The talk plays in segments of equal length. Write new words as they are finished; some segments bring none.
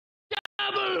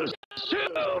Super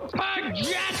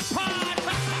jackpot!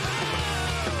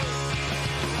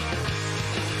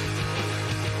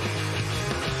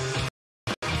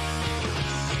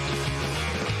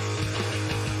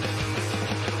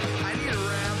 I need a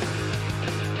ramp.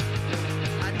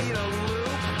 I need a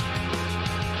loop.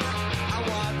 I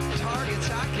want targets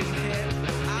I can hit.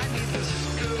 I need the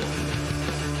scoop.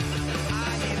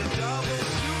 I need a double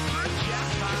super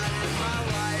jackpot in my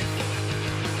life.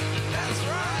 That's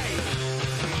right.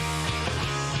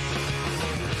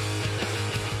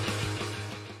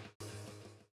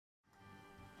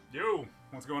 Yo,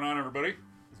 what's going on, everybody?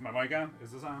 Is my mic on?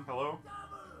 Is this on? Hello?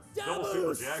 Double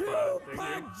super jackpot.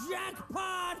 Thank you.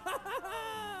 Jackpot!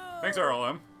 Thanks,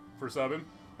 RLM, for subbing.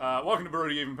 Welcome to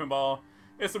Brody Game Pinball.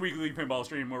 It's the weekly pinball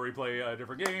stream where we play a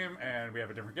different game and we have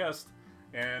a different guest.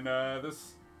 And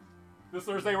this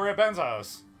Thursday we're at Ben's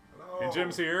house. Hello. And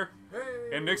Jim's here.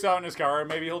 Hey. And Nick's out in his car.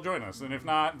 Maybe he'll join us. And if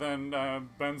not, then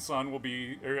Ben's son will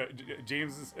be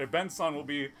Ben's son will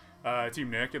be Team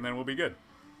Nick, and then we'll be good.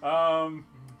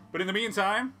 But in the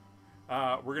meantime,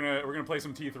 we're gonna play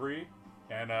some T3,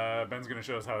 and Ben's gonna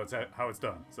show us how it's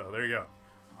done. So there you go.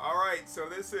 All right, so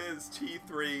this is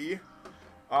T3.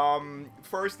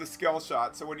 First, the skill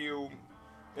shot. So when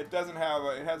it has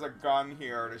a gun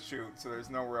here to shoot. So there's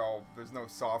no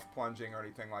soft plunging or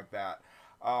anything like that.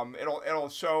 It'll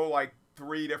show like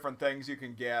 3 different things you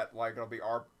can get. Like it'll be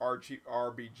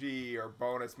RBG or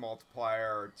bonus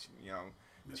multiplier, or,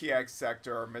 TX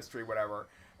sector or mystery, whatever.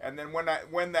 And then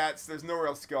there's no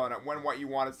real skill in it. When what you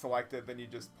want is selected, then you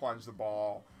just plunge the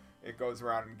ball. It goes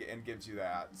around and gives you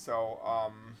that. So,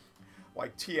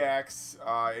 like TX,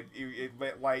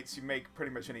 it lights. You make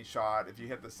pretty much any shot. If you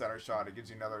hit the center shot, it gives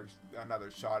you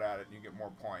another shot at it, and you get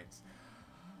more points.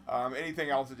 Anything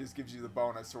else, it just gives you the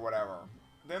bonus or whatever.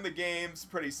 Then the game's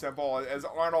pretty simple. As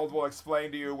Arnold will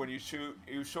explain to you, when you shoot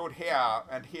here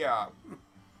and here,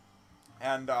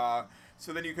 and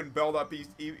so then you can build up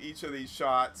each of these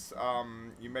shots.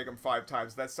 You make them 5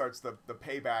 times. That starts the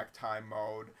payback time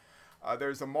mode.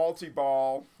 There's a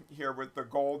multi-ball here with the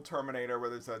gold Terminator where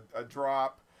there's a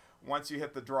drop. Once you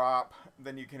hit the drop,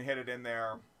 then you can hit it in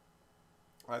there.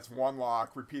 That's 1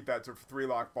 lock. Repeat that to 3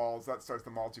 lock balls. That starts the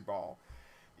multi-ball.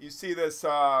 You see this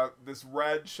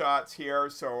red shots here.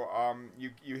 So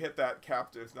you hit that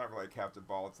captive. It's not really a captive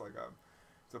ball. It's like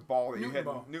it's a ball that you hit.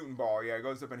 Newton ball. Yeah, it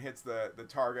goes up and hits the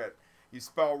target. You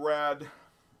spell red,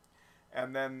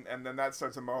 and then that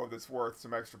starts a mode that's worth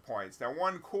some extra points. Now,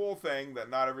 one cool thing that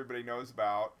not everybody knows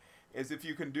about is if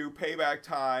you can do payback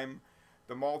time,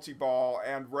 the multi-ball,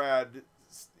 and red,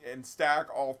 and stack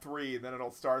all 3, then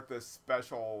it'll start this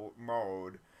special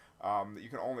mode that you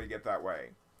can only get that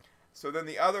way. So then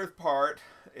the other part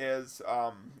is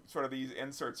sort of these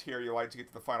inserts here. You like to get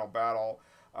to the final battle.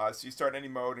 So you start any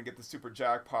mode and get the super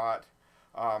jackpot.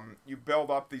 You build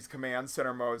up these command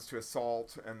center modes to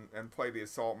assault and play the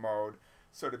assault mode.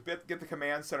 So to get the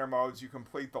command center modes, you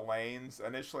complete the lanes.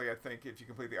 Initially, I think if you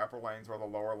complete the upper lanes or the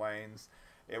lower lanes,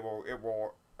 it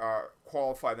will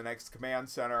qualify the next command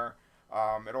center.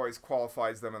 It always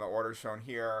qualifies them in the order shown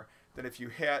here. Then if you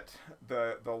hit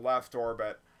the left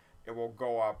orbit, it will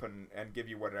go up and give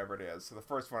you whatever it is. So the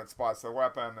first one, it spots the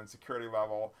weapon, then security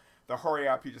level. The hurry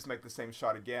up, you just make the same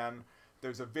shot again.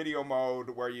 There's a video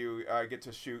mode where you get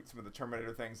to shoot some of the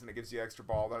Terminator things, and it gives you extra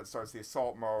ball. Then it starts the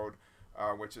assault mode,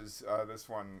 which is this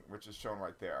one, which is shown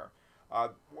right there.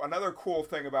 Another cool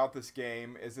thing about this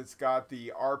game is it's got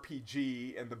the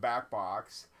RPG in the back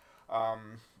box.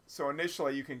 So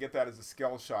initially, you can get that as a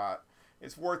skill shot.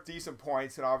 It's worth decent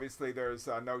points, and obviously there's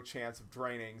no chance of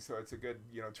draining, so it's a good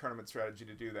tournament strategy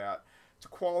to do that. To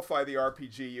qualify the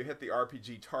RPG, you hit the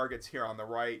RPG targets here on the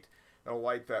right. It'll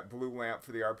light that blue lamp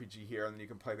for the RPG here, and then you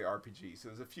can play the RPG. So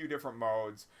there's a few different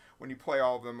modes. When you play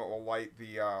all of them, it will light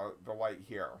the light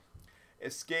here.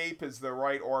 Escape is the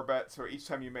right orbit, so each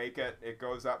time you make it, it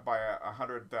goes up by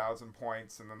 100,000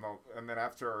 points, and then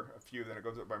after a few, then it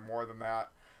goes up by more than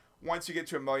that. Once you get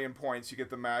to 1,000,000 points, you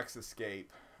get the max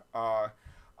escape.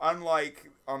 Unlike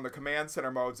on the command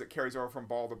center modes that carries over from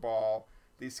ball to ball,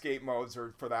 the escape modes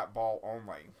are for that ball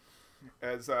only.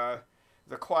 As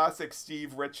the classic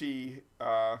Steve Ritchie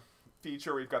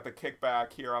feature, we've got the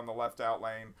kickback here on the left out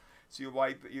lane. So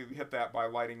you hit that by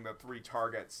lighting the 3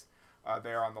 targets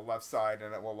there on the left side,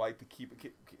 and it will light the keep.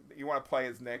 You want to play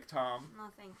as Nick, Tom? No,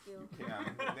 thank you. You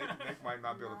can. Nick might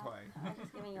not be able to play. I'm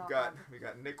just giving you We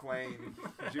got Nick Lane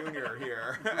Jr.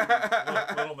 here.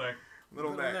 Little Nick.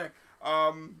 Little Nick.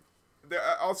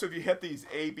 Also, if you hit these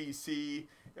A, B, C,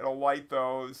 it'll light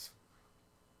those.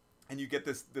 And you get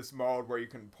this mode where you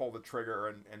can pull the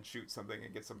trigger and shoot something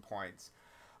and get some points.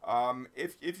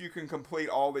 If you can complete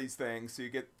all these things, so you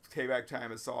get Payback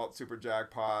Time, Assault, Super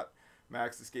Jackpot,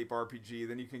 Max Escape RPG,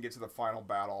 then you can get to the final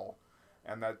battle,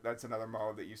 and that's another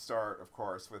mode that you start, of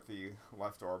course, with the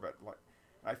left orbit.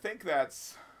 I think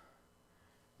that's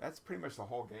pretty much the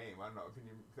whole game. I don't know. Can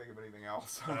you think of anything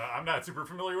else? I'm not super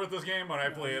familiar with this game. When I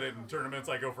play it in tournaments,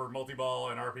 I go for multi-ball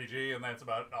and RPG, and that's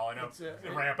about all I know.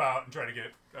 Ramp out and try to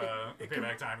get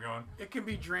Payback Time going. It can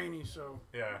be draining, so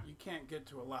yeah, you can't get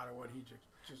to a lot of what he just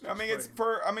I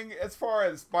mean, as far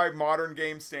as by modern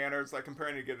game standards, like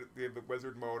comparing to get the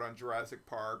Wizard mode on Jurassic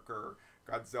Park or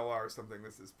Godzilla or something,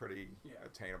 this is pretty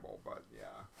attainable. But yeah.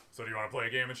 So do you want to play a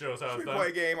game and show us how it's done? Play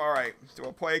a game. All right. So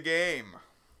we'll play a game.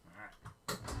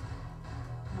 All right.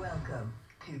 Welcome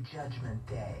to Judgment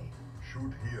Day.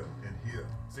 Shoot here and here.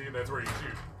 See, that's where you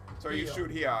shoot. So you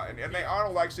shoot here, and they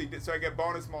Arnold actually did. So I get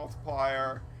bonus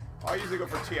multiplier. I usually go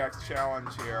for TX challenge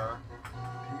here.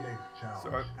 TX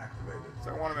challenge activated. So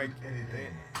I want to make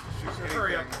anything. Shoot anything.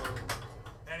 hurry up.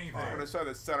 Anything. I'm gonna show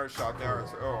the center shot there.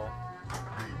 It's, or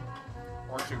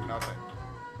shoot nothing.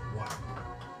 1.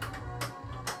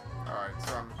 All right.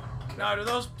 So I'm. Now, do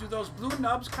those blue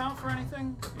nubs count for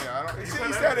anything? Yeah, I don't. He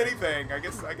said anything. I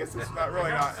guess it's not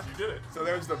really not. You did it. So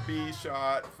there's the B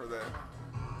shot for the.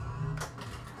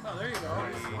 Oh, there you go.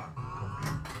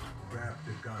 Grab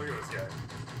the gun. Look at this guy.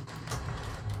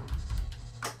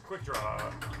 Quick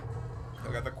draw.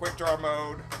 I got the quick draw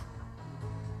mode.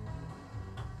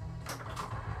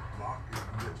 Lock is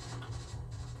missed.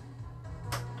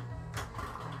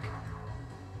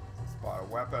 Spot a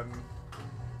weapon.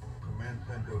 Command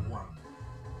Center 1.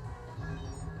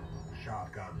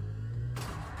 Shotgun.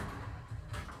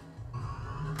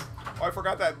 Oh, I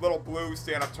forgot that little blue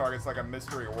stand-up target's like a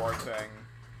mystery award thing.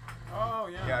 Oh,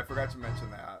 yeah. Yeah, I forgot to mention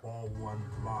that. All 1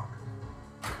 lock.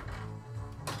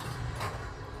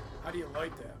 How do you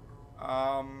light that?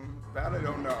 That I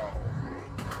don't know.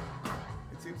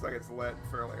 It seems like it's lit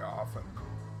fairly often.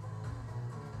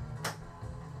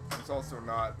 It's also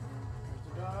not.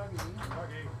 There's the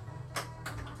doggy.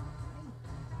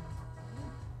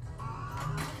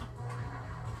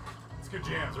 It's good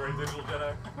jams, right, Digital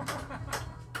Jedi?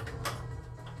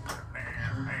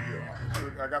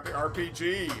 Dude, I got the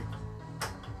RPG.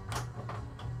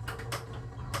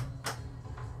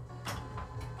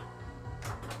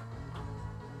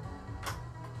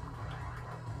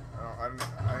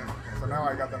 So now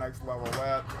I got the next level lit.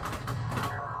 But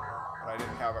I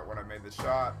didn't have it when I made the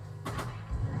shot.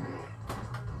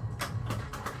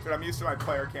 But I'm used to my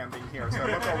player cam being here, so I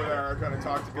look over there trying to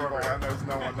talk to people, and there's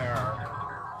no one there.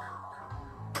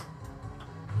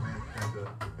 Command Center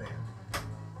advance.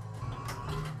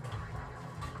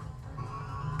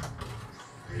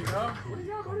 There you go.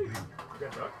 Complete.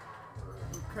 Good duck.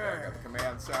 I Okay. got the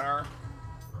command center.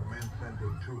 Command Center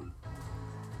 2.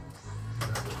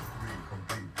 Level 3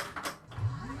 complete.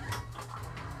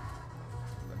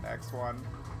 The next one.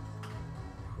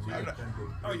 Command Center 3.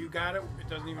 Oh, you got it? It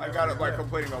doesn't even I have got to it be by lit.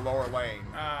 completing the lower lane.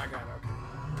 Ah, I got it. Okay.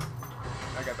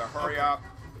 I got the hurry up.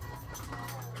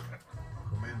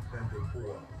 Command Center 4.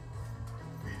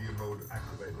 Media mode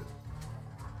activated.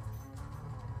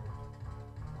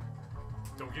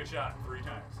 Don't get shot 3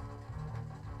 times.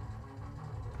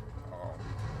 Oh.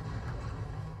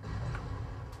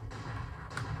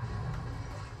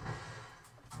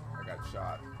 I got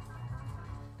shot.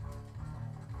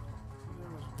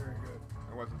 That was very good.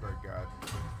 It wasn't very good.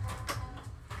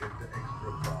 Get the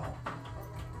extra ball.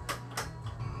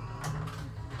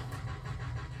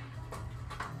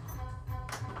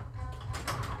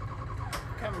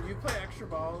 Kevin, do you play extra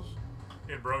balls?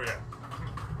 In bro, yeah.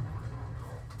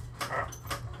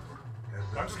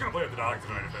 I'm just gonna play with the dog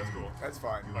tonight if that's cool. That's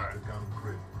fine. Use Alright. the gun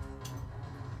grip.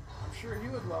 I'm sure he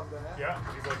would love that. Yeah,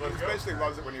 he's like, let's He go. especially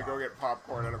loves it when you go get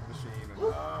popcorn out of a machine and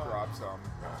drop some.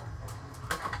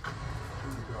 2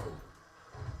 to go.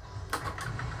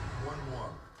 1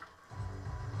 more.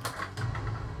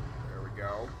 There we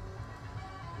go.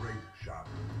 Great shot.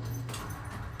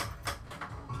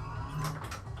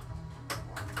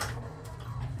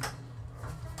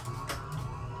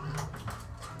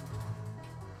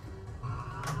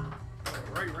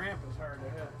 The right ramp is hard to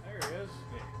hit. There he is.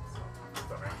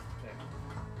 What's up, man?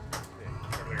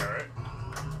 Everything alright?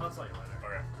 I'll tell you later.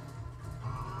 Okay.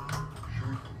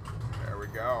 Shoot. There we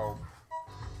go.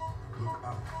 Look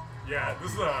up. Yeah,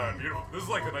 this is beautiful. This is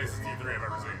like the nicest T3 I've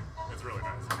ever seen. It's really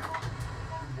nice. 2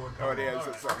 more Oh, it times.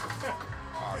 is. It's oh,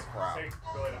 crap. Hey,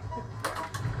 go lay down.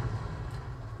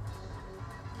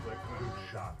 Good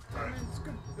shot. I mean, it's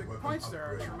good. The Weapon points there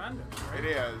are upgrade. tremendous, right? It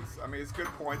is. I mean, it's good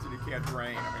points and you can't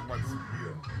drain. I mean, what's. Shoot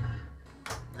here.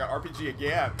 I got RPG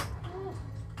again.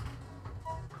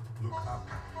 Look up.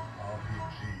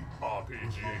 RPG.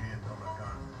 RPG. Hand on a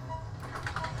gun.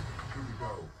 Here we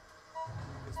go.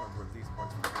 This one's worth these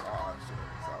points for me. Oh, shit.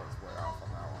 So I was way off on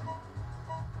that one.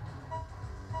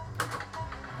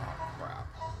 Oh, crap.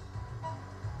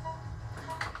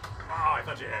 Oh, I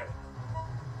thought you had it.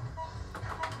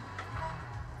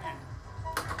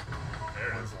 There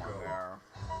it is. There's one there.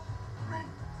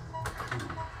 3, 2,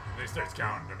 They starts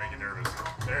counting to make you nervous.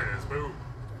 There it is. Boom.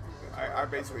 I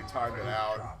basically timed it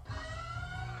out. shot.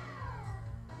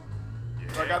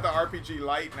 Yeah. So I got the RPG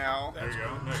light now. There you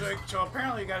go. Nice. So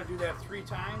apparently you got to do that 3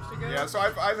 times to get it? Yeah, so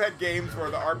I've had games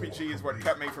where the RPG is what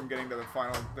kept me from getting to the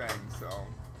final thing, so.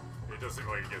 It does seem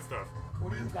like you get stuff.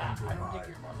 What do you got? I don't think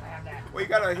you're supposed to have that. Well, you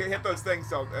gotta hit those things,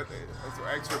 so that's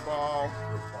extra ball.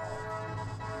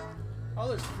 Oh,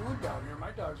 there's food down here.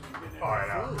 My dog's just getting into Oh, I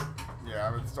know. food. Yeah,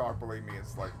 but this dog, believe me,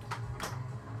 it's like.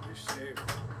 You're safe.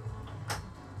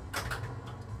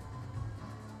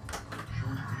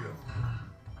 Shoot here.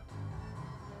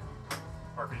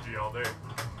 RPG all day.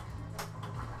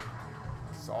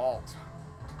 Salt.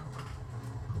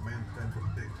 Command center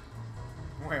fixed.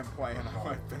 When I'm playing, I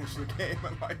might finish the game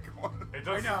in like one. It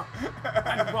I does. know.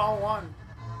 And ball 1.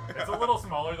 It's a little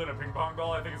smaller than a ping pong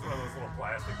ball. I think it's one of those little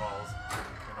plastic balls.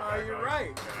 Oh, you're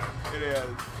right. Yeah. It is.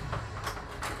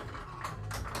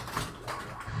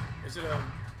 Is it a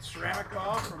ceramic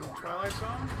ball from Twilight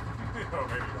Zone? Oh,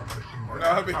 maybe. Or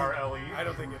No, it'd be- RLE. I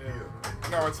don't think it is.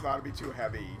 No, it's not. It'd be too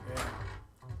heavy. Yeah.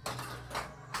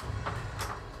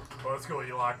 Well, it's cool.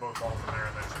 You lock both balls in there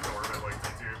and then shoot the orbit like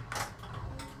T2.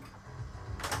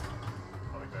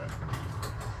 I like that.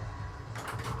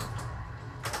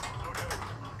 Okay.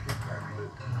 Kick back lit.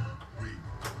 3,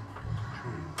 2,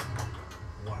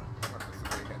 1. What is the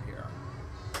big hit here?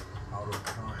 Out of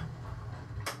time.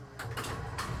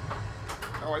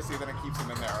 Oh, I see. Then it keeps him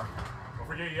in there. Don't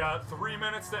forget, you got 3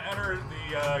 minutes to enter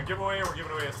the giveaway. We're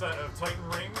giving away a set of Titan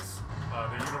rings,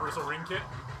 the Universal Ring Kit.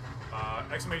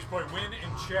 Exclamation point win in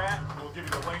chat. We'll give you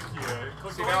the link. You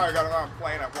click See, the now I link. got it on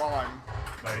playing it while I'm.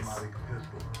 Nice. Automatic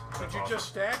pistol. Did That's you awesome. just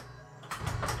stack?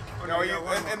 Or No, do you, got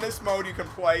one in this mode you can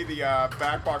play the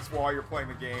back box while you're playing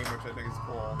the game, which I think is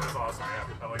cool. That's awesome.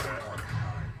 Yeah, I like that. On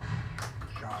time.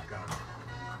 Shotgun.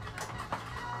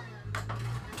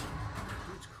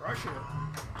 Dude's crushing it.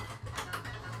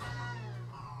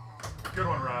 Good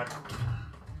one, Rod.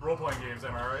 Role-playing games,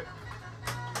 am I right?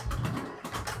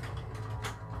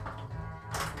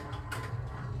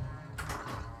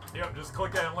 Yep, just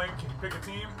click that link, pick a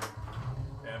team,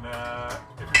 and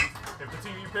if the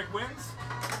team you pick wins,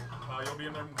 you'll be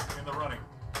in the running.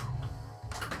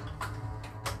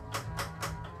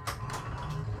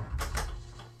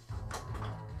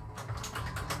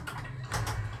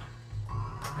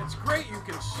 It's great you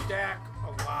can stack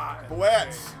a lot. in the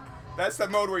Blitz. game. That's the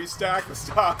mode where you stack the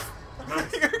stuff.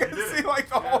 Nice. You're You gonna did see it. like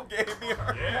the whole game here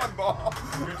in Yeah. one ball.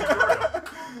 Good tutorial.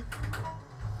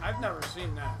 I've never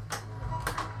seen that.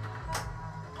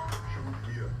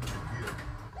 Shoot here. Here.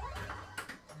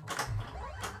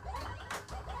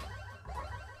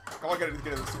 All I gotta do is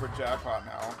get to the super jackpot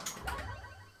now.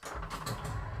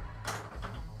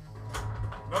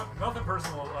 Nothing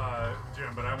personal,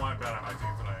 Jim, but I want Ben on my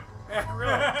team tonight. Yeah,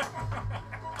 really.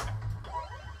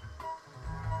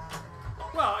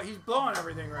 Well, he's blowing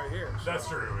everything right here. So. That's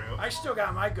true. I still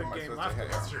got my good Am I game supposed to left.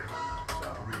 hit? That's true.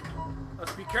 So 3.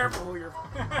 let's be careful who you're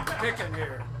picking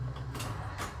here.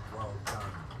 Well done.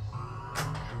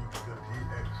 Shoot the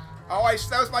TX. Oh,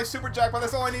 that was my super jackpot.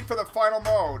 That's all I need for the final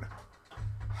mode.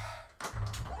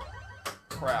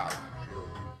 Crap. She'll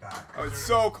be back. Oh, it's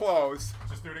so close.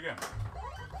 Just do it again.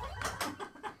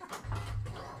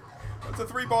 It's a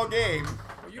 3-ball game.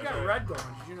 Well, you got a red going.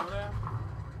 Did you know that?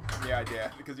 Yeah, I did,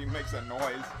 because he makes that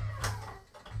noise.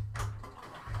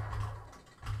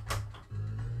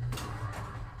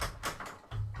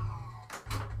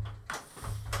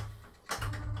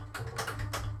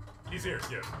 He's here,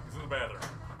 Skip. He's in the bathroom.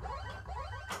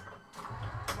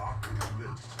 Lock is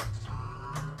lit.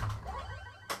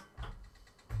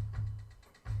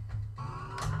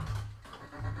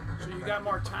 So you got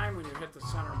more time when you hit the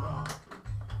center ball.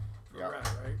 For Yeah. red,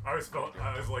 right? I always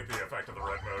like the effect of the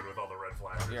red mode with all the red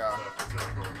flashes. Yeah. And stuff. It's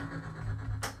really cool.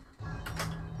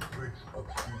 Tricks of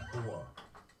C4.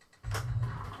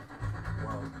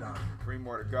 Well done. 3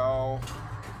 more to go.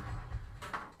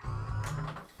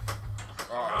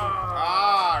 Oh.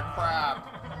 Ah, crap.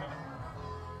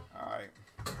 Alright.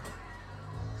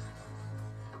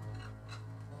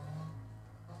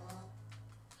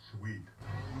 Sweet.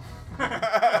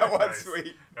 That was Nice.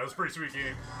 sweet. That was a pretty sweet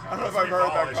game. I don't know if Sweet I've heard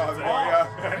ball, that I call should before, say. yeah.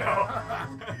 I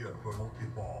know. Shoot here for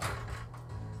multi-ball.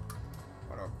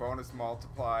 What a bonus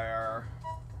multiplier.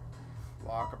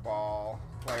 Lock a ball.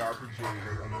 Play RPG. Stay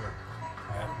alert.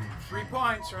 RPG. 3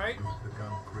 points, right? Use the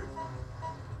gun grip.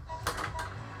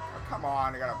 Oh, come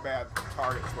on, I got a bad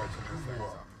target switch in this thing.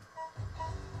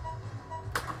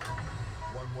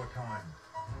 One more time.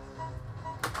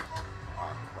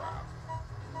 Oh, crap.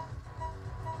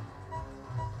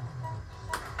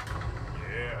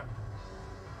 Yeah.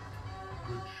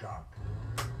 Good shot.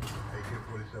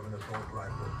 AK-47 assault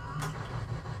rifle.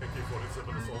 AK-47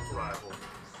 assault rifle.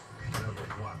 Level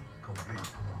 1 complete.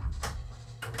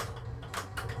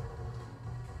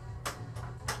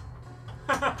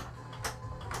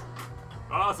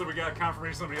 Oh, so we got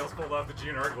confirmation somebody else pulled off the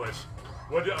GNR glitch.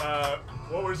 What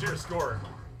was your score?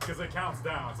 Because it counts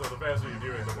down, so the faster you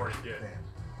do it, the more you get.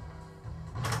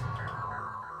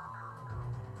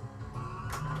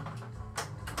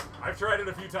 I've tried it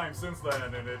a few times since then,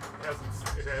 and it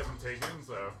hasn't taken.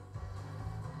 So.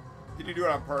 Did you do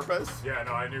it on purpose? Yeah,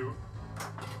 no, I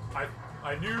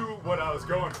knew what I was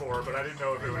going for, but I didn't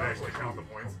know if it would actually count the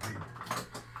points.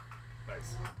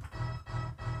 Nice.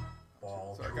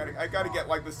 So I gotta get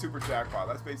like the super jackpot.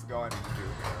 That's basically all I need to do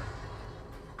here.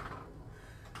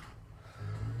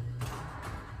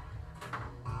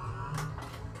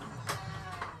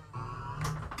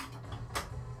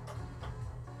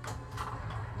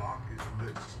 Lock is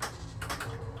lit.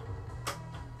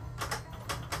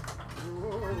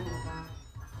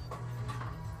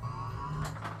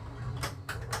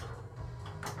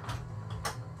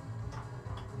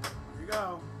 Here you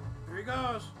go. Here he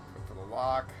goes. Look for the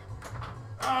lock.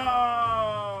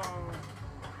 Oh!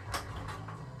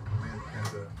 Command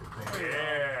center detained.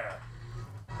 Yeah.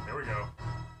 There we go.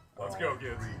 Let's go,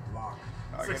 kids. Three lock.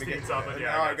 Now I gotta 16 get something.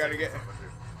 Yeah. now I gotta 16 get. something,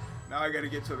 too. Now I gotta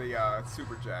get to the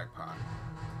super jackpot.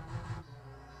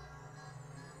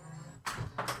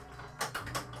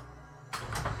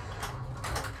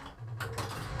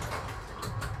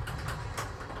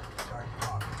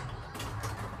 Jackpot.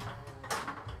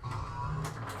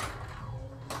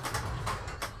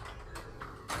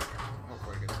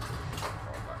 Hopefully I get.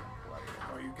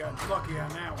 Oh, you got lucky on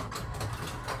that one.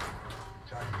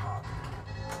 Jackpot.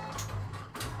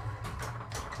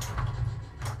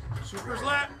 Super's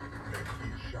lit. Make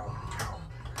each shot count.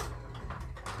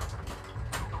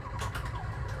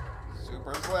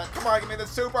 Super's lit. Come on, give me the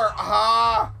super.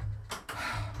 Ah! Oh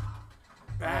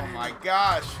Bang. my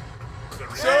gosh.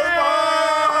 Super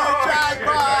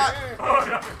Jackpot! Oh,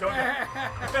 no, don't.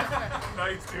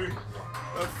 Nice, dude.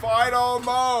 The final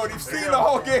mode. You've There you seen go. the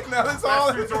whole game now. This is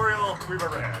all. Best tutorial we've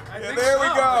ever had. I Yeah, think there we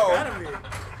so. go. It's gotta be.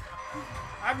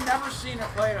 I've never seen it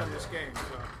played on this game, so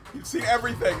You've seen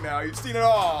everything now. You've seen it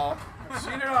all. I've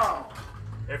seen it all.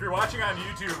 If you're watching on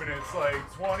YouTube and it's like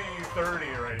 2030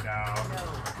 right now,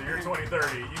 the year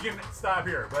 2030, you can stop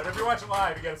here. But if you're watching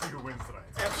live, you gotta see who wins tonight.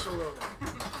 Absolutely.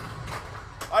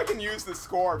 I can use the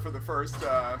score for the first.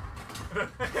 No,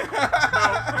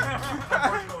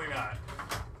 unfortunately not.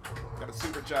 Got a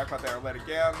super jackpot there. Lit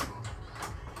again.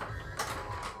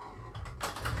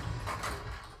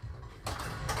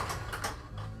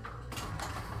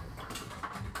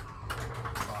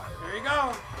 There you go.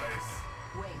 Nice.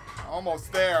 Wait.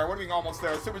 Almost there. What do you mean almost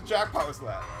there? Super jackpot was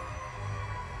lit.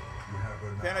 You have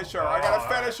her now. Finisher. I got a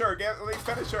finisher. Get the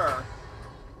finisher.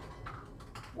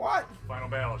 What? Final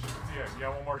battle. Yeah, you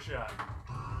got one more shot.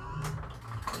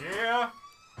 Yeah.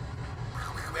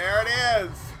 There it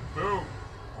is. Boom.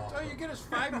 So you get us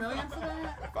 $5 million for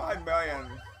that? 5 million.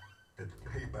 It's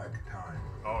payback time.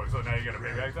 Oh, so now you got a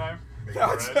payback time? Make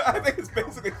No, it it's, Red. I think it's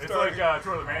basically It's starting. like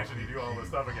Tour of the Mansion. You do all this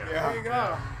stuff again. Yeah. There you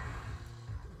go.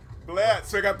 Blitz.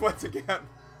 So we got Blitz again.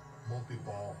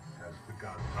 multi-ball has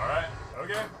begun. All right.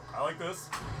 Okay. I like this.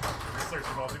 Search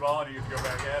the multi-ball and you get to go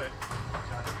back at it.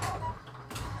 Jackpot.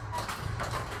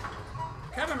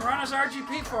 Kevin, run his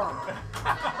RGP for him. I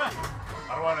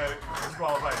don't want to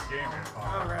disqualify his game here.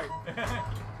 All right.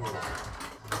 4, 3,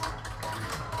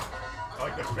 I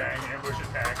like the bang ambush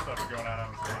attack stuff going on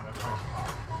the screen. That's cool.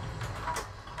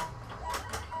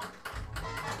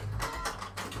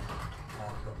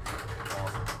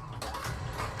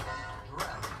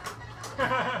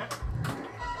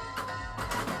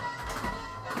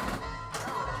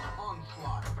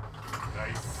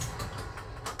 Nice.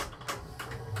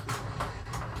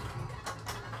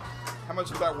 How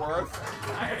much is that worth? It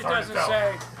It's hard to doesn't tell.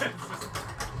 say. It's just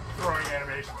throwing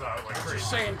animations out like crazy. Just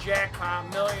saying jackpot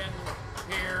million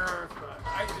here. But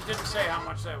it didn't say how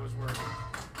much that was worth.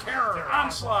 Terror,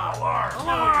 onslaught, Alarm!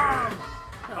 alarm.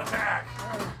 Attack!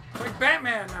 It's like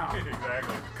Batman now.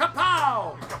 Exactly.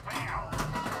 Kapow! Kapow!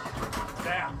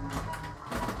 Damn.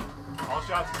 All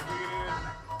shots completed.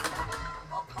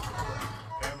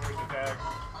 Ambush attack.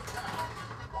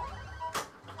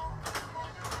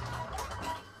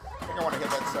 hit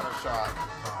that center shot.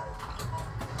 5,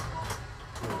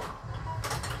 4,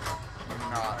 Maybe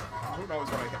not. Who knows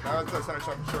what I hit? No, that's the center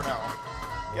shot for sure now.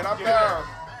 Get up Get there!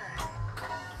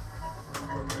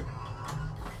 okay.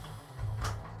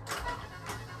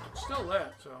 It's still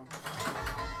lit, so.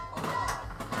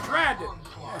 Shred it!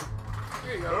 Yeah.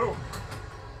 There you go. Oh.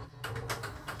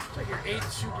 It's like your 8th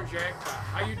super jackpot.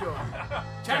 How you doing?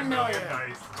 10 million.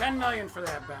 Nice. 10 million for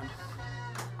that, Ben.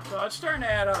 So it's starting to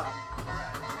add up.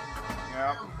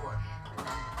 Yeah.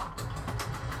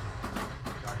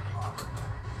 Attack pop.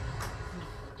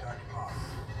 Attack pop.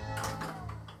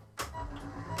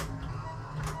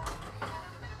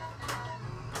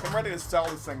 I'm ready to sell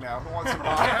this thing now. Who wants to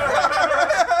buy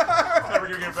It's never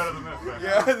gonna get better than this, man. it?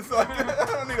 Yeah, it's like, I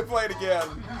don't need to play it again.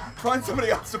 Find somebody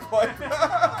else to play.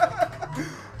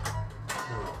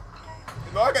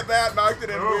 Look at that, knocked it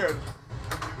in Oh. weird.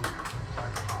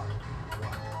 Attack pop.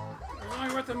 1. It's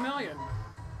only worth $1 million.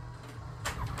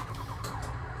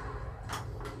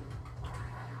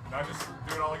 Now just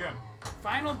do it all again.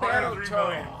 Final battle 103 total,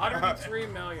 million. 103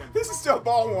 million. This is still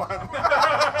ball one. Use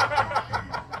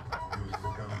the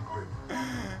gun grip.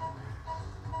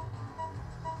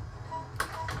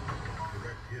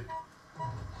 Direct hit.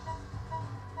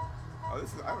 Oh,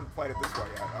 this is, I haven't played it this way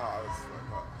yet. Oh, this is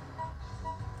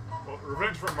like, Well,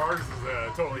 Revenge from Mars is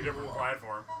a totally different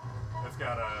platform. It's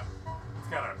got a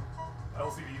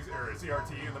LCD or a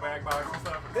CRT in the back box and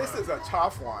stuff. this is a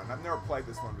tough one. I've never played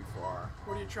this one before.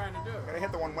 What are you trying to do? Gotta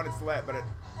hit the one when it's lit, but it.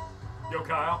 Yo,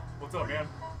 Kyle, what's up, man?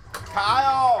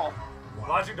 Kyle!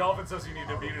 Logic Dolphin says you need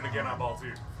to beat it again on ball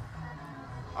 2.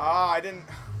 Ah, I didn't.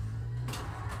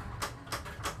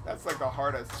 That's like the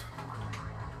hardest.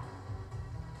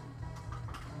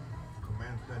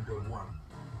 Command center 1.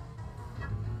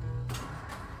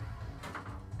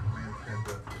 Command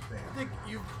center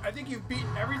stand. I think you've beaten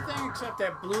everything except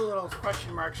that blue little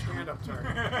question mark stand-up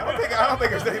target. I don't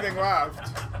think there's anything left.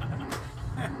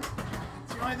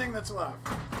 It's the only thing that's left.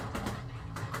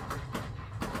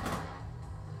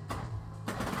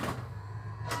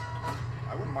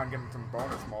 I wouldn't mind getting some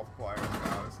bonus multipliers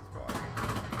now. This is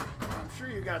fun. I'm sure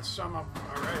you got some up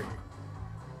already.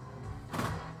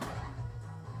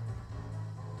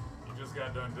 You just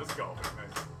got done disc golfing.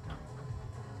 Nice.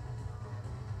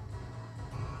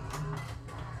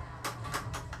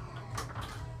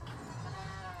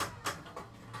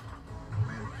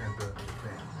 Command center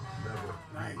stand. Level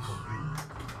 3 Nice.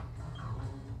 complete.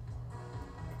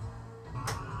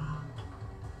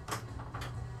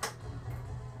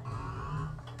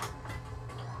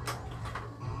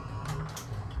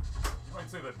 You might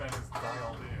say that Ben is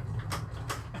dialed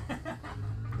in.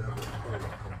 Level 4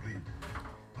 complete.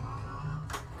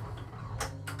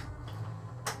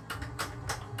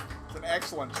 It's an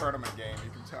excellent tournament game, you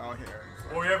can tell here.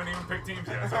 Well, we haven't even picked teams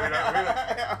yet. So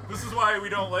this is why we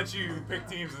don't let you pick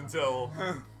teams until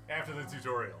after the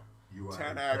tutorial. You are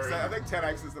 10x. I think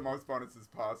 10x is the most bonuses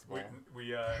possible. We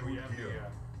have the, you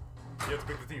have to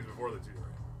pick the teams before the tutorial.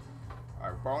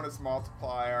 Alright, bonus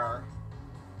multiplier.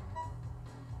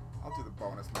 I'll do the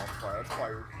bonus multiplier. That's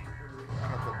probably. I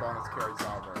don't know if the bonus carries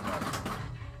over, but.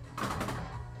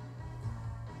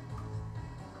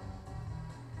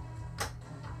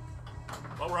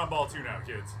 Well, we're on ball 2 now,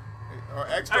 kids. Oh,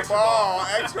 extra Extra ball! ball.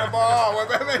 Extra ball!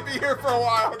 We may be here for a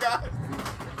while, guys.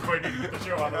 Might need to get the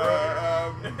show on the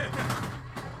road.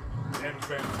 End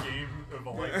Ben's game of a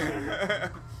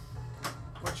lifetime.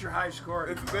 What's your high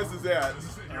score? This is it.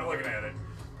 You're looking at it.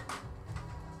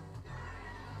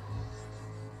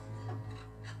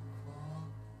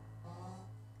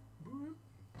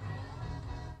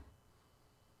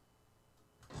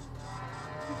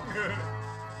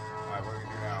 Alright, what do we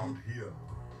do now? Shoot here.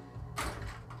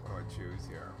 What do I choose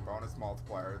here? Bonus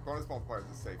multiplier. Bonus multiplier is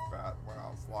a safe bet. What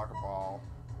else? Lock a ball.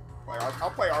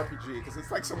 I'll play RPG because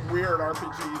it's like some weird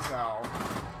RPGs now.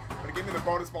 But it gave me the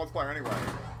bonus multiplier anyway.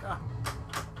 Ah,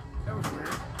 that was weird.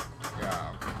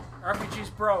 Yeah. RPG's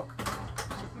broke.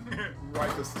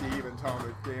 Write to Steve and tell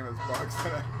him the game is bugs.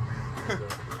 Command center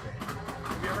stand.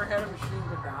 Have you ever had a machine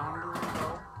go down during the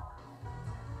go?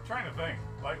 Trying to think.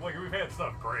 Like we've had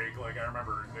stuff break. Like I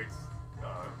remember Nick's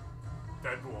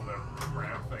Deadpool, the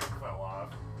ramp thing fell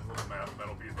off. His little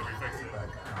metal piece, but we fixed it.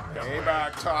 Got away.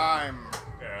 Payback time.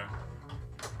 Yeah.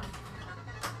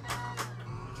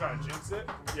 You trying to jinx it?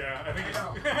 Yeah, I think it's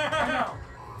I know.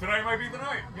 tonight might be the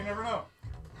night. You never know.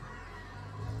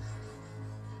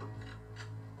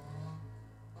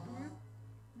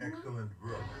 Excellent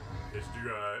work. Just do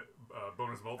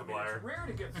bonus I mean, multiplier. it's rare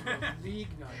to get through a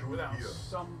league night without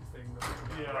something.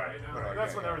 Yeah, Right, you know? right.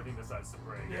 That's when everything decides to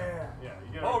break. Yeah. Yeah.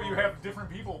 You gotta Oh, you have different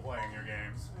people playing your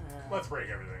games. Yeah. Let's break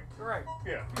everything. Right.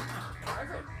 Yeah. I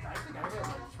think I had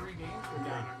like 3 games with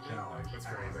that. Challenge That's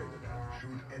crazy. activated. Shoot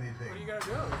What are anything. you gonna do?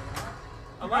 You know?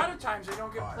 A lot of times they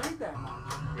don't get played that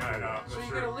much. Yeah, I know. So That's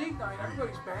you true. get a league night,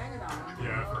 everybody's banging on it.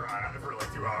 Yeah, for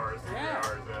like 2 hours, 3 Yeah.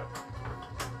 hours. Yeah.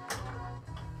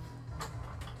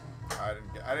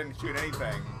 I didn't shoot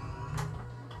anything.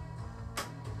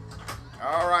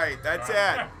 All right, that's All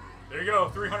right. it. There you go.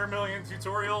 300 million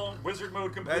tutorial wizard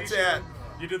mode completion. That's it.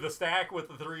 You did the stack with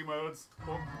the 3 modes.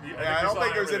 Well, Yeah, I don't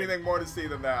think there's anything more to see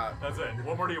than that. That's it.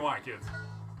 What more do you want, kids?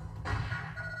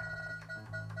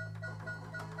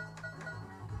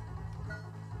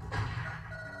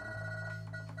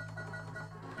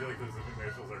 You like those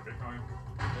initials are Bitcoin?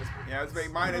 Yeah,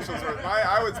 my initials were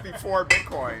I was before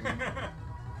Bitcoin.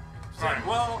 Alright,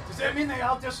 well, Does that mean they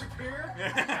all disappear?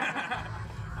 that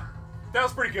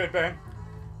was pretty good, Ben.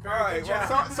 All right,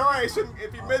 well, sorry, I shouldn't.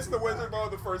 If you missed the wizard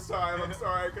mode the first time, I'm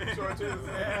sorry I couldn't show it to you.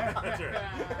 That's right.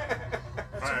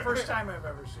 That's Alright. the first time I've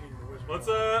ever seen the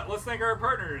Wizard. Let's thank our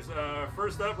partners.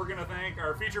 First up, we're gonna thank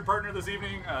our featured partner this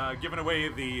evening, giving away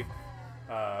the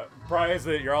prize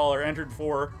that you all are entered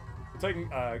for. We're taking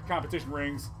competition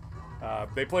rings.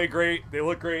 They play great. They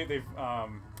look great. They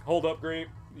hold up great.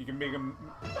 You can make them.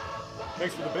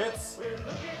 Thanks for the bits.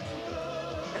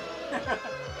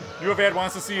 UFAD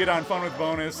wants to see it on Fun with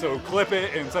Bonus, so clip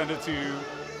it and send it to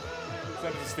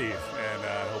Steve,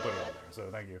 and he'll put it up there. So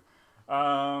thank you.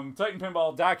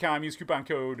 TitanPinball.com. Use coupon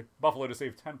code Buffalo to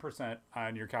save 10%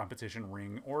 on your competition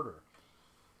ring order.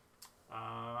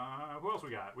 Who else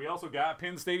we got? We also got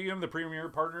Pin Stadium, the premier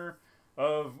partner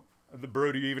of the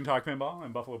Bro Do You Even Talk Pinball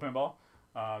and Buffalo Pinball.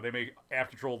 They make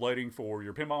app-controlled lighting for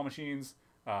your pinball machines.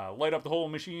 Light up the whole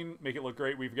machine, make it look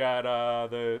great. We've got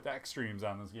the extremes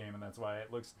on this game, and that's why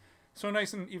it looks so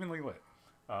nice and evenly lit.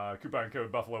 Coupon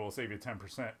code Buffalo will save you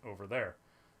 10% over there.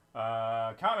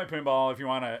 Comet Pinball, if you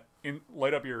want to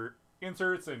light up your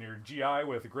inserts and your GI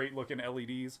with great looking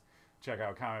LEDs, check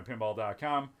out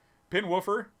cometpinball.com.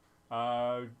 Pinwoofer.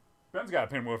 Ben's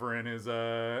got a Pinwoofer in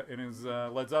his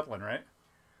Led Zeppelin, right?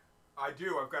 I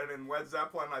do. I've got it in Led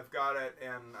Zeppelin. I've got it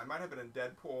in. I might have it in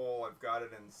Deadpool. I've got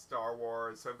it in Star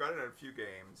Wars. So I've got it in a few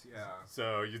games. Yeah.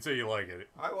 So you'd say you like it.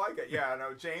 I like it. Yeah.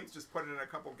 No, James just put it in a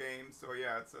couple games. So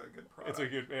yeah, it's a good product. It's a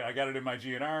good. I got it in my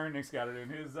GNR. Nick's got it in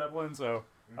his Zeppelin. So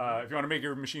if you want to make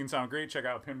your machine sound great, check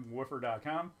out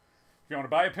pinwoofer.com. If you want to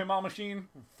buy a pinball machine,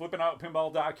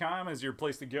 flippingoutpinball.com is your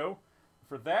place to go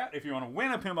for that. If you want to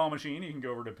win a pinball machine, you can go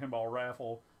over to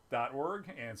pinballraffle.org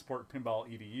and support Pinball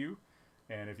EDU.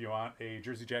 And if you want a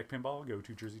Jersey Jack pinball, go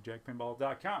to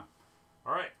jerseyjackpinball.com.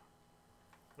 All right.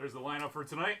 There's the lineup for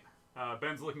tonight.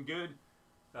 Ben's looking good.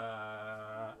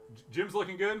 Jim's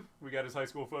looking good. We got his high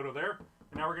school photo there.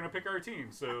 And now we're going to pick our team.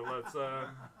 So let's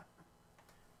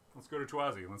go to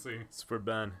Chwazi. Let's see. It's for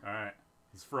Ben. All right.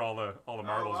 It's for all the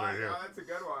marbles right here. Oh, that's a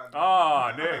good one.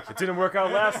 Oh, Nick. It didn't work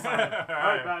out last time. All All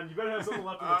right, right. Ben, you better have something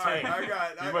left in the All right, tank. I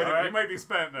got. You might be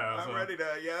spent now. I'm so. ready to.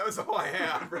 Yeah, that was all I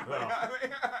have. Really. Well.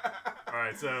 All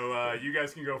right, so you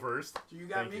guys can go first. You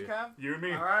got Thank me, you. Kev? You and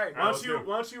me. All right. Why let's don't you go.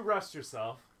 why don't you rest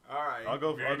yourself? All right. I'll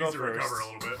go. Yeah, I'll he go needs to first. recover a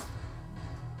little bit.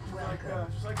 Welcome.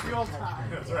 Just like the old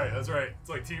time. That's right. That's right. It's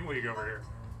like Team League over here.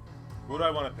 What do I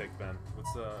want to pick, Ben?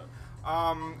 What's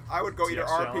I would go either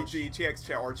TX RPG,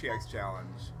 TX or TX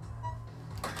Challenge.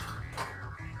 TX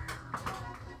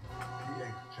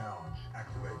challenge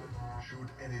activated. Shoot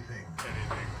anything.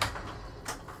 Anything.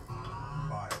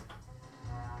 5,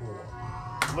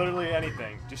 4, literally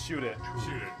anything? Just shoot it.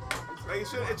 Shoot it.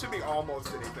 It should be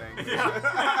almost anything.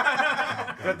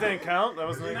 That didn't count. That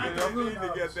wasn't Not good the enough. You need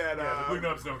to get that. Yeah, the blue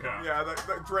nubs don't count. Yeah, the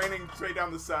draining straight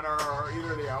down the center or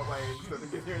either of the outlanes doesn't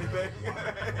give you anything.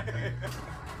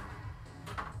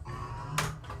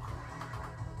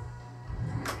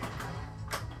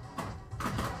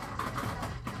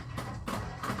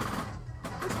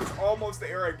 This was almost the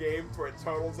era of games where it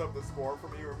totals up the score for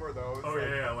me. Remember those? Oh,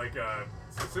 yeah, like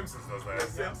Simpsons does that. The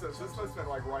Simpsons. This must have been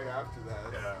like right after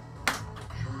that. Yeah.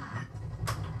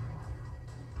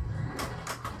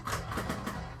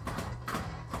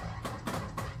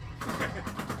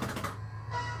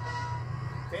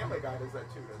 Family Guy does that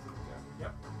too, doesn't it? Yeah.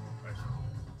 Yep. Nice.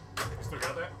 You still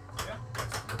got that? Yeah.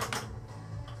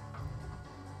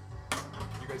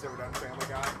 You guys ever done Family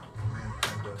Guy?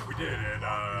 We did it.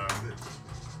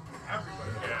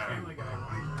 Everybody. Yeah. Family Guy.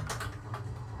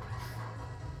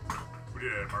 We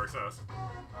did it at Mark's house.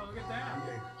 Oh, look at that.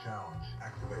 TX challenge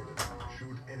activated.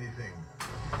 Shoot anything.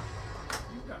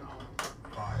 You've done all.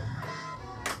 5, You know,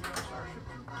 Starship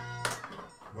Troopers?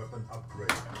 Weapon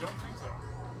upgrade. I don't think so.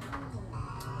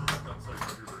 That's like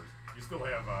Troopers. You still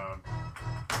have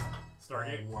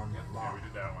Stargate? All one Yeah, lock. we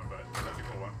did that one, but that's a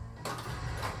cool one.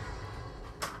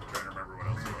 I'm trying to remember what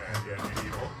else you had. You had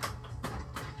Medieval.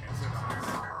 And Simpsons.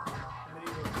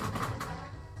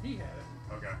 He had it.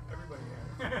 Okay. Everybody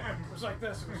had it. It was like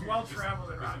this. It was well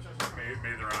traveled in Rochester. Made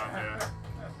the round, yeah.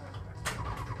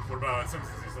 What about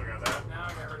Simpsons? You still got that? Now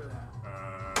I got rid of that.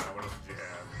 What else did you have?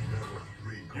 Level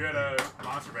 3 You had a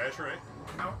Monster Bash, right?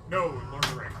 No, No, Lord of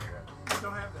the Rings. You had.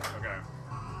 still have that. Okay.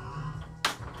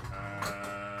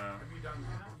 Have you done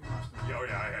that? You must have. Yeah, oh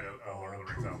yeah, I had a Lord of the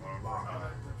Rings download. Oh,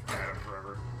 that's I right. had it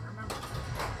forever. I remember.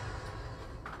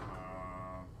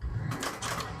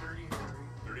 Dirty Harry.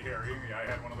 Dirty Harry. Yeah, I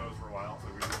had one of those for a while, so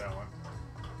we did that one.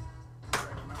 I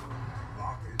remember.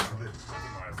 lock is lit.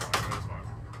 Didn't last long, but it was fun.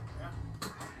 Yeah.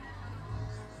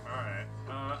 Alright,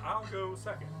 I'll go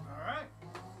second. All right.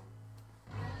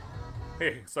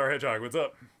 Hey, Star Hedgehog, what's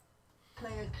up?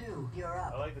 Player 2, you're I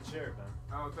up. like the chair, Ben.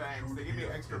 Oh, thanks. They give me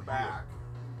an extra back.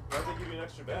 Why'd they give you an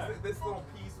extra back? This little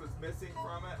piece was missing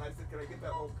from it, and I said, "Can I get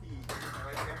that little piece?" And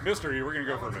I said, Mystery, we're gonna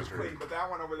go that for one's mystery. complete, but that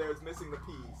one over there is missing the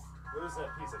piece. What is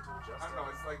that piece I told you? I don't know.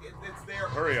 It's like it's there.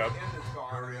 but Hurry the up. end is gone.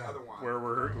 Hurry the up. other one. Where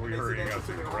were we They said hurrying they up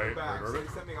sent to? me a whole Right, new bag, so orbit?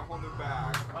 they sent me a whole new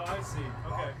bag. Oh, I see.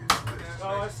 Lock Okay. is lit.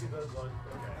 Oh, I see those ones.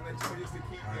 Okay. And they told me just to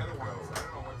keep the other one, so I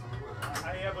don't know what to do with it.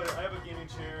 I have a gaming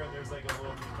chair and there's like a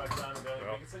little effect on it. Like,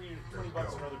 I can send you $20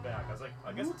 for another back. I was like,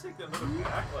 I guess I'll take that another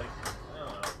back. Like, I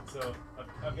don't know. So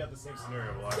I've got the same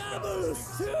scenario. Well, I've got this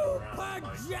thing sitting around. I'm like,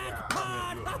 Yeah.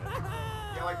 I'm gonna do it.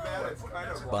 Yeah, like that. It's kind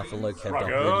of like. Buffalo kept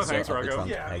Rocco, up with thanks, the Rocco. trunk.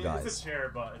 Yeah, I Hey mean, guys. it's a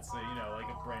chair, but it's a, you know, like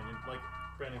a branding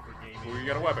for gaming. Well, you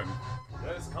got a weapon.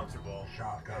 That is comfortable.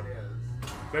 Shotgun. It is.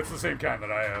 That's the same kind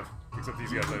that I have, except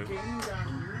these guys are. Gaming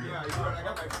down here. Yeah, you're right. I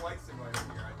got my flight simulator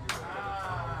here. I do that.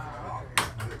 Ah, Lock okay.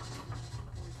 is lit.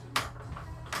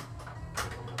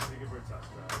 Take it for a test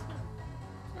drive.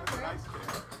 That's a nice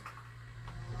chair.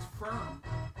 It's firm.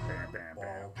 Bam, bam, bam.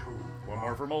 Ball 2. One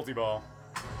more for multi-ball.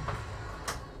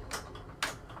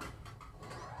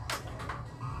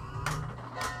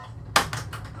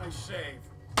 Nice save.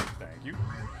 Thank you.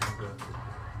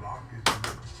 Lock is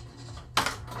lit.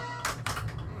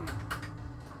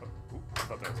 Ooh, I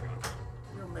thought that was gonna.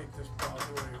 You'll make this ball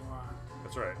the way you want.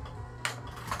 That's right.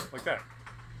 Like that.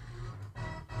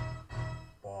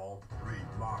 Ball 3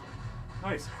 lock.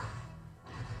 Nice.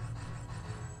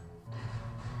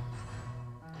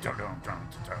 Dum dum dum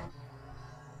dum.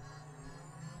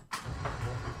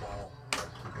 Multi-ball. Press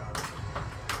the gun.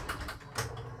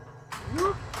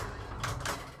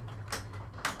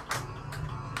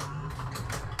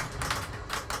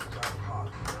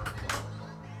 Jackpot.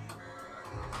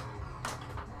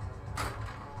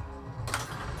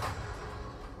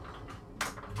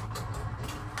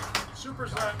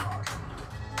 Superset. Jackpot.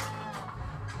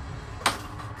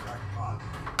 Jackpot.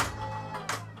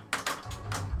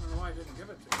 I don't know why I didn't give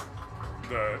it to you.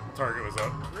 The target was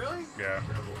up. Really? Yeah.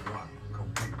 Level 1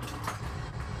 complete.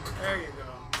 There you go.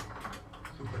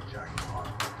 Super jackpot.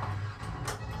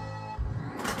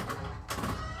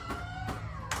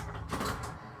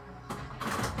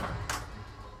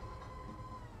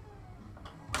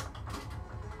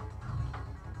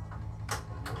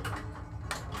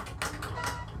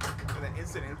 And the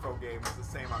instant info game was the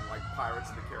same on like Pirates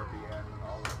of the Caribbean and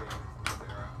all the games in this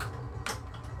era.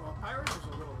 Well, Pirates was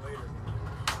a little later than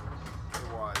yours.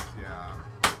 It was, yeah.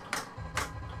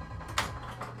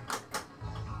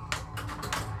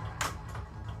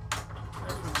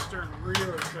 That's when Stern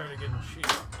really started getting cheap.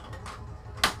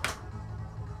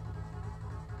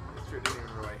 This sure didn't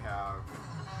even really have.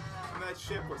 I mean, that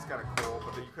ship was kind of cool,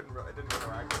 but then you couldn't really, it didn't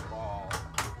interact with the ball.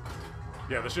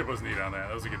 Yeah, the ship was neat on that.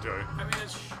 That was a good toy. I mean,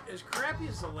 as crappy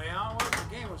as the layout was, the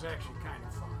game was actually kind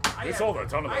of fun. They sold a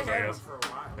ton of those, I I had guess. them for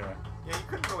a while. Yeah. Yeah, you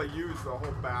couldn't really use the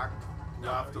whole back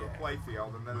No, left of yeah. the play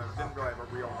field, and then it didn't really have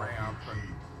a real ramp. RPG.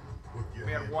 Put your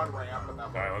We had hands one on the ramp, gun.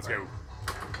 but that All right, let's go.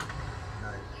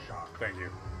 Nice shot. Thank you.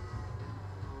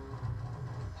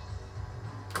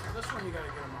 This one you gotta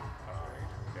get them all. Right?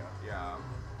 Yeah. Yeah.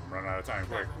 I'm running out of time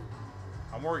quick.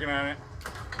 I'm working on it.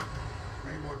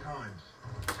 3 more times.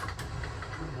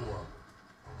 2 more.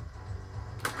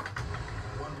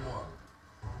 1 more.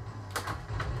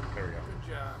 There we go.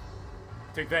 Good job.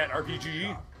 Take that,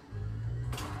 RPG.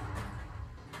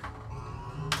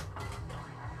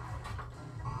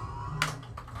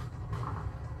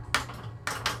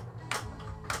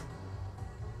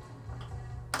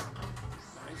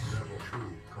 Nice. Level 2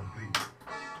 complete.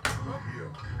 Move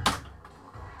here.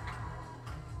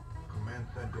 Command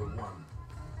Center 1.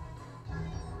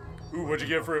 Ooh, what'd you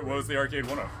get for it? What was the arcade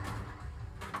one of?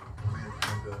 Command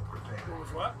Center prepared. What was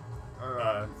what?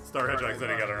 Star Hedgehog said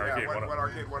he got an arcade what, one-up. what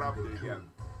arcade one-up did he get?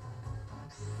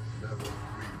 Level 3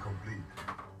 complete.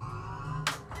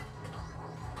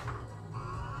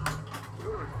 It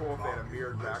would have been cool if they had a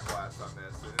mirrored back glass on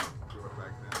this. They didn't do it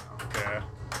back then. No. Yeah.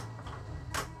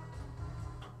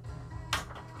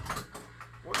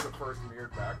 What's the first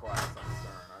mirrored back glass on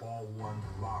CERN? Ball 1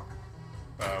 lock.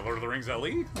 Lord of the Rings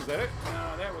LE? Was that it?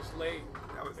 No, that was late.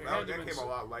 That came a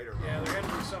lot later. Though. Yeah, there had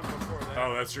to be something before that.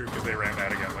 Oh, that's true, because they ran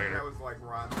that again later. That was like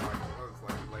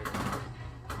later.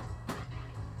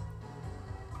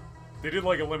 They did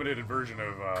like a limited version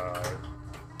of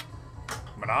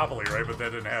Monopoly, right? But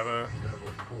that didn't have a... Level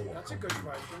 4 That's a good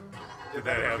question. Did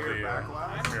that have mirrored the back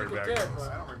glass? I don't mirrored think back it did, glass?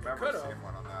 but I don't remember could've. seeing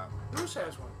one on that. Bruce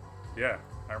has one. Yeah,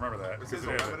 I remember that. Was Because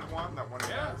this it a had limited one? That one he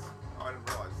Yeah. has? Oh, I didn't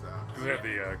realize that. because it had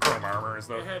the chrome armor and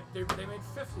stuff. They made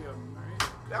 50 of them, right?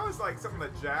 That was like something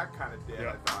that Jack kind of did.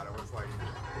 Yeah. I thought it was like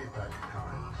payback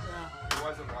time. Yeah. it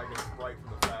wasn't like a sprite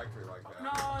from the factory like that. No,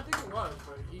 I think it was,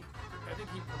 but I think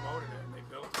he promoted it and they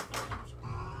built it for him. So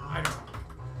I don't know.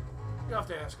 You'll have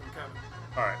to ask him, Kevin.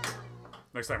 All right,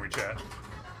 next time we chat.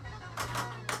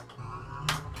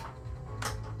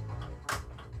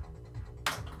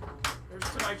 There's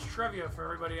tonight's trivia for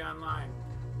everybody online.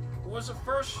 Who was the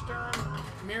first Stern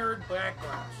mirrored back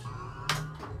glass?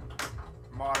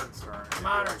 Modern CERN.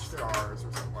 Modern like CERN. Stars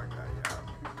or something like that.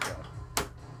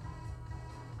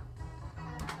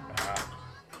 Yeah.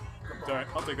 It's all right,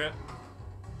 I'll take that.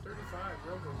 35,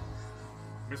 real good.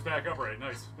 Miss Pack upright,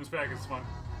 nice. Miss Pack is fun.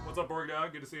 What's up, Borg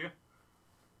Dog? Good to see you.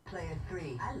 Player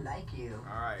 3, I like you.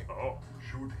 All right. Oh,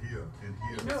 Shoot here and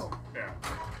here. He knew. yeah.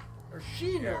 Or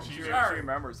she knew. She Sorry.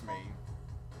 remembers me.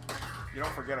 You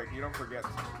don't forget it. You don't forget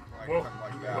like Whoa, something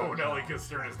like that. whoa, Nelly, because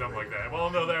Stern is dumb like that. Well,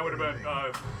 no, that would have been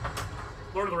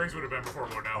Lord of the Rings would have been before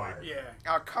Lord Nelly. Yeah.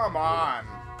 Oh, come on.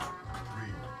 3,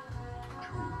 2,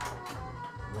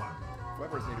 1.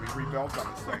 Flippers need to be rebuilt on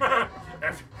this thing.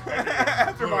 after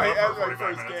after my 45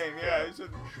 first minutes. game, yeah, it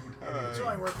should. It's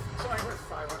only worth 500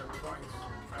 points.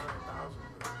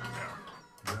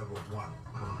 500,000. Level 1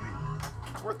 complete.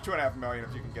 It's worth $2.5 million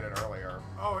if you can get it earlier.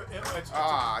 Oh, it's I it's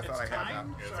thought I had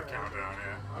time? Yeah, it's a Sorry. countdown,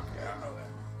 yeah. Okay, I didn't know that.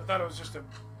 I thought it was just a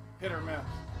hit or miss.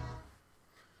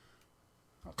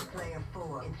 Player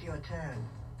 4, it's your turn.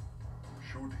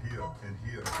 Shoot here and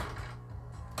here.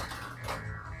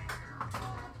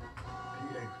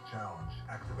 PX challenge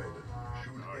activated.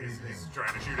 Shoot Oh, anything. he's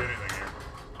trying to shoot anything here.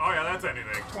 Oh yeah, that's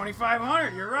anything.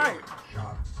 2,500. You're right.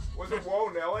 Shot. Was it Whoa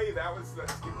Nelly? That was the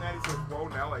Steve Natty says Whoa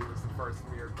Nelly was the first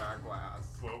mirrored back glass.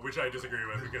 Well, which I disagree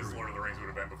with because Lord of the Rings would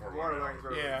have been before Lord of the Nelly. Rings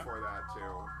would have Yeah. been before that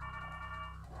too.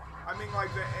 I mean, like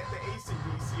the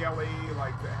ACDC LE,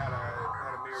 like that had a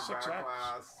mirrored 6X. back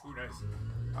glass. Ooh, nice.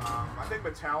 I think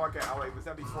Metallica LA was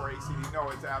that before ACDC? No,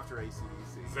 it's after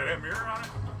ACDC. Does that have mirror on it?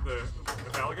 The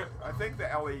Metallica? I think the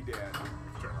LE did. I'm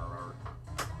trying to remember.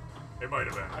 It might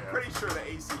have been. I'm Yeah. pretty sure the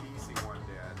ACDC one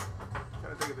did. I'm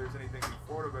trying to think if there's anything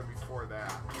before it, but before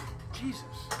that.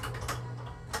 Jesus.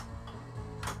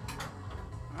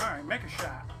 All right, make a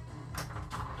shot.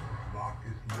 Lock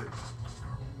is lit.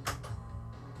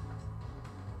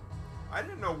 I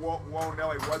didn't know Whoa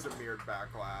Nelly was a mirrored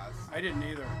back glass. I didn't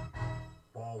either.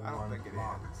 Ball I don't 1 think it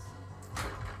lock. is.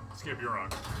 Skip, you're wrong.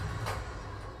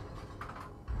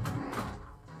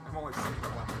 I've only seen the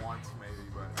one once, maybe,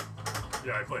 but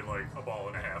Yeah, I played like a ball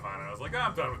and a half on it. I was like,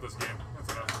 I'm done with this game.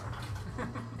 That's enough.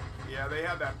 yeah, they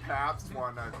had that Pabst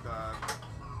one at the.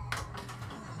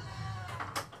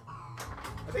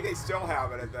 I think they still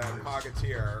have it at the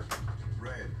Pocketeer.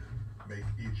 Red. Make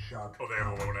each shot. Oh, they have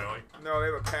a Lone Alley? No, they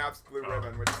have a Pabst Blue Oh,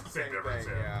 Ribbon, which is the same same difference,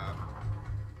 thing. yeah.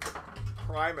 Yeah.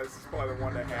 Primus is probably the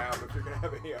one to have if you're gonna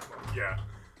have any of them. Yeah,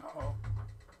 Uh-oh.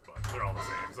 but they're all the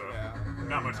same, so Yeah.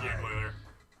 not much gameplay there.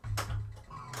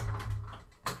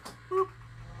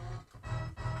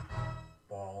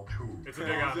 Ball 2. It's a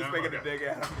dig on Just them. making a Okay. dig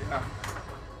at him. Yeah.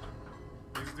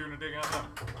 He's doing a dig on them.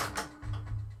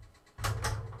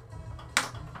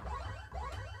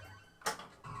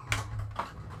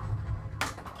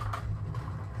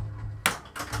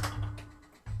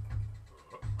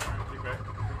 Take back.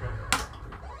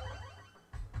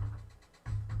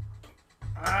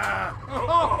 Ah!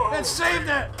 Oh, it saved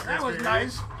it. That was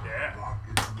nice. Yeah. Lock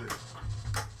is lit.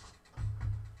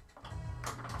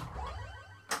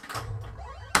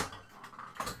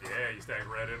 Yeah, you stack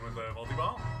red in with a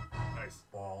multi-ball. Nice.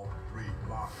 Ball 3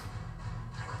 lock.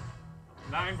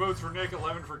 9 votes for Nick,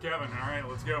 11 for Kevin. All right,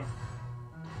 let's go.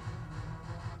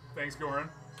 Thanks, Goran.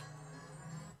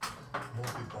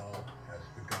 Multi-ball has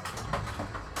begun.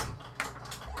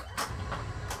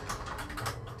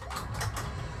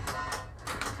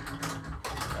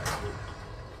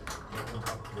 Level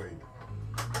upgrade.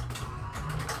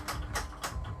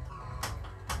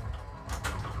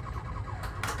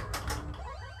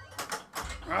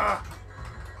 Ah!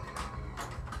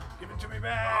 Give it to me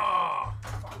back! Ah!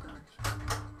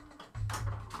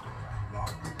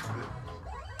 Lock is lit.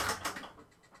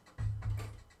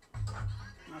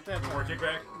 Not that More bad.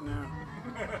 kickback. No.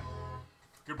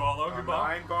 Good ball, though. Good ball.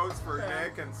 9 votes for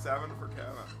Nick and 7 for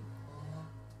Kevin.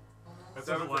 That's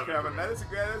 7 for 11. Kevin. That is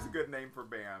a good name for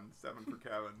band. 7 for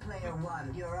Kevin. Player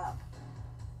 1, you're up.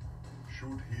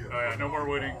 Shoot here. Oh yeah, no more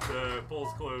waiting. The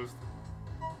poll's closed.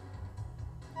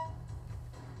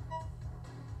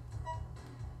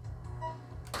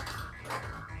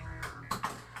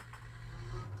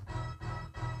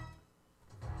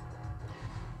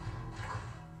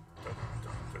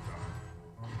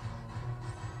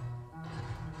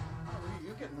 Oh,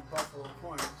 you're getting the Buffalo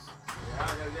points. Yeah, I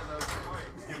gotta get those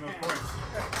points. Give those points.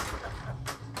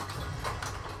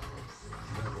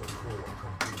 Level 4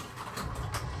 complete.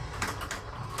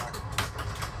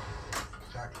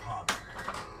 Jackpot.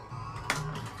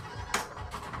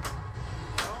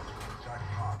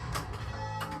 Jackpot.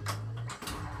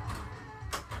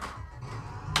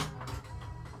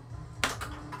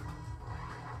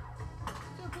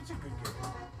 It's a good game.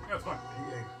 Yeah, it's fun.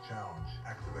 PX challenge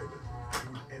activated.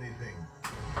 Choose anything.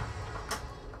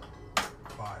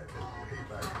 5 is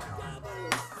payback time.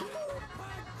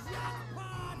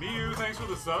 Miu, thanks for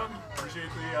the sub. Appreciate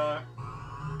the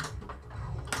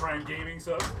Prime Gaming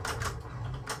sub.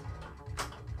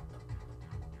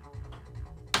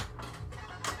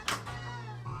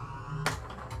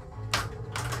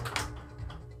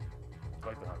 I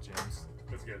like the hot jams.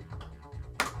 That's good.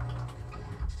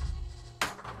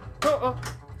 Oh,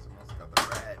 Someone's got the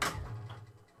red.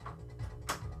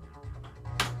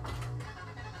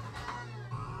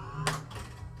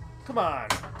 come on.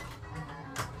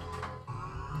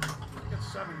 Get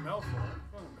 7 mil for it.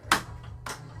 Wasn't bad.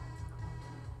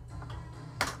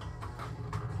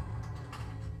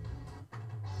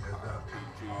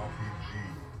 RPG.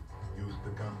 Use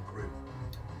the gun grip.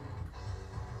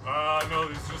 No,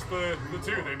 it's just the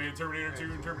two. They made Terminator 2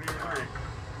 and Terminator 3. 2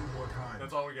 more times.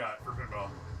 That's all we got for pinball.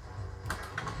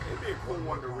 It'd be a cool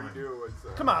one to redo. It's,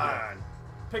 Come on,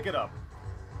 pick it up.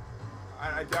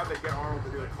 I doubt they get Arnold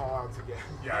to do the call-outs again.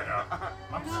 Yeah,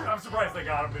 I know. I'm surprised they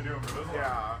got him to do them for this one.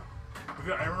 Yeah.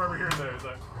 I remember hearing that it was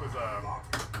Lock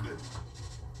is lit.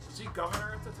 Was he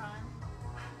governor at the time?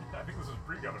 I think this was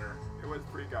pre-governor. It was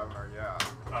pre-governor, yeah.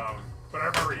 But I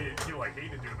remember he like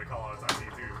hated doing the call-outs on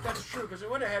T2. That's true, because it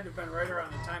would have had to have been right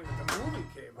around the time that the movie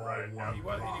came out. Right, yeah. He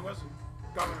wasn't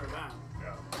governor then.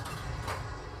 Yeah.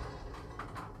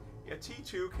 Yeah,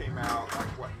 T2 came out, like,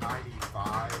 what,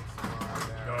 95? Something like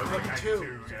that. No, it was like 92, 92.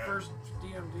 It was the yeah. first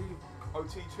DMD. Oh,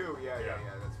 T2, yeah, Yeah.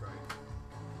 that's right.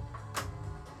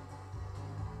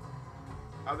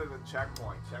 Other than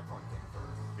Checkpoint. Checkpoint came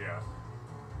first. Yeah.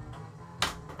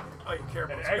 Oh, you care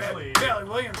about And actually, Bailey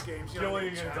Williams games. You don't need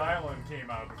Gilligan's to check. Island came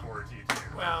out before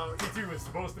T2. Well, T2 was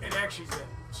supposed to be. it actually did.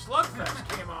 Slugfest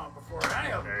came out before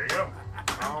any of them. There you go.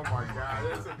 Oh my god,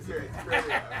 this is some serious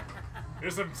trivia.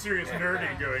 There's some serious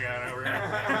nerding going on over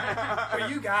here. But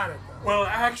you got it, though. Well,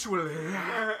 actually.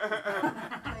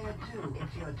 Player 2,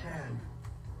 it's your turn.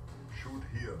 Shoot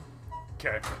here.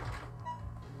 Okay.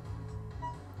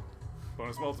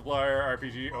 Bonus multiplier,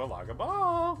 RPG. Oh, lock a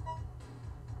ball.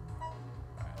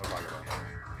 Alright, let's lock a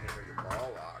ball.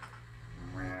 Ball lock.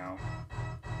 Meow.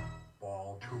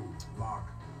 Ball 2. Lock.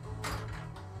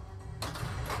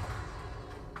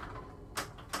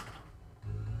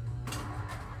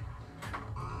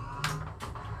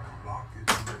 Lock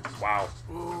is lit. Wow.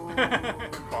 Ooh.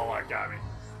 Ball lock got me.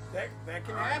 That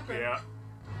can happen. Yeah.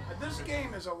 This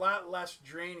game is a lot less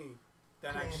draining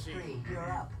than Player I've 3, seen.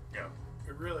 you're up. Yeah.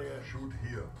 It really is. Shoot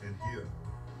here and here.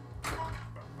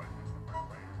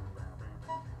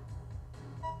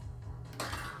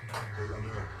 Stay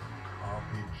alert.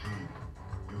 RPG.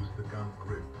 Use the gun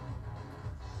grip.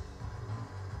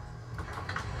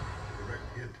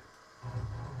 Direct hit.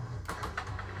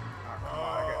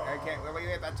 I can't really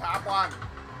hit the top one.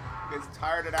 It's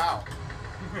tired it out.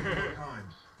 2 more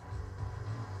times.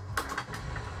 2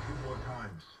 more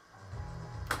times.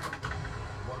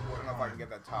 1 I more don't know if I can time. get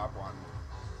that top one.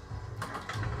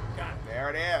 Got it. There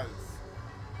it is.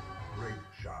 Great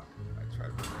shot. I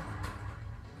tried to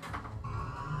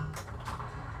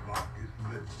Lock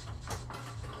is lit.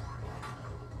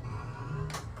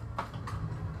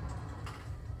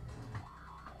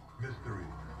 Mystery.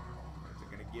 What's it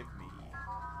gonna give me?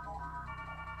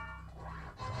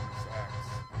 Bonus X.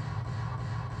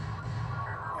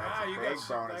 Ah, you big got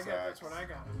some. bonus That's X. what I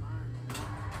got in mind.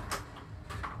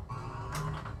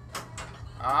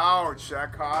 Ouch,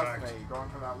 that cost me. Going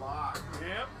for that lock.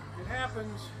 Yep, it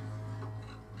happens.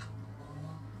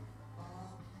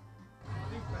 I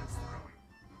think that's throwing.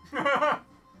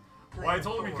 I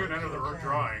told him he couldn't enter the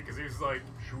drawing because he was like,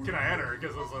 "Can I enter?"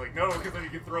 Because I was like, "No," because then you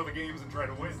can throw the games and try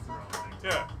to win.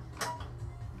 Yeah.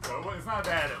 So it's not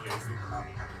bad at least.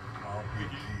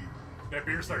 That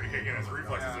beer's starting to kick in. His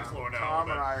reflexes are slowing down.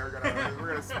 Tom and I are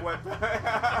gonna split. 3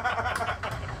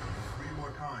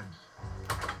 more times.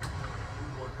 2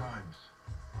 more times.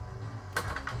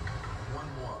 1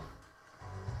 more.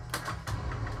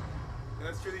 And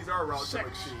that's true. These are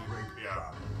relatively cheap. Great Yeah.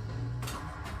 shot.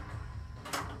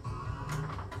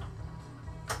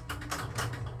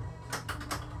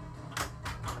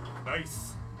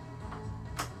 Nice.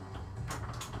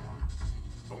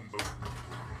 Boom, boom.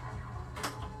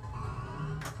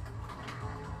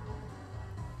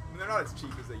 I mean, they're not as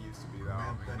cheap as they used to be, though.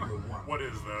 Command Center 1. What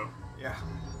is though? Yeah.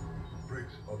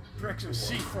 Bricks of Bricks of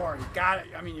C4. C4. You got it.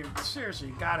 I mean, you seriously,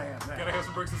 you gotta have that. Gotta have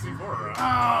some bricks of C4 around.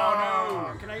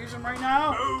 Oh no! Can I use them right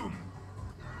now? Boom.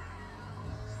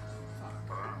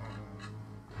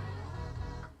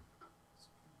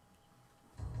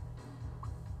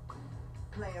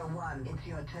 Player 1, it's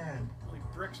your turn. Holy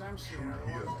bricks I'm seeing. Shoot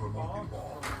here for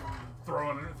multi-ball.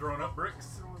 Throwing up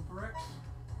bricks. Throwing bricks.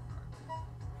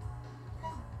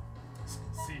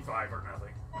 C5 or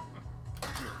nothing.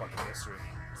 Fucking mystery.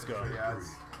 Let's go. Yeah.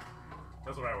 It's,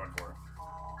 That's what I went for.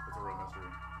 It's a real mystery.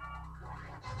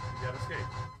 You gotta escape.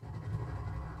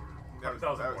 that was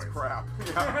 1,000 that was points. crap.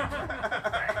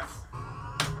 Yeah. Thanks.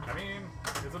 I mean,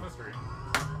 it's a mystery.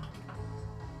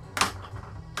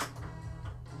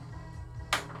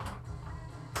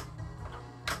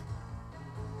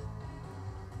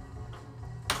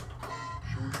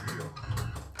 Shoot here.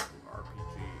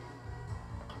 RPG.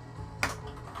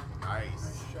 Nice.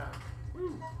 Nice shot.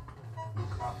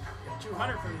 Look up.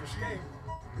 200 for the escape.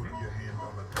 Put your hand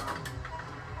on the gun.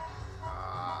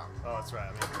 Oh, that's right.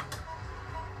 I mean,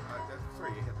 That's where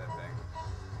you hit that thing.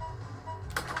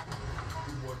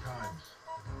 2 more times.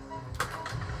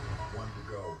 1 to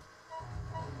go.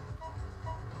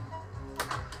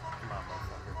 come on,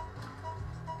 motherfucker.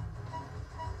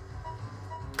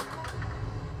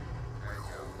 There you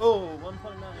go. Oh,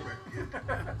 1.9. Correct hit.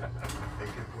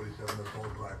 AK-47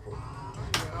 assault rifle.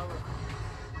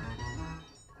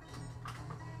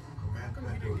 Command How come you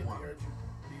Center didn't get 1. the urgent?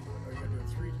 You gotta do it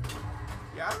 3 times.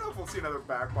 Yeah, I don't know if we'll see another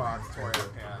back box toy in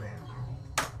Japan.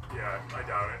 Yeah, I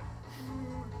doubt it.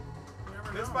 You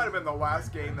never This know. might have been the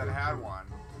last game that had one.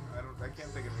 I can't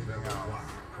think of anything Level 1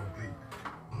 else. complete.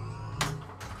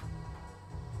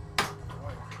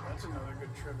 Boy, that's another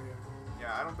good trivia.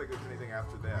 Yeah, I don't think there's anything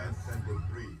after Command this. Center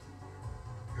 3.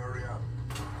 Hurry up.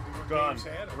 What Gun. games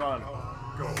had 'em? Run.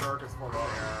 Oh, Go Circus Fortier.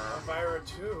 Elvira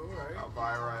 2, right?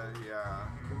 Elvira, yeah.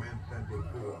 Command Center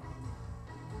 4.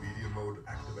 Media mode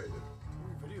activated.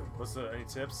 Video. What's the any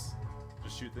tips?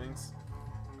 Just shoot things.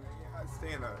 Yeah,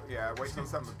 stay in the. Yeah, wait till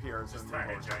something appears. Just and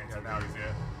tiny move on. giant Yeah, now TVs,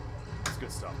 yeah. It's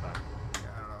good stuff, man. yeah,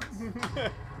 I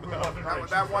don't know. Nothing right,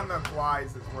 That shoot one that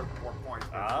flies is worth 4 points,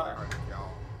 but it's Ah. really hard to kill.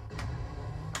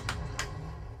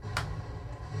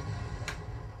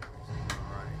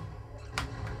 Alright.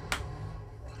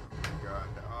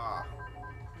 Good. Ah,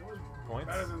 It was Points?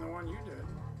 better than the one you did.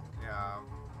 yeah.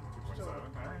 Still,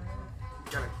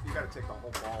 You gotta take the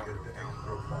whole ball Get into the account.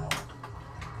 extra ball.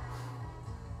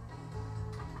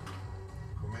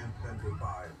 Command Center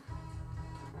 5.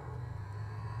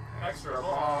 Extra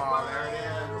ball. ball. There it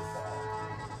Extra is.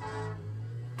 ball.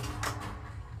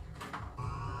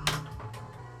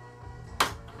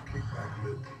 Kickback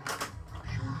lid.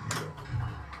 Shoot here.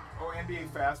 Oh, NBA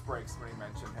Fast Break, somebody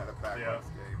mentioned, had a backwards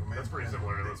Yeah. game. That's pretty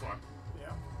similar to this one. yeah.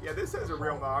 Yeah, this has a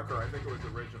real knocker. I think it was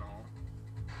original.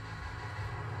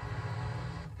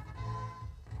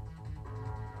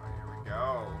 Oh, here we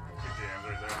go. Good jams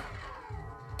right there.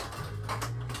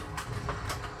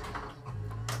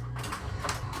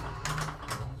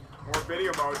 More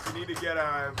video modes. You need to get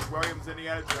Williams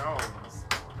Indiana Jones.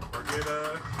 Or get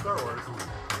Star Wars.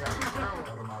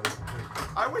 Automatic click.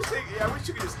 I wish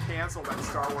you could just cancel that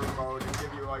Star Wars mode and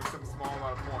give you like some small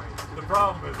amount of points. The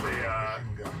problem is that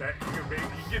you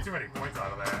can get too many points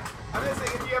out of that. I'm just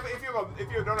saying,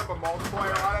 if you don't have a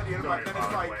multiplayer on it, then Don't it's even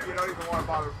like bother you playing don't even want to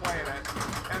bother playing it.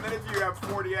 And then if you have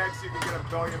 40x, you can get a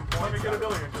billion points. Let me get a out of it.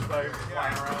 billion just by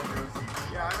flying around.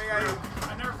 Yeah, I mean,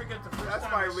 I never forget the first that's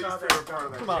time my I least saw favorite that part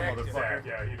of that. Come on, game. motherfucker. Zach,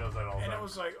 yeah, he does that all the and time. it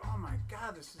was like, oh my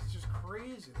god, this is just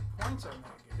crazy. The points I'm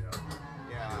making.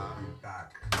 Yeah.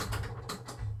 Back.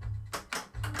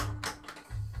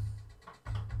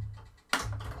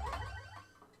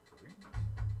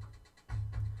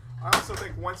 I also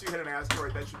think once you hit an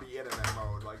asteroid, that should be it in that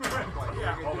mode. Like,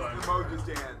 Yeah, hold the on. mode just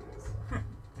ends.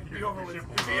 Be over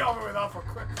with awful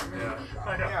quick. Yeah,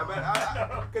 I know. Yeah,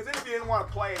 but because then if you didn't want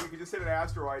to play it, you could just hit an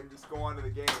asteroid and just go on to the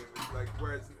game. It's like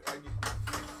whereas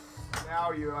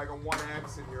now you're like a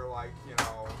 1x and you're like, you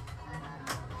know,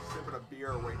 sipping a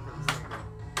beer waiting for this thing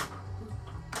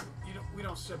to. We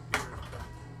don't sip beers.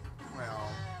 Well,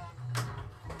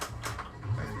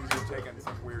 I think you're taking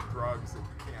some weird drugs that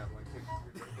you can't like.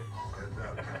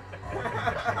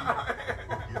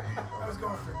 I was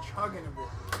going for chugging a beer.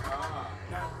 Ah.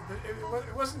 Now,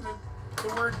 it wasn't the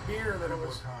word beer that it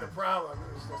was the problem.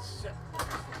 It was the sip.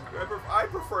 I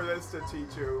prefer this to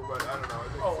T2, but I don't know.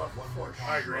 I think For sure.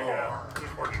 I agree. Yeah,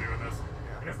 there's more to do in this,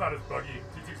 and it's not as buggy.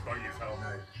 T2's buggy as hell.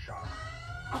 Nice shot.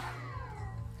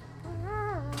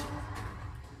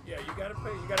 Yeah, you gotta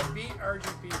play. You gotta beat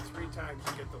RGB 3 times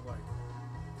to get the light.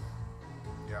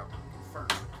 Yeah.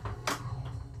 Confirmed.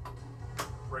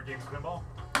 Red Games Pinball.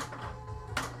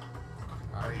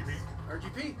 RGB.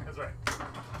 RGP. That's right.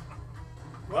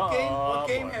 What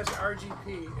game boy. has RGP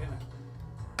in it?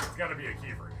 It's got to be a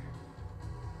key for it.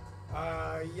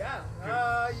 Yeah.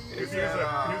 He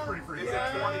was pretty free. Is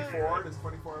it 24? Does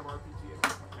 24 have RPG in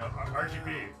it? No, RGB.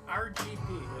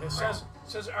 RGP. It says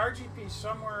RGP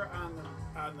somewhere on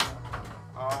the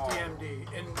DMD.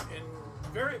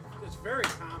 It's very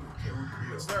common.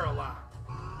 It's there a lot.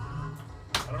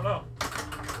 I don't know.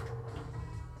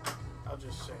 I'll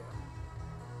just say it.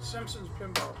 Simpsons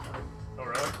Pinball Party. Oh,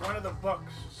 really? One of the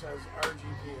books says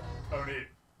RGP. Oh, neat.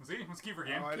 See? What's key for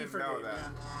game? Oh, I didn't know that.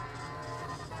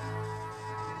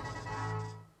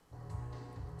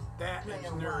 That Player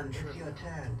is 1, nerd it's trivia. your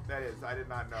turn. That is, I did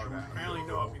not know that. I only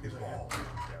know it because I had.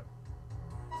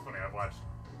 Yeah. It's funny, I've watched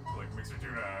like Mixer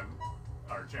Tuna on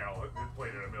our channel. It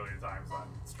played it a million times on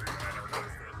stream and I never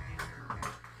noticed it.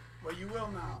 Well, you will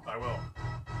now. I will.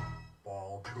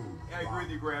 Ball 2. Yeah, I agree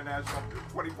with you, Grand National.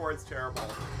 24 is terrible.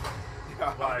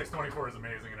 Yeah. Well, X24 is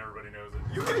amazing and everybody knows it.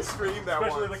 You can stream that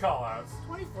Especially one. the call-outs.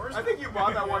 24. I think you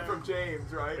bought that one from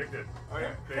James, right? They did. Oh,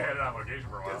 yeah. They had it on location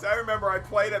for a while. Because I remember I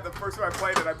played it, the first time I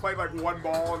played it, I played like one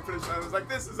ball and finished it. I was like,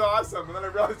 this is awesome. And then I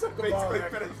realized I basically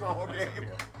finished the whole game.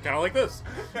 Kind of like this.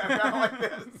 Yeah, kind of like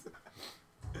this.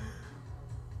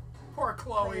 Poor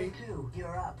Player Chloe. 2,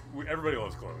 you're up. Everybody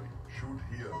loves Chloe. Shoot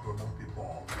here for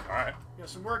multi-ball. All right. You got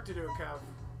some work to do, Kev.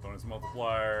 Bonus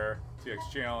multiplier, TX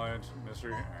challenge,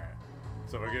 mystery. All right.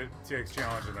 So if I get TX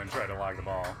challenge and then try to log the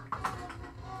ball.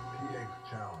 PX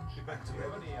challenge. Do you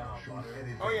have any, Shoot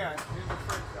anything. Oh, yeah. Here's the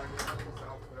fridge back here.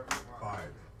 Whatever you want. 5,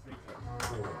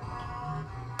 4,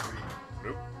 3,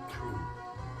 Nope. 2,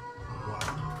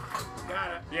 1. Got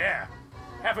it. Yeah.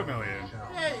 $500,000. Challenge.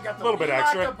 Yeah, you got the Little bit you got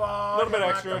extra. the ball, Little bit you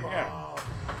got extra, the yeah. ball.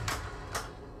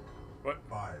 What?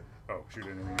 5, Oh, shoot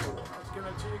anything. 4, Let's give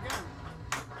it to you again.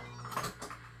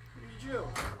 Look at you.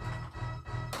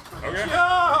 Okay. Yo!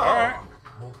 All right.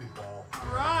 multi-ball.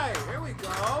 All right, here we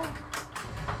go.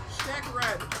 Stack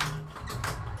red.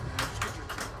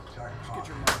 Jack Get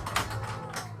your hot.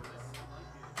 money.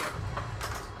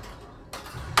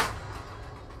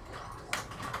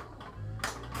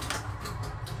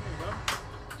 There you go.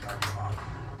 Jack hot.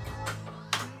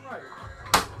 Right.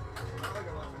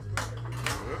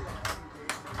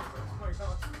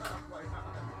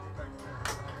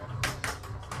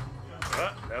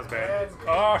 That's bad.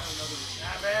 Oh, shit.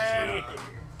 Kevin.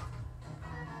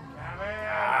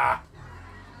 Ah.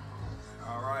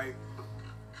 All right.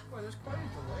 Boy, there's quite a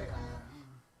delay on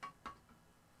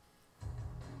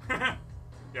that.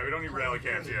 Yeah, we don't need rally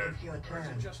cams yet. It's your Or is turn.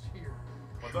 it just here?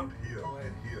 What's up? Shoot here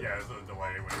and here. Yeah, there's a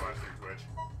delay when you watch through Twitch.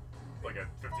 Like a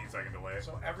 15-second delay.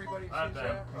 So everybody sees Not that?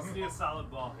 bad. I'm gonna need a solid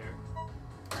ball here.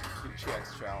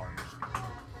 TX challenge.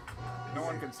 No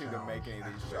one can seem to make any of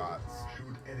these shots.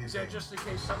 Shoot anything. Is that just in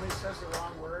case somebody says the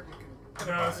wrong word? You can.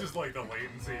 No, it's just like the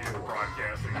latency of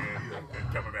broadcasting it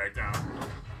and coming back down.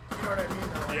 You know what I mean?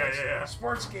 Though? Yeah. A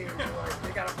sports game, like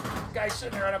they got a guy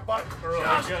sitting there on a button. Or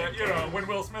like, Just in you know, case. when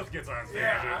Will Smith gets on stage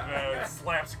Yeah. and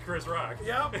slaps Chris Rock.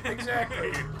 Yep,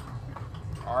 exactly.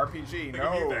 RPG, They can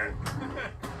no. mute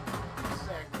that.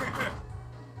 Exactly.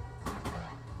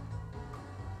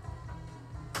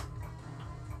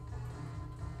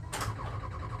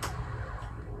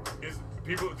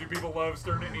 Do people love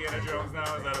starting Indiana Jones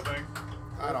now? Is that a thing?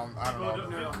 I don't Well,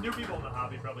 know. No. new people in the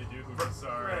hobby probably do who just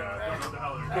are Right. don't know what the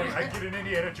hell they're Hey, doing. I get an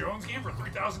Indiana Jones game for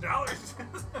 $3,000.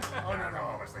 Oh, no.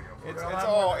 How much they go for. It's Well,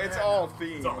 all I'm- it's all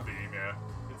theme. It's all theme, yeah.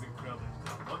 It's incredible.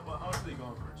 How much are they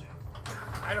going for, Jim?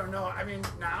 I don't know. I mean,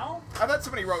 now? I thought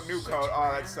somebody wrote new code.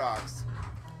 Oh, that sucks.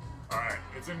 All right,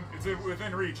 it's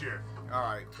within reach here. All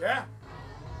right. Yeah.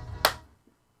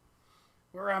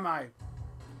 Where am I?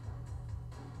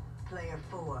 Player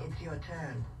 4, it's your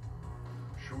turn.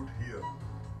 Shoot here.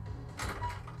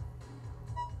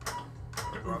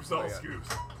 I'd love Oops, to all play it. scoops.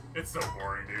 It's so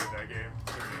boring, dude, that game.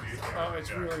 Oh,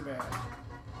 it's really bad.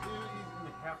 Dude,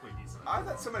 even halfway decent. I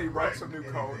thought somebody wrote some new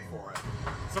code for it.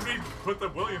 Somebody put the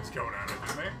Williams code on it,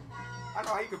 didn't they? I don't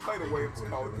know how you could play the Williams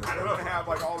code. It I don't doesn't know. have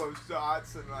like all those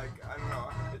dots and like I don't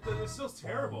know. It's still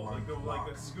terrible. Like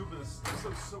the scoop is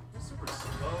so super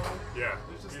slow. Yeah.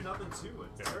 There's just nothing to it.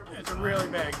 It's terrible. It's a really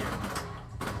bad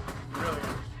game. Really is.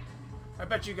 I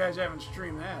bet you guys haven't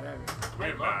streamed that, have you? We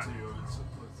I'd have love not. to.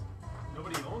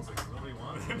 Nobody owns it. Nobody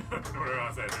wants it. Nobody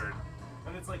wants that dirt.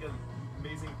 And it's like an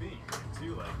amazing theme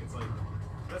too. Like it's like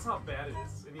that's how bad it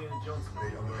is. Indiana Jones.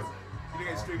 Nobody owns it. You think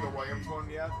I streamed the Williams one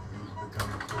yet?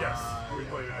 Yes. We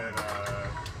played it at,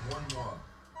 One more.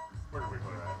 where did we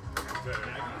play that?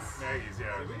 Maggie's? Maggie's,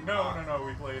 yeah. Did we? No,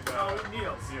 we played, Oh,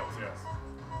 Neil's. Neil's, yes.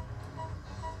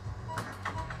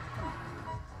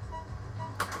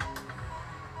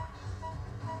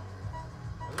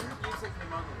 Are there games that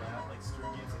came out in the last, like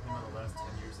stream games that came out in the last 10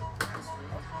 years that have been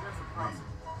streamed? That's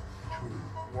impossible.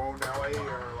 Whoa, Nelly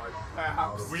or like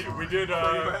perhaps We did,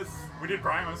 Primus. we did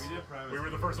Primus. We did Primus. We were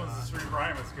the first ones to stream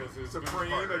Primus because it was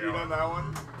Supreme. Have you done that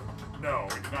one? No,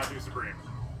 we did not do Supreme.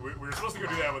 We were supposed to go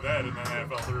do that with Ed, and then that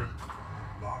fell through.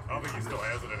 I don't think he still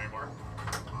has it anymore.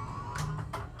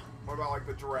 What about like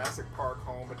the Jurassic Park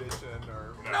Home Edition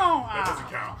or? No, that doesn't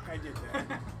count. I did that.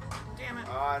 Damn it.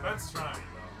 No. That's trying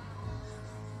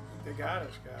though. They got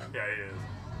us, guys. Yeah, he is.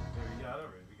 Yeah, we got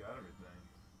everything. We got everything.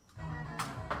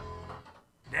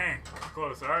 Dang,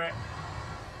 close. All right.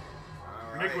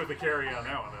 All Nick right. with the carry on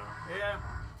that one, though. Yeah.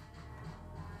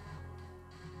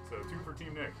 So 2 for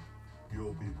Team Nick.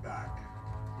 You'll be back.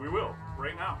 We will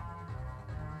right now.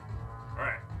 All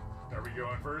right. Are we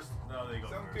going first? No, they go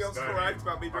Something first. feels No, correct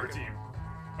about me our drinking. team.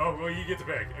 Oh, well, you get to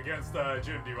pick against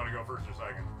Jim. Do you want to go first or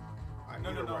second? I'm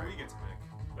No, either way. we get to pick.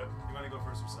 That- You want to go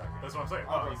first or second? That's what I'm saying.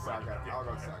 I'll go you find second. it out. I'll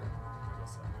go Yeah. second. I'll go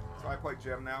second. So I play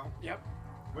Jim now. Yep.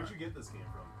 Where'd you get this game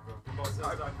from?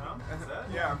 Pinballsales.com? Is that?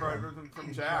 Yeah,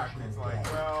 from Jack. He's like,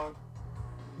 well,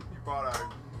 you bought a.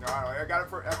 No, I got it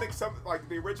for. I think some like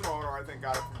the original owner. I think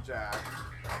got it from Jack,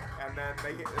 and then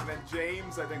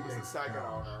James I think was the second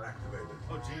owner. Activated.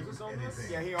 Oh, James is on this?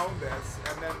 Yeah, he owned this,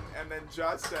 and then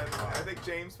Justin. I think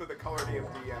James put the color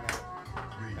DMD in it,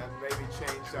 and maybe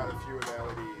changed out a few of the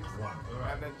LEDs.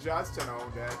 And then Justin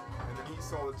owned it, and then he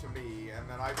sold it to me, and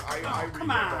then I redid come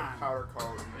the on. powder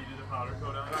coat, You did a powder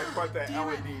coat on and I it? put the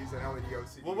LEDs and LED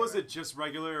OCD. What was in it? Just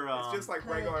regular? It's just like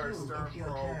regular Stern It's your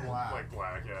Pro turn. black. Like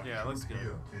black, yeah. Yeah, it looks good.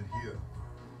 Here and here.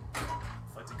 I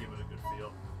like to give it a good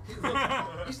feel.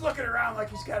 He's looking around like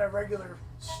he's got a regular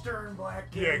stern black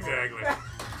game. Yeah, exactly.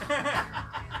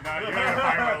 No, you're not gonna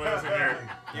find one of those in here.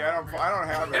 Yeah, I don't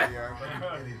have it yet.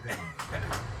 Anything.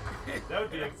 That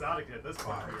would be exotic at this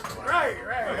point. Right.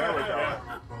 There we go.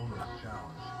 Bonus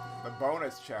challenge. The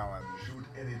bonus challenge. Shoot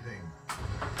anything.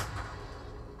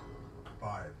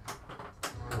 5,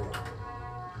 4,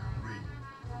 3,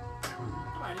 2.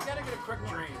 Come on, you gotta get a quick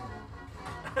dream.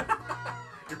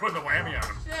 You're putting the whammy on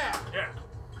him. Yeah. Yeah.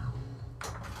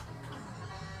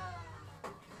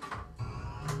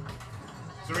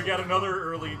 So we got another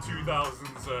early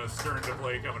 2000s Stern to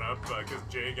play coming up because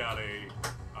Jay got a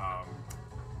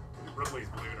Ripley's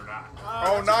Believe It or Not.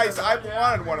 Oh, that's a nice! good I've one, yeah.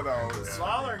 wanted one of those.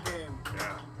 Smaller game.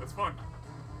 Yeah, that's fun.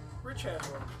 Rich has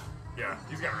one. Yeah,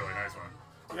 he's got a really nice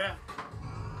one. Yeah.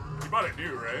 You bought it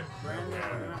new, right? Brand new.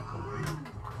 Yeah. Yeah.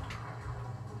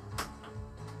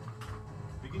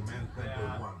 We can do Man, thank you,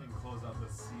 that one. and close out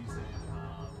the season.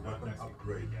 Not Weapon next week,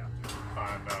 upgrade. the week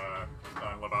after.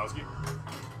 On Lebowski.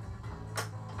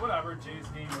 Whatever, Jay's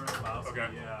game or Lebowski. Okay.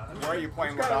 Yeah. Where are you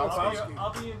playing Who's got a Lebowski?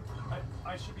 I'll be in.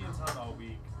 I should be in town all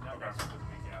week. Not Okay. next week, but the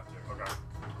week after. Okay.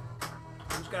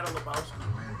 Who's got a Lebowski?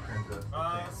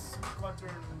 Manpanda.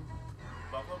 Splinter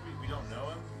Buffalo. We don't know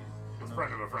him. It's a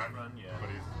friend of a friend. Yeah. But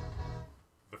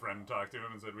the friend talked to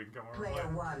him and said we can come over and Player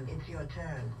play. 1, it's your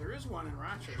turn. There is one in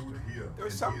Rochester. Shoot here.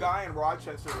 There's and some here. guy in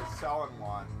Rochester that's selling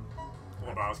one.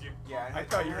 Lebowski. Yeah, and I had,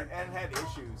 thought you were- and had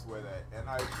issues with it, and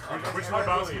I. Which and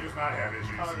Lebowski does not have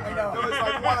issues? I know. It was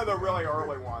like one of the really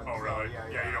early ones. Oh, really? So,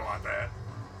 Yeah, you don't want that.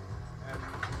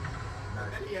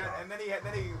 And then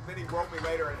he wrote me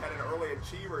later and had an early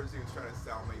achievers he was trying to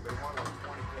sell me, but he wanted like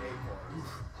 20K for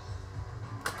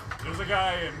it. There's a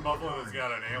guy in Buffalo that's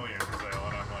got an Alien for sale,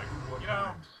 and I'm like, you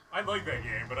know, I like that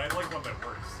game, but I'd like one that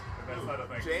works. And that's not a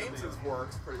thing. James's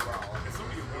works pretty well. It's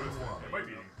somebody who knows it. It might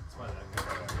be. It's fine. That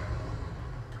guy.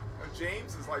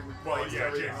 James is like Well, replaced yeah,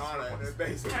 everything James on it, and it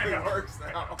basically I know. works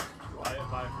I now. know. Buy it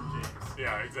from James.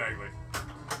 Yeah, exactly.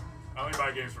 I only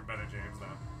buy games from Ben and James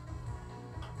now.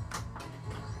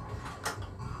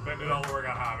 Ben did all the work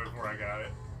on Hobbit before I got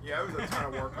it. Yeah, it was a ton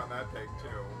of work on that thing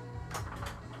too.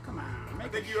 Come on, I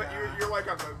make think a you're shot. like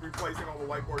on the replacing all the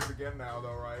light boards again now,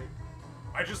 though, right?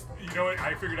 I just, you know what?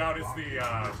 I figured out it's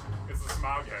the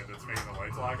smog head that's making the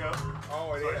lights lock up.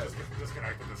 Oh, it So I is. just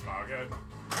disconnected the smog head.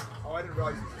 Oh, I didn't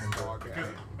realize it was a smog Because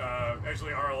head.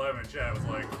 actually R11 chat was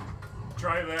like,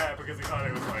 try that because he thought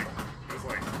it was like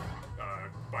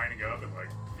binding up and like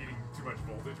feeding too much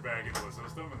voltage back into the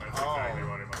system, and that's exactly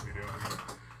what it must be doing.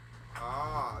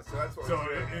 Ah, so that's what So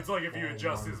it's doing. it's like if you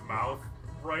adjust his mouth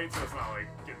right, so it's not like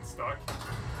getting stuck.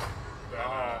 Then,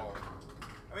 Oh.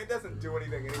 I mean, it doesn't do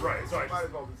anything anyway. right. So you might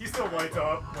as well just he still lights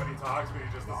up when he talks, but he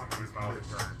just doesn't do his mouth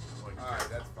turn. Like, Alright,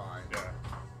 that's fine. yeah.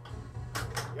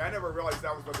 Yeah, I never realized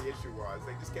that was what the issue was.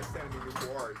 They just kept sending me new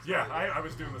boards. Yeah, I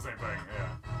was doing the same thing. Yeah.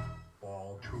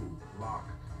 Ball 2, lock.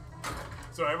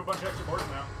 So I have a bunch of extra boards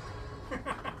now.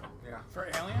 Yeah. For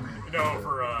Alien? No,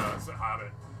 for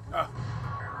Hobbit. Oh.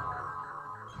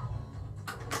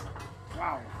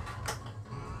 Wow.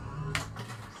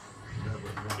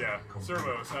 Yeah,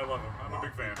 servos. I love them. I'm a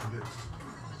big fan.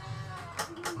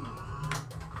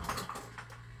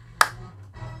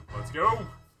 Let's go.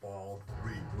 Ball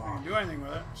 3, You lock. can do anything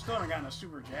with it. Still haven't gotten a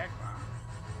super jack bomb.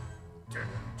 It's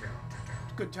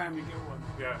a good time to get one.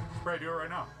 Yeah, should probably do it right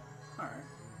now. Alright.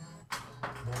 Do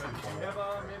you have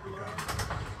Mandalorian?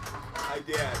 I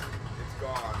did. It's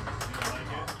gone. You don't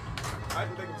like it? I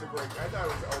didn't think it was a great. I thought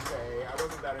it was okay. I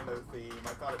wasn't that into the theme.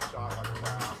 I thought it shot like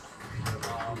crap.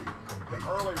 The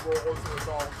early rolls, it was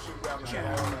all shoot down the hill,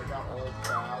 and I got old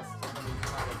fast, and then he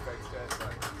kind of fixed it,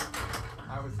 but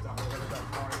I was done with it at that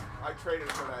point. I traded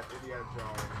it for that Indiana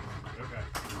Jones. Okay.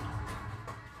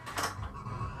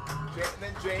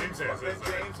 James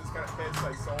was kind of pissed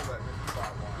I sold it and then he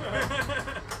bought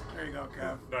one. There you go,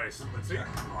 Kev. Nice. See?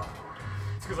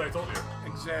 It's because I told you.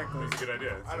 Exactly. It's a good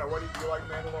idea. I don't know, what do you like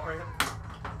Mandalorian?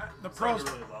 The I pros.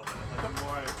 really love it. Like, the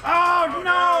more Oh you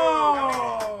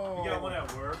no! got one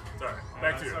at work. Sorry. And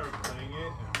Back I to you. started playing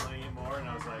it and playing it more, and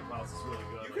I was like, wow, this is really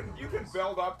good. You can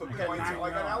build up the got points, 9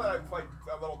 like now. now that I've played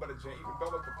a little bit of Jane, you can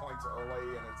build up the points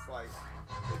early and it's like,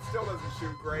 it still doesn't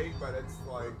shoot great, but it's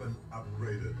like, Weapon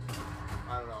upgraded.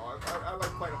 I don't know, I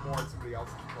like playing it more in somebody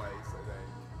else's place, I think.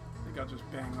 I think I'll just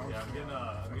bang those. Yeah, I'm getting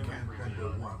a Command Center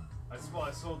premium. 1.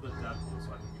 I sold the Deadpool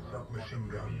so I can get a Submachine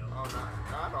gun. premium. Oh,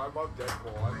 no, I love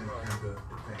Deadpool. Command Center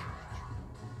advanced.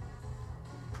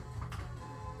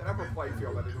 That upper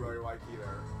playfield I didn't really like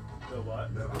either. The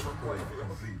what? Level Upper 4 playfield.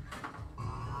 complete.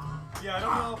 Yeah, I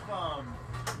don't know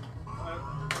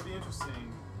if it'd be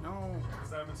interesting No.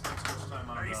 because I haven't spent too much time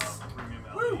on Nice. the premium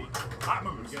Woo! LE. Hot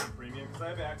I'm moves. getting premium because I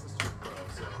have access to a pro,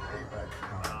 so Payback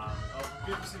time. I'll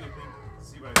be interested to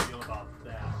see what I feel about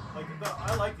that. Like,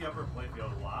 I like the upper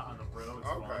playfield a lot on the pro. It's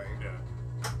Okay. fun. Yeah.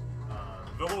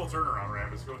 The little turnaround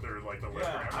ramp is good. They're like the lift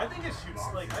Yeah, ramp. I think it shoots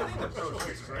like I think the pro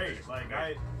shoots great. Like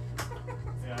yeah,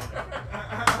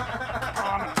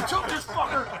 I know. Choke this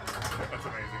fucker! That's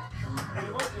amazing. And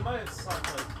it might have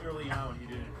sucked like early on he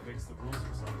didn't fix the rules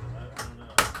or something. I don't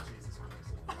know. Jesus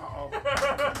Christ. Uh-oh.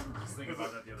 Just thinking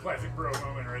about that the other Classic day. bro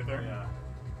moment right there. Yeah.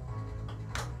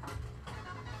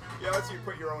 Yeah, lets you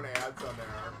put your own ads on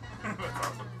there. That's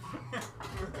awesome.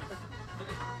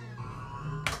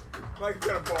 Like if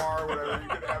you're at a bar or whatever, you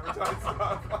can advertise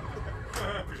stuff.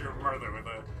 Because you're Martha with a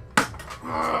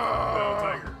little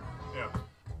tiger. Yeah.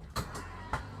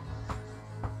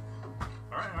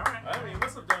 Alright. I mean, he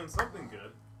must have done something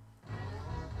good.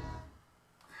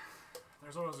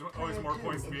 There's always more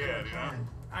points to be had, you know?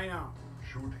 I know.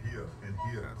 Shoot here and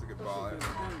here. That's a good ball.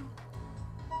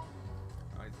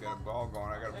 Oh, he's got a ball going.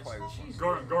 I gotta play this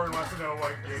one. Gordon wants to know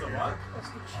what So gig what? That's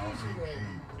the cheesy way.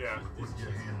 Yeah. Put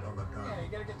your hand on the gun. Yeah, you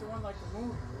gotta get the one like the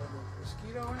movie with the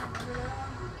mosquito in it. Remember that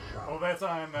one? Good shot. Oh, that's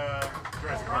on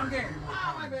Jurassic Wrong Park. game.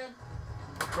 Ah, my bad.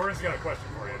 Gordon's got a question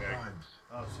for you, Four Nick. times.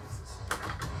 Oh Jesus.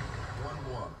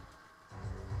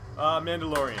 1-1.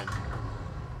 Mandalorian.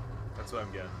 That's what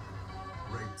I'm getting.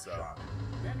 Great So. shot.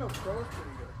 Mando Pro is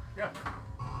pretty good. Yeah.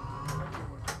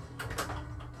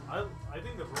 I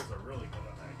think the rules are really good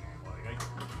on that game. Like I'm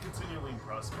continually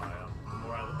impressed by them. The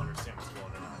more I understand what's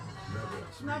going on. Level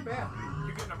It's not 3 bad. complete.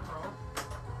 You getting a pro?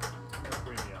 That's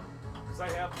premium. Because I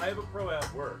have a pro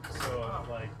at work, so I'm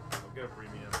like I'll get a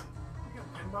premium. You got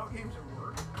pinball games at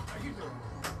work? How you doing?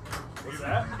 What's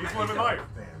that? He's living life.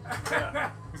 Fan.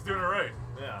 Yeah. He's doing it right.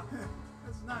 Yeah.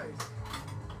 That's nice.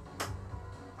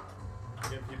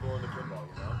 Getting people into pinball,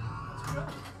 you know? That's good.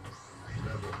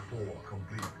 Level 4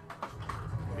 complete.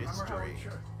 Remember how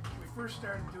we first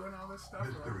started doing all this stuff?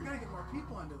 We're like, we gotta get more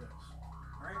people into this.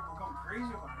 All right, we're going crazy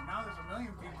about it. Now there's a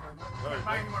million people. Can't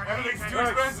buy any more Everything's games. too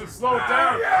expensive. Slow it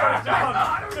down.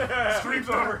 Stream's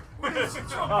over.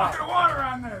 Throw a bucket of water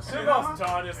on this. you know? Pinball's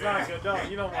done. It's not good. No,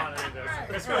 you don't want any of this.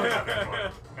 It's really not that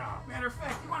fun. Nah. Matter of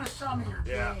fact, you want to sell me your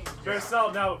Yeah. game. Better sell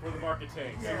it now before the market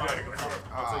tanks. Yeah. Exactly.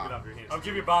 I'll take it off your hands. I'll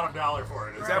give you bottom dollar for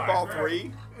it. It's Is that fine. ball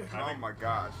 3? I Oh think- my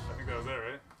gosh. I think that was it,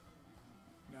 right?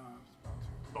 No,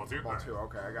 it's Ball 2? Ball Alright. 2.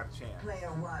 Okay, I got a chance. Player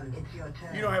 1, it's your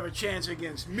turn. you don't have a chance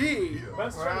against me.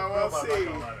 Ben's Well, trying to we'll prove I'm see.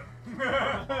 not gonna let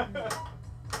him.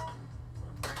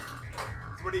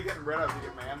 So what are you getting rid of to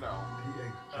get Mando?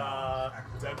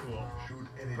 Deadpool. Shoot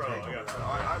anything. Pro, I got that.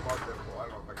 I love Deadpool. I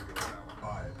don't know if I can get that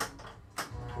one. 5,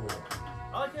 4,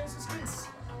 I like it. It's just getting.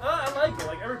 I like it.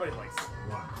 Like everybody likes it.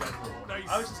 1. Deadpool. Nice.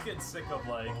 I was just getting sick of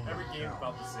like every game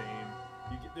about the same.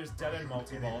 There's dead end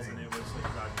multi balls in it, which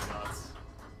like drive me nuts.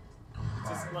 It's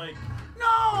just like No!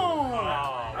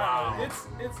 wow. it's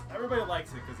everybody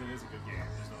likes it because it is a good game.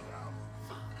 There's no doubt.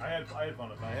 I had fun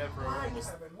with it. I had for Why,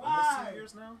 almost Kevin? 2 Why?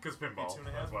 years now. Because pinball. 2.5.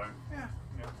 That's why. Yeah.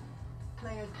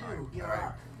 Player 2, you're Alright.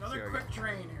 up. Another quick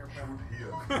train here, Ben.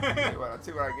 Here. Let's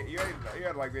see what I get. You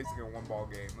had like basically a 1-ball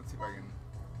game. Let's see if I can.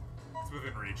 It's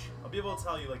within reach. I'll be able to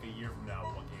tell you like a year from now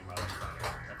what game I like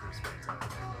better after spending time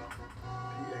with Mando.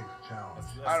 PX challenge.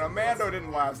 I don't know. Mando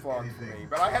didn't last long for me,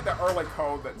 but I had the early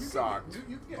code that sucked. You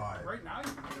can get, 5, right now,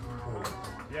 you can get 4.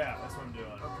 Yeah, that's what I'm doing.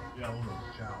 Yeah.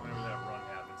 Bonus challenge. Whenever that run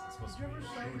happens, it's supposed to be.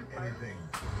 Shoot anything.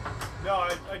 No,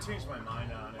 I changed my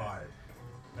mind on it. 5.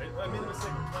 I made the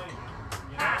mistake of playing it.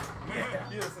 You know?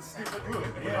 Yeah, it's a stupid move.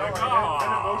 You know, Like, like, aw.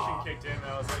 then emotion kicked in, and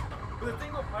I was like, but the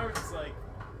thing with Pirates is like,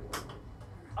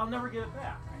 I'll never get it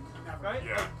back. Right?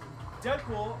 Yeah. Like,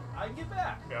 Deadpool, I can get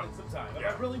back. Yeah. Like, sometime. If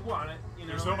Yeah. I really want it, you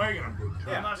know. You're still making them.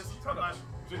 Yeah, Unless, just unless,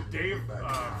 Dave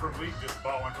from League just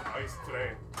bought one from Ice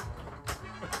today.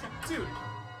 dude,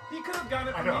 he could have gotten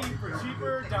it I from know. me for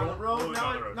cheaper down the road. Roll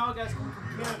down the road. Now guys come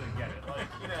from Canada and get it. Like,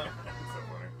 you know. It's so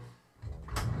funny.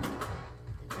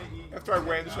 After I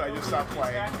win, should I just stop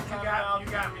playing?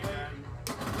 you got me, man.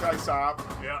 Should I stop?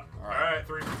 Yeah. All All right. right.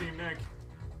 3 for Team Nick.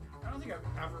 I don't think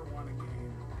I've ever won a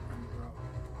game in a row.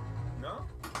 No?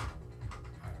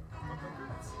 Well,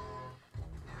 congrats.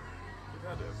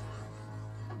 Competitive.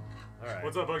 Alright.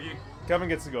 What's up, Buggy? Kevin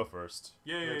gets to go first.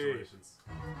 Yay. Congratulations.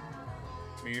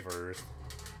 Me first.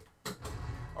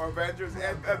 Or Avengers.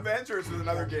 Avengers is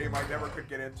another game I never could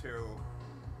get into.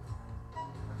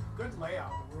 Good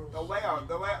layout, the rules. The layout,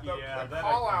 the Yeah, that I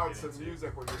call can't outs get and into.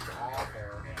 music were just awful.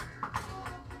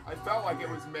 I felt like it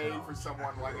was made for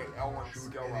someone like an L1 Shoot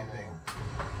skill level. anything.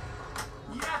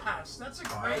 Yes, that's a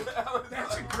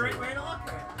great way to look at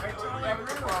it. I totally That was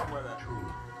agree the with problem that. with it.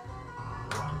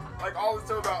 2, 1. Like all this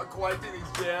stuff about collecting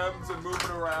these gems and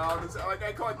moving around. It's like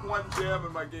I collect one gem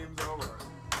and my game's over.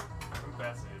 I'm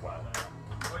fascinated by that.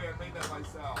 Oh yeah, I made that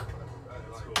myself.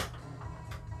 That's cool.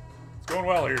 It's going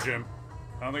well here, Jim.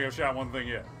 I don't think I've shot one thing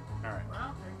yet. All right.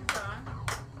 Well, take your time.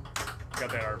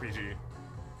 Got that RPG.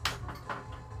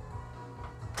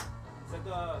 Is that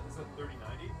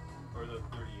 3090 or the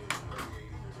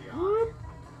 3080?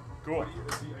 Cool. Are you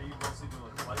mostly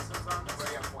doing license on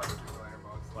this? Yeah, play with the player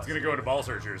most. It's gonna go to Ball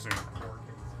Searcher soon.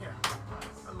 Yeah.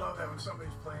 I love that when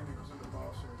somebody's playing it goes into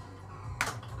ball search.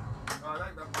 I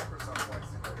think that Microsoft Flight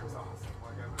Simulator is awesome.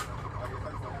 Like, that's the whole point of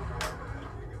it.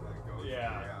 You can, like, go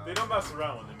Yeah. They don't mess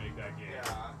around when they make that game.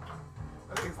 Yeah.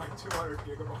 I think it's like 200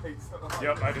 gigabytes.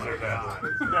 Yep, I deserve that.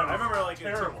 Yeah, I remember like it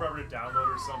took Terrible. forever to download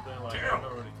or something. Like I Terrible.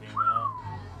 remember when it came out.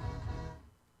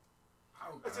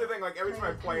 That's the thing, like, every time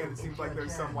I play it, it seems like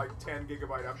there's some, like, 10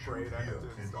 gigabyte upgrade I have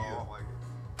to install. Like,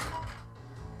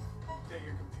 Is that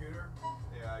your computer?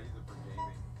 yeah, I use it for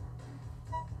gaming.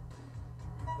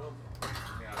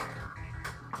 Yeah.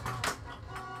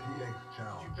 PX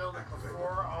challenge. Did you build it activated.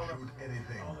 before all the Shoot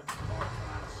anything.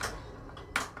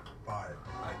 5.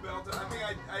 I built it. I mean,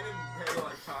 I didn't pay,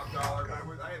 like, top dollar,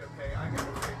 but I had to pay. I got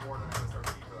to pay more than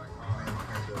MSRP for that car.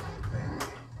 Nintendo advantage.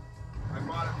 I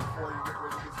bought it before you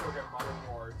could still get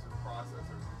motherboards and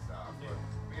processors and stuff. But,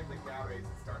 I mean, I think nowadays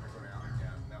it's starting to go down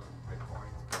again. Now with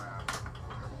Bitcoin's crap.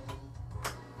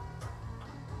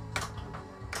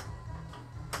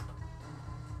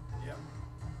 Yep.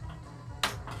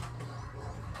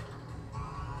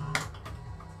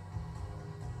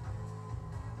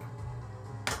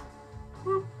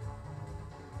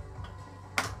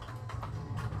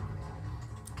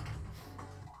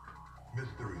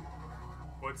 Mystery.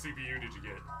 What CPU did you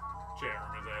get? Chat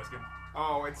room is asking.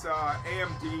 Oh, it's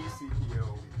AMD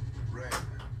CPU. Red.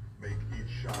 Make each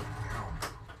shot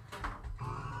count.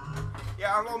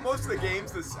 Yeah, well, most of the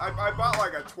games, I bought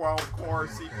like a 12-core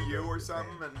CPU or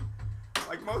something, and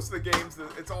Like most of the games,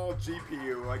 it's all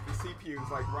GPU. Like the CPU is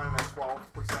like running at 12%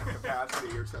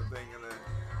 capacity or something, and the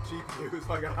GPU is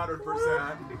like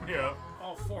 100%. Yeah.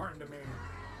 All foreign to me.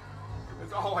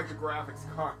 It's all like the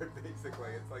graphics card,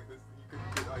 basically. It's like this. You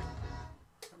could be like.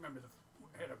 I remember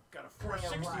got a Player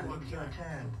 460 one, one it's your time.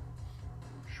 turn.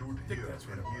 Shoot I think here that's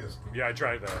what and it here. was. Yeah, I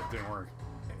tried that. It didn't work.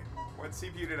 What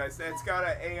CPU did I say? It's got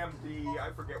an AMD. I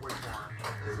forget which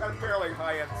one. It's got a fairly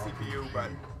high-end CPU, but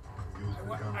Use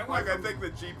the gun. like I think the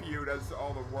GPU does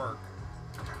all the work.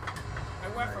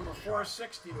 I went from a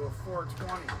 460 to a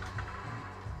 420.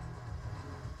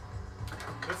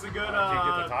 That's a good Did you get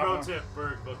the top pro one? tip,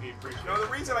 Berg Bookie. Appreciate No, it.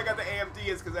 the reason I got the AMD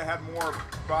is because it had more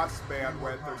bus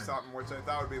bandwidth or something, which I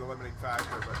thought would be the limiting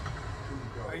factor. But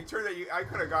I mean, turned out I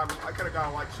could have gone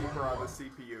a lot cheaper on the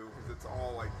CPU because it's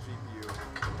all like GPU.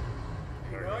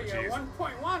 There you go. Yeah, Jeez.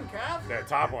 1.1, Cav. That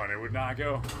top one, it would not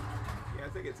go. Yeah, I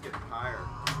think it's getting higher.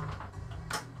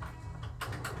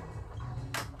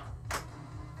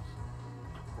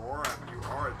 Goran, you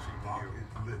are a Lock GPU.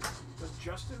 is lit. Does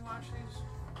Justin watch these?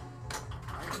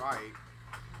 I might.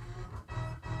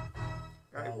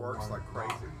 Guy works like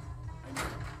crazy. I know.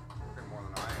 Working more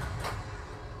than I am.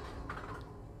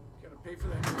 You gotta pay for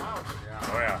that new house. Yeah.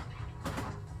 Oh yeah.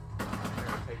 I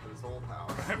gotta pay for this old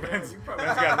house. Ben's, you probably-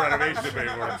 Ben's got renovation to pay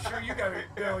for. I'm sure you got a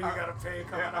bill you gotta pay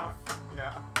coming Yeah. up.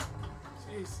 Yeah.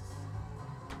 Jesus.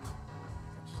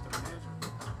 Just imagine.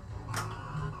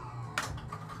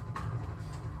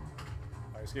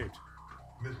 I escaped.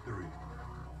 Mystery.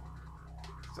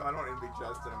 So I don't envy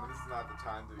Justin. I mean, this is not the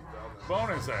time to be building.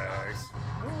 Bonus eggs.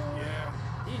 Yeah,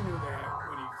 he knew that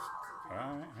when he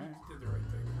Alright, did the right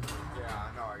thing.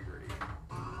 Yeah, no, I agree.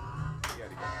 Yeah,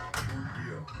 to go. Shoot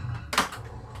here.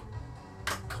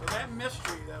 So that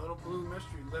mystery, that little blue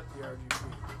mystery, lit the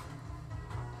RGB.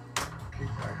 Kick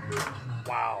back here.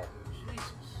 Wow.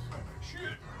 Jesus.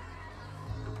 Shit.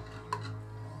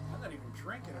 I'm not even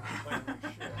drinking if I'm playing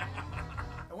this shit.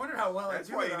 I wonder how well That's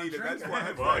I do why it you on need it. That's drinking.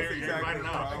 why. Well, That's you're exactly finding the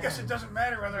out. problem. I guess it doesn't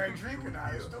matter whether I drink or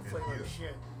not. I still play like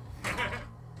shit.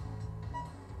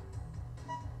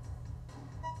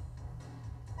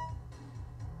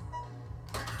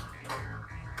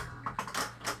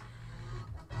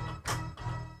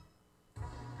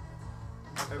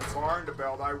 A barn to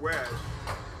build, I wish.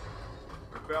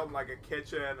 We're building like a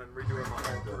kitchen and redoing the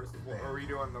whole first floor, or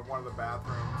redoing one of the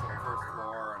bathrooms on the first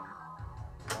floor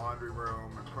and laundry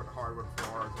room and put hardwood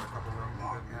floors in a couple rooms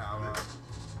that didn't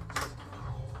have.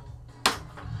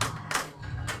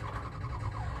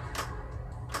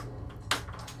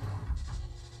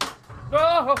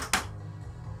 Oh!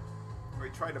 We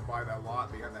tried to buy that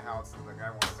lot behind the house and the guy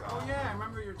won't sell Oh it. yeah, I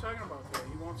remember you were talking about that.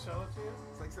 He won't sell it to you?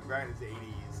 It's like some guy in his 80s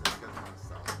and he doesn't want to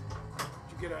sell it.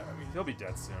 Did you get a, I mean, He'll be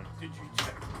dead soon. did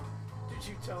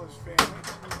you tell his family?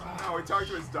 No, we talked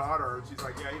to his daughter and she's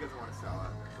like, yeah, he doesn't want to sell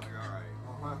it. It's like, alright,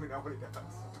 well, let me know what he does.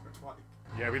 Like,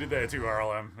 Yeah, we did that too,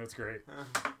 RLM. That's great.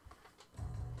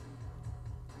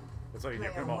 That's how you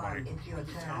get Player pinball one, money. it's your Did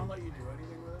the town turn. let you do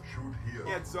anything with it? Shoot here.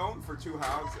 he had zoned for 2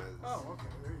 houses. Oh, okay.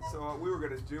 There you go. So what we were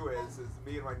gonna do is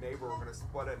me and my neighbor were gonna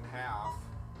split it in half,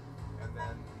 and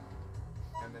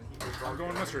then he was. I'm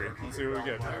going mystery. Let's see what we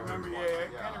get. I remember, yeah,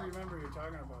 I kind of remember you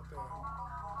talking about that.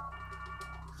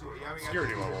 So, yeah, I mean,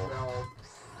 Security I think level.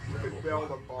 You could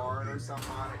build a barn or something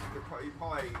on it. You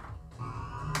probably.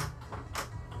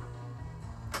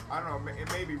 I don't know. It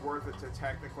may be worth it to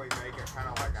technically make it kind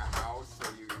of like a house, so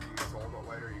you sold it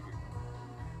later. You could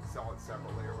sell it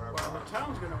separately or whatever. Well, the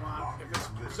town's gonna want, if it's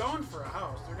zoned for a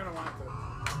house, they're gonna want the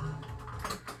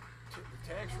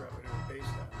tax revenue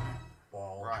based on that.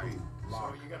 Ball Right. two. So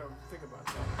Lock. you gotta think about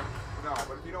that. No,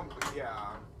 but if you don't,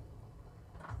 yeah,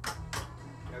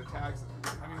 the taxes.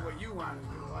 I mean, what you want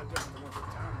is a lot different than what the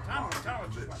town. The town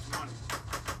just wants money.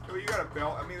 So you gotta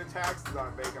build. I mean, the taxes on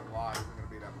a vacant lot isn't gonna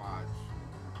be that much.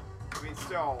 I mean,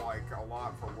 still like a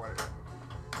lot for what.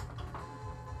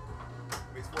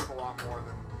 I mean, it's worth a lot more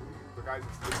than the guys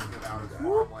that's leasing it out as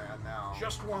farmland now.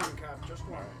 Just one, Cap, just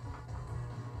one.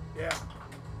 Yeah.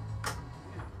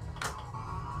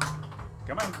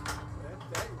 Come on.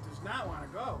 That does not want to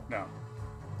go. No.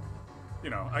 You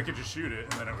know, I could just shoot it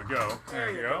and then it would go.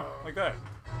 There you go. Like that.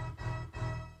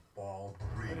 Ball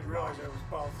I three. didn't realize that was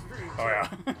ball 3. Oh,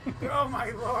 yeah. Oh my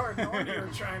lord, no wonder you were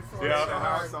trying for Yeah. it so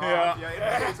hard. So, Yeah. yeah,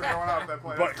 indicators are going up. That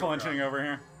play. Butt clenching over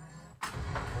here.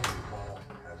 Holy ball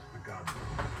has begun.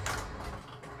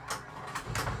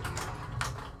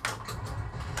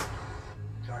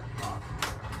 Jackpot.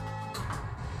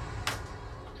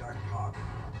 Jackpot.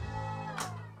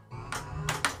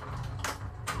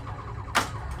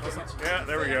 Yeah,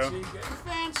 there we go. Fancy, getting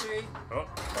fancy. Oh,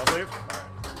 I'll save.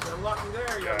 You're lucky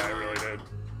there, young Yeah, I man. really did.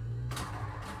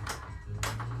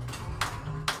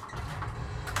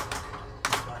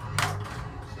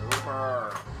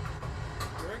 flipper.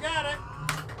 We got it.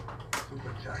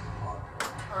 Super jackpot.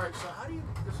 All right. So how do you?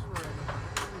 This is where I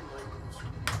really like this.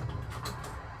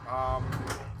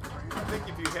 I think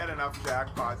if you hit enough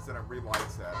jackpots, then it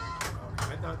relights it.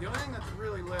 Okay. The only thing that's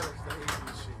really lit is the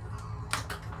ABC.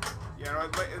 You know,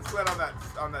 it's lit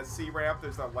on that C ramp.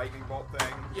 There's a lightning bolt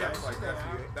thing. Yeah, that's like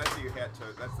that's what you hit to.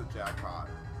 That's the jackpot.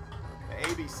 The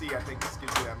ABC, I think, just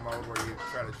gives you that mode where you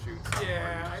try to shoot.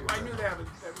 Yeah, I knew that was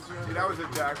the other. See, that was a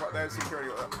jackpot. That was security.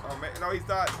 Oh man, no, he's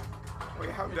not. Wait,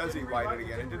 how does he light it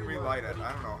again? It didn't relight it.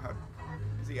 I don't know. How,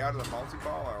 is he out of the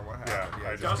multi-ball or what happened?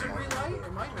 Yeah, I Does it relight?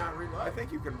 It might not relight. I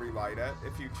think you can relight it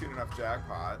if you shoot enough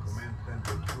jackpots. Command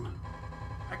center 2.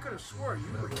 I could have swore you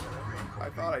would have. I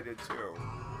thought I did too.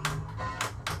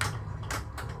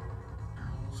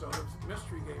 So the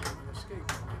mystery gave him an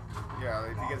escape. Yeah,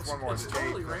 if he gets one more It's escape.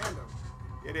 totally random.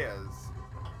 It is.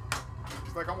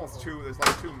 There's like almost two. There's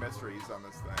like 2 mysteries on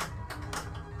this thing.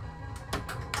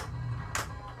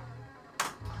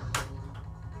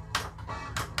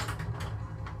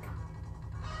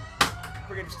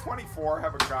 Freaking, does 24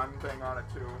 have a gun thing on it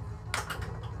too?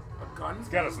 A gun? It's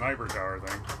got a sniper tower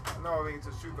thing. No, I mean to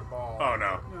shoot the ball. Oh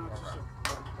no. No, it's just a.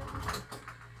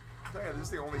 Yeah, this is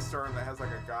the only Stern that has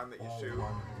like a gun that you All shoot.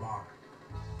 one lock.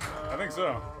 I think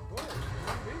so. Boy, it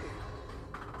might be.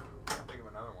 Can't think of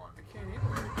another one. I can't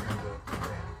either.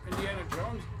 Indiana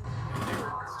Jones. They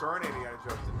were, Stern Indiana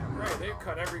Jones didn't have right, that. they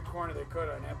cut every corner they could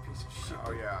on that piece of shit.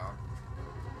 Oh yeah.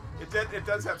 It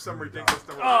does have some ridiculous.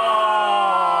 You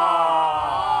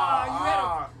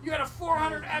had a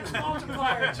 400x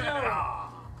multiplier too.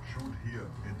 Shoot here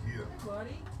and here.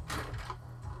 Buddy.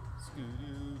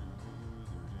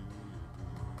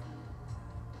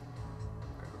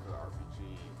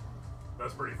 RPG.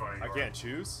 That's pretty funny. I can't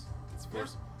choose. It's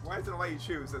forced. Why doesn't it let you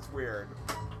choose? That's weird.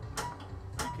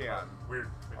 You can. Weird.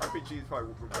 RPG is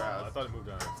probably the best. I thought it moved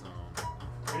on its own.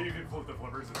 Hey, you can flip the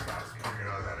flippers. It stops doing it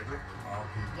automatically.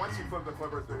 RPG. Once you flip the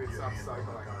flippers, maybe it stops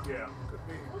cycling. Yeah. Could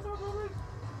be.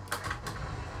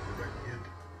 Direct hit.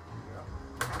 Yeah.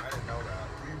 I didn't know that.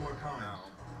 3 more times. No.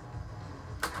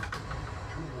 2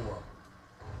 more.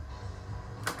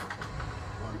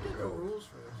 1 to The go. rules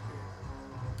for this game.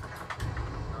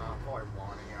 Probably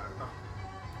wanting. I don't know.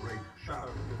 Great shot.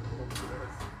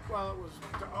 Well, it was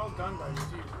all done by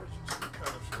Steve Richards,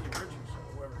 because of Steve Richards, or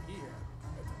whoever he had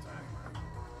at the time, right?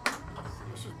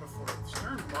 This is before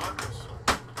Stern bought this.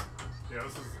 Yeah,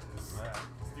 this is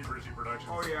Steve Ritchie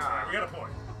Productions. Oh, yeah. Alright, we got a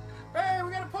point. Hey,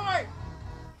 we got a point!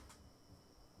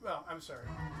 Well, I'm sorry.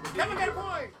 Kevin got a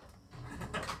point!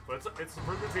 But it's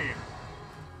for the team.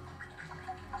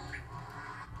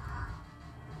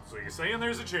 So you're saying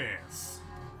there's a chance.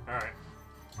 Alright.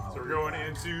 So we're going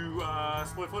into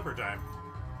split flipper time.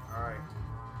 Alright.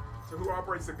 So who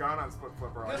operates the gun on split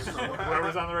flipper? I This don't is, know.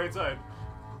 Whoever's on the right side.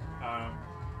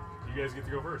 You guys get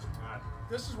to go first.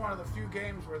 this is one of the few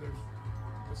games where there's,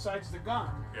 besides the gun,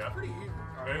 Yeah. pretty even.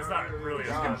 And it's not really a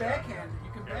You gun can shot. backhand,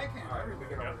 you can Yeah. backhand Alright, we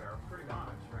everything get Yeah. over there. pretty much.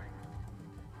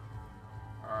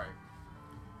 Alright.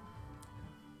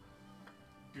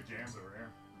 Good jams over here.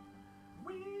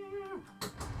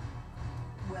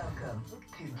 Welcome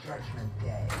to Judgment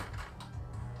Day.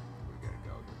 We gotta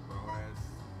go get bonus.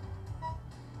 We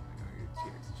gotta get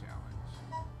TX challenge.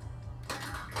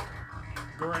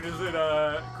 Goran, is it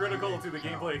critical to the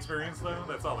gameplay experience though?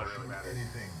 That's all that really matters.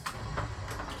 Anything.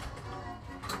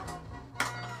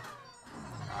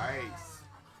 Nice.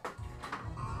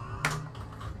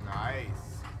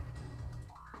 Nice.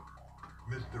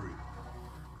 Mystery.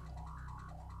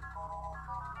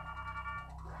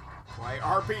 Play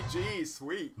RPG,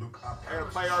 sweet. Look up. I gotta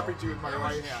play RPG with my That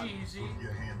right was hand. cheesy. Put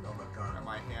your hand on the gun. Got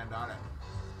my hand on it.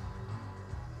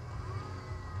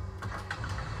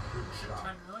 Good shot.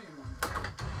 10 million one. 2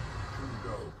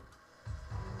 go.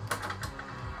 Look at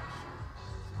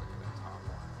that top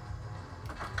one.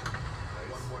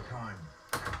 1 more time.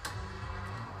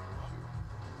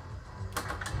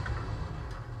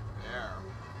 There.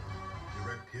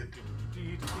 Direct hit.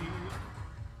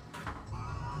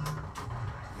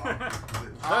 That's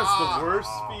the worst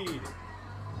speed.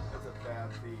 That's a bad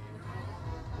feed.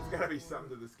 There's gotta be something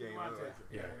to this game. Otherwise,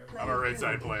 Yeah, I'm a right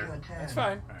side player. That's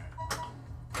fine. Alright.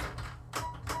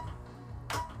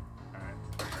 Alright.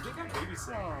 I think I'm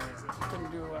babysitting.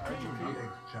 Couldn't do RGP.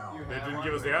 Challenge. They didn't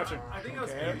give us the option. I think I was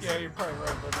Okay, babysitting. yeah, you're probably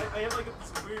right, but I had like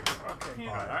some weird. Okay.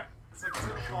 Alright. It's like a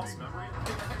false memory.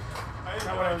 I had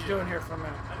not no what I was idea. doing here for a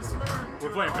minute. I just remember. We're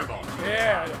doing playing RPG. pinball.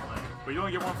 Yeah. But you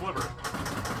only get one flipper. I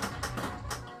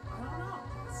don't know.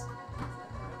 It's-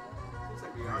 seems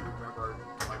like we ought to remember,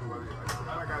 like, what,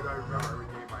 like I don't remember every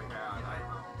game I had. I don't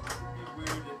know. It'd be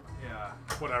weird. Yeah.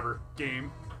 Whatever.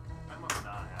 Game. I must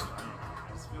not have. I don't know. I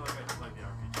just feel like I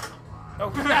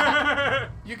Oh, yeah.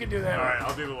 You can do that. All right,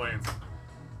 I'll do the lanes.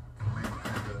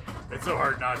 It's so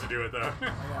hard not to do it though.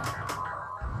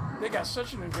 Yeah. They got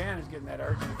such an advantage getting that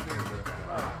RGP.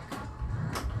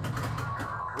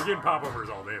 We're getting popovers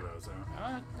all day though, so.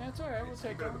 That's all right. We'll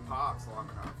take Been it. the pops long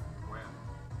enough. Win.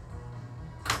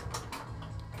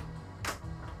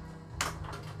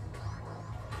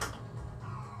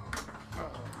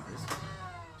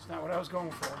 It's not what I was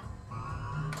going for.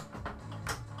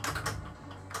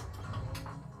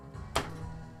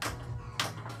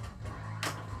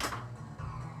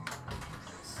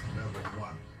 Level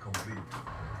 1 complete.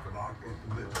 Lock is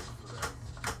lit.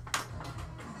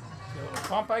 The little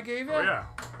pump I gave you? Oh yeah.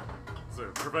 It's a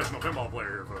professional pinball player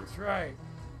here, folks. That's right.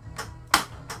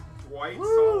 Dwight Woo!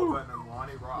 Sullivan and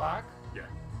Lonnie Rock. Lock. Yeah.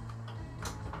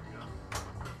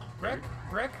 Brick.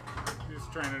 Brick. He's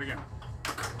trying it again.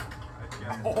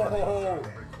 Yeah. Oh!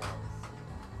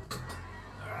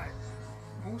 Alright.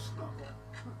 Moose knuckle.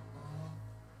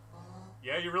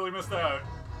 Yeah, you really missed out.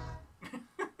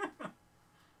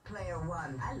 Player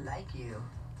 1, I like you.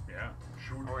 Yeah.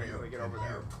 Shoot Oh wait, here let me get and over there.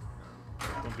 here.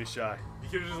 Don't be shy. You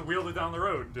could have just wheeled it down the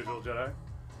road, Digital Jedi.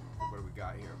 What do we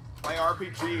got here? Play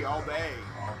RPG all day.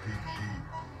 RPG.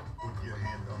 Put your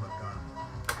hand on the gun.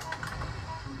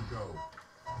 2 to go.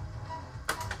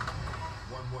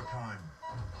 One more time.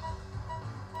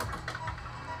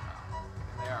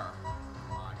 There.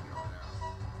 Come on, get over there.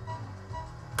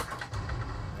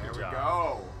 There we job. go.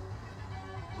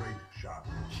 Great shot.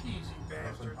 Cheesy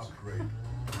That's an bastards. upgrade.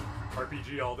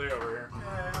 RPG all day over here. Yeah, I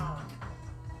know.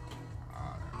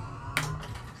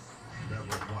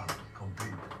 Level 1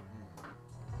 complete.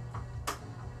 I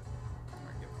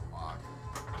get the lock.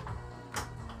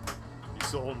 You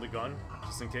still holding the gun,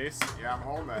 just in case? Yeah, I'm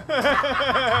holding it.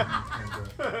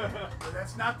 But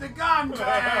that's not the gun,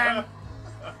 man.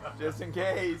 Just in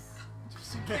case.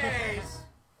 Just in case.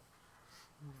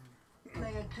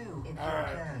 Player 2, it's All your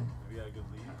right. turn. We got a good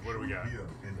lead. What do we got? Here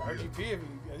and here. RGP, if you,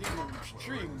 I think I'm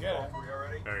sure you can get it. We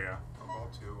already? There you go. I'm all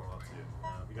two. I'm all two.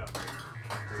 We got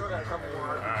Still got a couple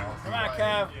more. Alright. Come on,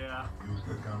 Kev. Yeah. Use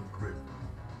the gun grip.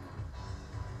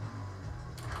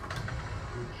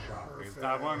 Good shot. Here's the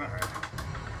top one. All right. 3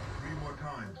 more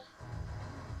times.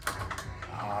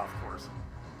 Ah, of course.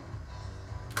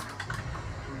 2 to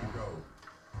go.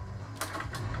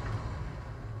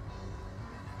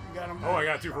 You got him. Oh, I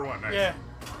got 2 for 1. Nice. Yeah.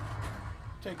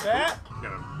 Take that.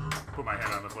 Gotta put my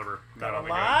hand on the flipper. Not Got on a the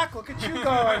gun. lock. Look at you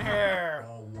going here.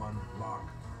 All 1 lock.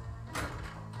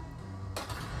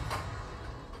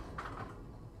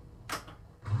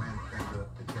 Command center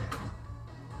advance.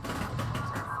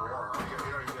 Four. You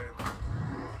don't even get it.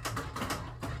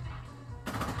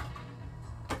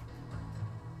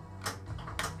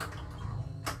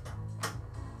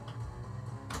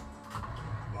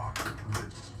 Lock is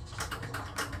lit.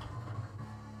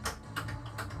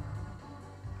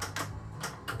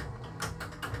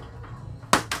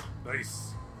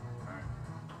 Nice. Alright.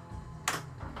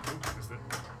 Oop, missed it.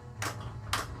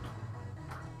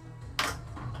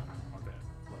 Want that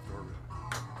left orbit.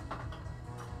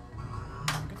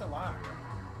 Get the lock.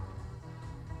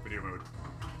 Video mode.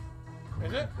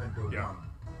 Is it? Center Yeah. 1.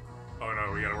 Oh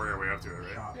no, we gotta work our way up to it,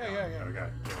 right? Shot. Yeah. Okay.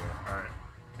 Yeah. Alright.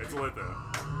 It's lit though.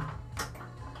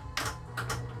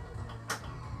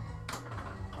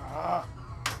 Ah.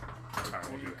 Alright, There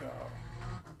we'll do you it. go.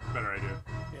 Better idea.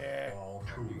 Yeah. All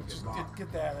 2 Just lock.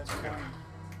 get that. That's fine.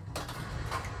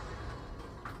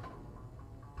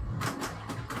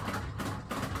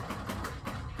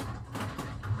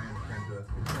 Command center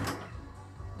advance.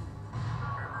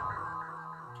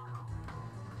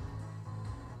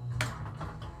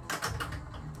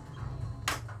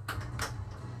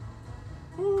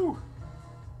 Woo!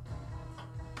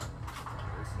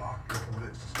 Lock is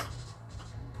lit.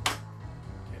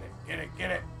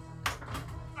 Get it.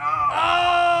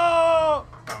 Ah! Oh!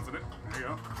 Bouncing it. There you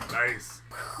go. Nice.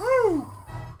 Woo!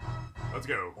 Let's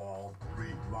go. All 3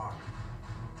 lock.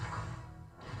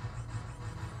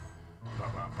 Ba,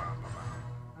 ba, ba, ba, ba.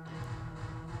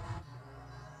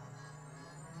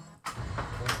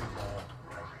 Pokeball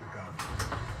has begun.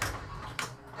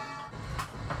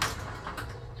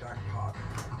 Jackpot.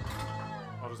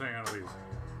 I'll just hang on to these.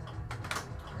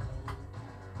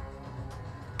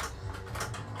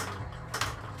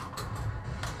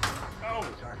 Oh!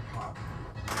 Jackpot.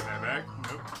 Get that back?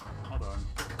 Nope. Hold on.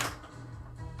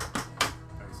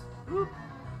 Nice. Whoop.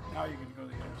 Now you can go to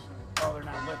the other side. Oh, they're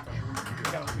not lit though.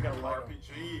 We gotta light 'em.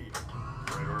 RPG.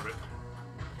 Right orbit.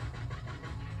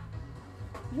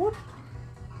 Whoop.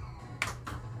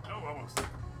 Oh, almost.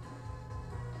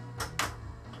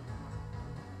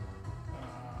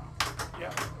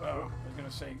 Yeah. I was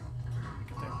gonna say.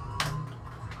 Get there.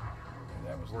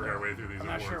 work our way through these I'm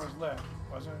not awards. sure it was lit.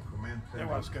 Was it? Command It center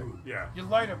was good. 2. Yeah. You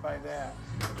light it by that.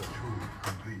 Number 2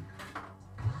 complete.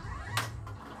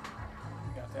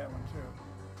 You got that one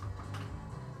too.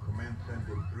 Command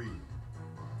center 3.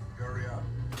 Hurry up.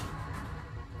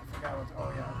 I forgot what.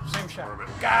 Oh yeah, same shot. Orbit.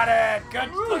 Got it.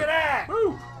 Good. Look at that.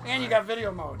 Woo! And you got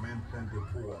video mode. Command center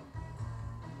 4.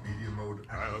 Media mode.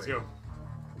 All right, let's go.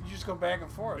 You just go back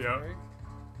and forth, Yeah. right?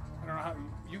 I don't know how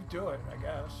you do it. I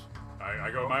guess.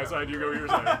 I go my side, you go your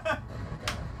side.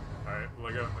 All right,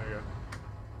 let go. There you go.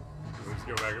 We'll just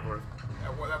go back and forth. Yeah,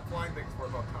 well, that flying thing's worth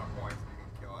about 10 points if you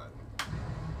can kill it.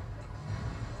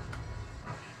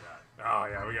 Oh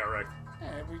yeah, we got wrecked.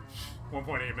 Yeah, we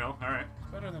 1.8 mil. All right. it's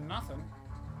better than nothing.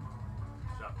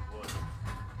 Shot the wood.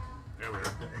 There we are.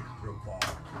 The extra ball.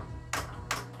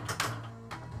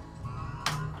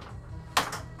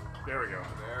 There we go.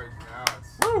 There, now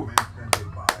it's. Woo! Command center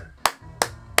 5.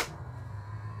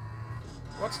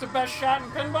 What's the best shot in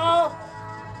pinball?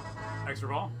 Extra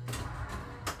ball.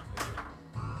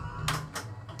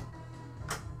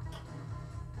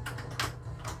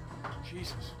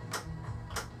 Jesus.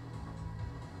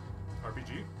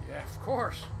 RPG. Yeah, of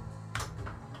course.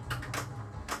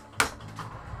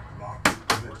 Lock.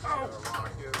 This. Oh!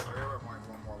 Lock is. I ever find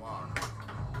one more lock.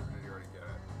 Did you already get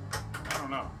it? I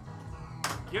don't know.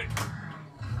 Get it.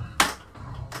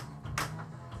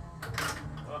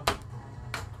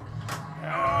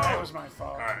 That was my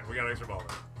fault. All right, we got extra ball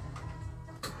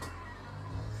then.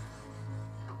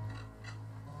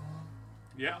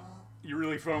 Yeah, you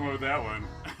really FOMO'd that one.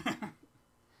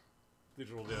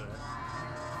 Digital did it.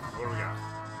 What do we got?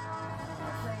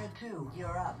 Player 2,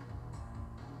 you're up.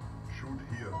 Shoot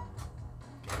here.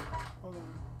 Hold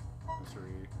on.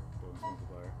 Mystery, bonus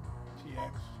multiplier.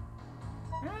 TX.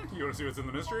 You want to see what's in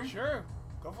the mystery? Sure.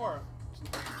 Go for it.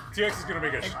 TX is gonna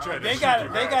make a try to They shoot got you.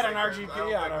 it. They got an I RGP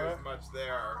don't out think of there's it. much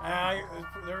there.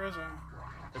 There isn't.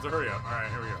 It's a hurry up. All right,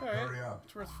 here we It's go. all right. Hurry up.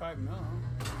 It's worth 5 mil.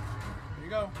 Here you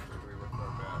go.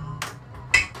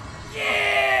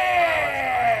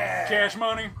 Yeah! Cash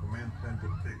money Command center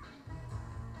 6.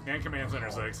 and command center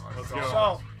 6. Let's go.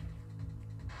 So,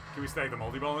 Can we stack the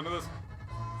multi-ball into this?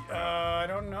 I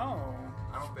don't know.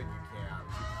 I don't think you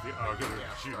can. Oh, good.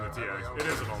 Yeah, Shooting so the TX. I It is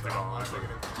a think multi-ball. I think it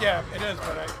is. Yeah, it is,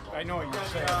 but I know what you're Got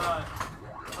saying.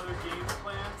 other game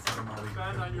plans,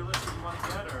 Ben, on your list that you want to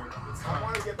get, or it's I not?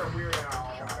 want to get the Weird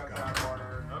Al. Got that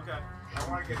order. Okay. I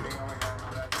want to get the Alien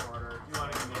on that order. You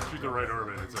want to get Shoot the right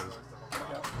orbit, it says.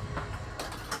 Yep.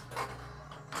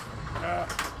 Ah,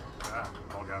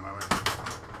 all got my way.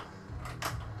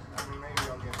 I mean, maybe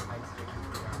I'll get the next game.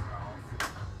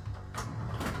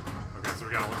 Okay, so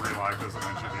we gotta relock this and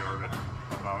then shoot the orbit.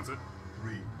 Bounce it.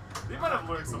 3. They might have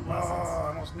learned some Oh, lessons. I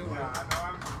almost knew Yeah, that. no,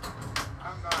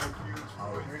 I'm not a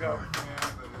huge. Here we go.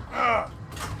 fan, but Ah!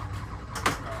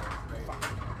 maybe.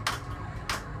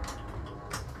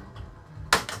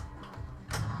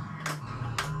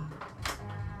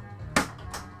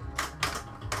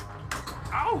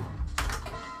 Ow!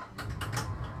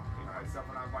 It's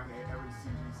something I find in every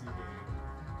CGC game.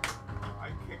 I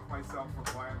kick myself for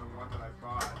buying the one that I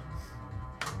bought.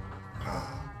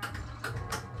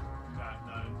 Not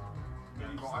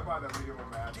Medieval. I bought that medieval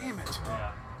match. Damn it.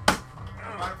 yeah.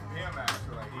 I bought it from him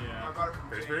actually. Yeah. I bought it from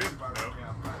Grace James. period? I bought it from Nope.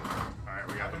 him. but Alright,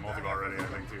 we got the multi-ball ready, I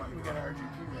think, too. We got RGP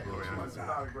Oh, yeah. It's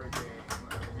not a great game.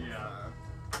 Yeah.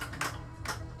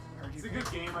 It's a RGP.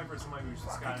 good game, like for somebody who's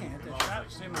just Fuck, I kind can't of hit that shot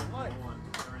to save my life. and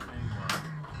everything. But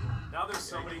now there's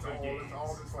so many good games. It's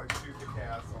all just like shoot the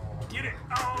castle. Get it!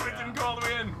 Oh, it didn't go all the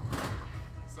way in!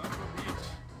 Son of a bitch.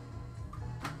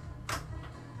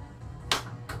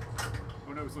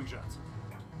 Oh no, slingshots.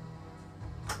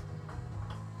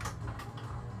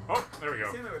 Oh, there we go.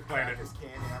 Same thing with Planned it. Cactus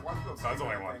Canyon. I want to go That's see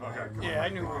only that one, thing okay. like, Yeah, I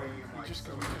knew like, we like, just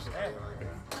so we just had it.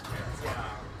 Yeah.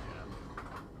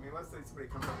 I mean, let's say somebody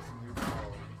comes up with some new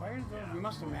code. Why are those? We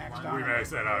must have maxed out. We maxed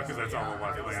that out because that's all the I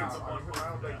left don't lands.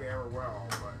 think they ever will,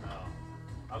 but. No.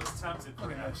 I was tempted for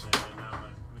Look at that this. shit, and now I'm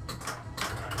like,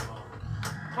 well.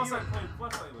 Plus I played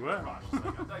with What? Crush.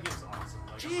 Like, that game's awesome.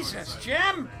 Like, I'm Jesus, excited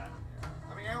Jim! for that.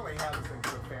 I mean, I only have this thing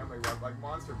for the family web. Like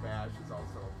Monster Bash is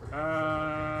also pretty.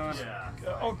 Yeah.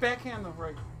 Oh, backhand the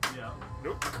right. Yeah.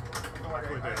 Nope. You know, like,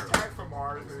 Played that early. Attack from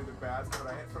Mars would be the best, but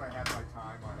that's when I had my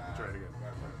time on that. Try it again.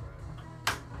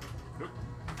 Nope.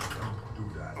 Don't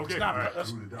do that. Okay, not- alright.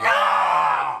 that's- Do it up.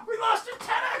 Ah! We lost a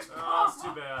 10x! Oh, that's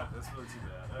too bad. That's really too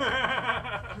bad.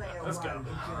 Player Let's 1, go.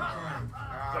 it's your turn.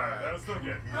 Sorry, that was still good.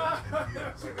 Here and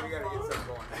here. So we gotta get something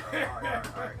going. All right.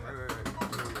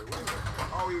 Wait.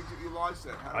 Oh, you launched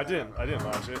it. How I did that didn't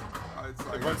happen? launch it. It's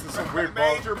like went to some weird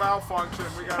ball- major malfunction.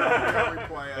 We gotta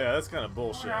replay it. Yeah, that's kind of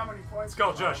bullshit. How many points?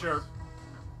 Skull Josh Sharp.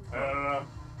 We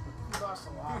lost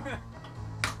a lot. Oh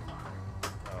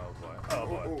boy. Oh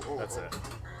boy. That's it.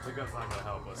 I think that's not gonna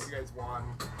help us. You guys won.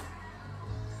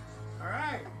 All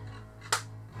right.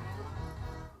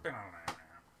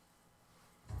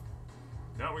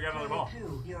 No, we got another ball. Player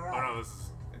 2, you're Oh up. no, this is.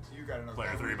 You got another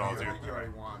Player ball. 3 ball, too. You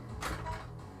already won.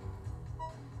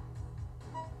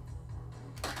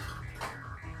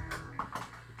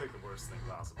 Pick the worst thing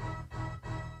possible.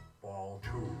 Ball 2,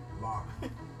 lock.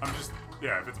 I'm just.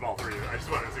 Yeah, if it's ball 3, I just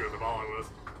wanted to see what the ball was.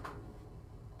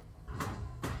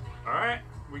 Alright,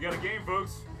 we got a game,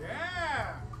 folks.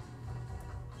 Yeah.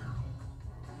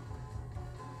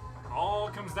 All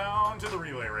comes down to the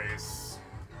relay race.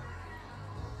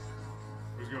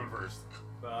 Who's going first?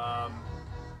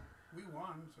 We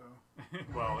won, so.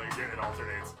 Well, it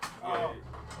alternates. Oh.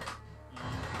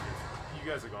 You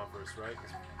guys are going first, right?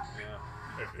 Yeah.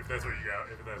 If that's what you got,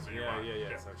 if that's what you want. Yeah.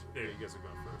 It's actually, yeah, you guys are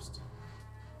going first.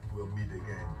 We'll meet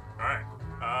again. Alright.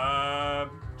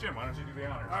 Jim, why don't you do the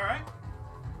honors? All right.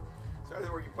 So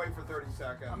where you play for 30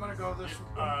 seconds. I'm gonna go this.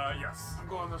 Yes. I'm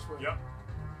going this way. Yep.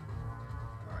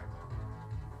 All right.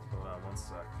 Hold on one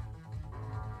sec.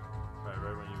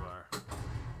 Right when you are.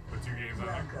 Put 2 games on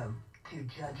there. Welcome to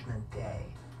Judgment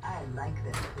Day. I like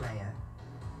this player.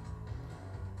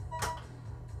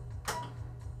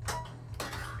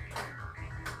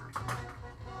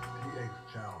 PX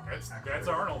challenge. That's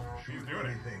Arnold. He's Shoot doing it.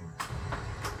 anything.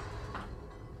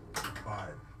 5,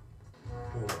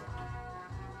 4,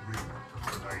 3.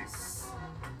 Nice.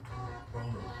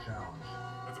 Bonus challenge.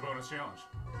 That's a bonus challenge.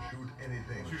 Shoot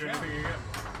anything. Shoot anything again.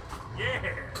 Yeah!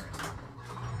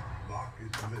 Lock is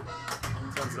lit.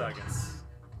 10 seconds.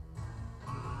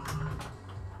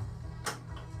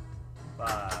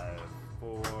 5,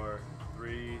 4,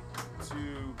 3, 2,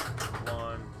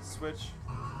 1. Switch.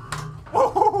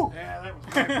 Whoa! Yeah, that was.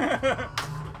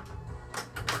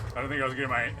 I don't think I was getting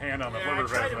my hand on the Yeah, I flipper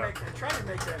tried fast to enough. make. I tried to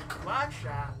make that lock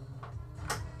shot.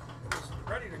 It was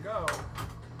ready to go. Oh,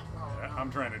 Yeah, no.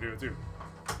 I'm trying to do it too.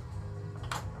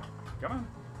 Come on.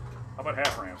 How about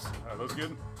half ramps? Are those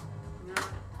good? Not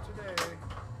today.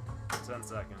 10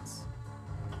 seconds.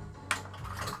 There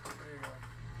you go.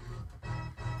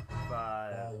 5,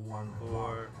 Ball 1,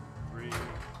 4, 3, 2,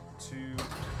 1.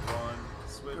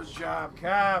 Switch. Good job,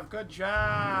 Cav. Good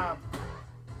job.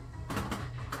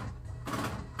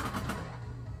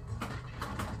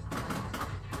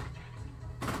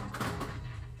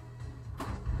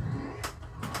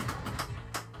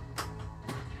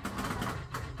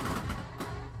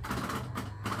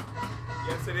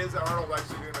 Yes, it is Arnold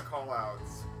actually doing the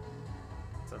call-outs.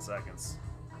 10 seconds.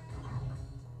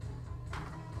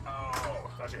 Oh,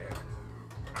 touch it.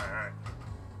 Alright.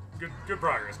 Good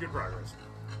progress, good progress.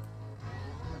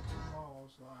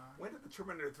 Balls live. When did the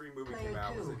Terminator 3 movie Player came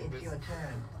out? 2, it's your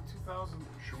turn. 2000.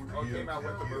 Shoot Oh, it here. came out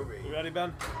with the Here. movie. You ready,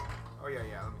 Ben? Oh yeah,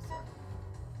 let me see.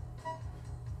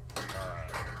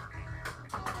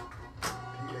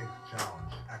 PX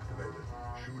challenge activated.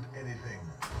 Shoot anything.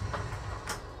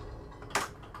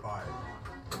 5.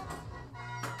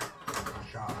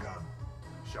 Shotgun.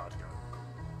 Shotgun.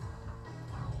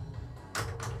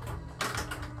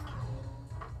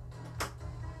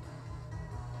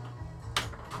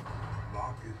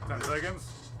 Lock is 10 lit.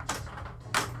 seconds.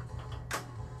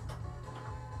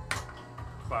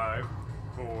 5,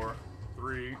 4,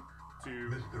 3, 2,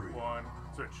 Mystery. 1.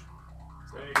 Switch.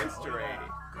 History.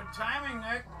 Good timing,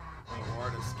 Nick.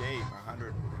 Lord Escape,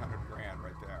 100 grand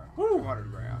right there. Woo.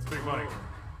 200 grand. Big money.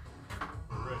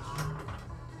 Rich.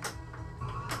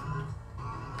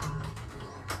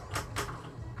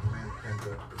 Command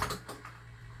center.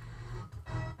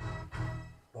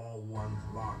 Ball 1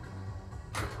 lock.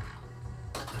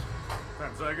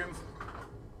 10 seconds.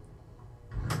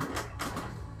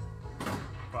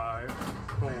 5,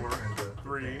 4,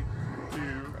 3, 2,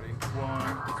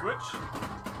 1. Switch.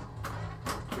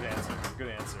 Good answer. Good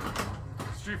answer.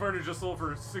 Street Fighter just sold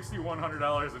for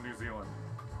 $6,100 in New Zealand.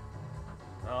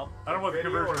 Well, I don't know what the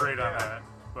Video conversion or- rate on yeah. that,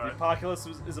 the but apocalypse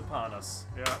is upon us.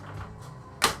 yeah.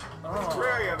 It's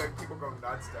rare yeah, that people go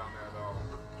nuts down there though.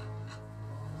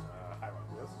 I like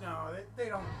this. No, they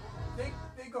don't. They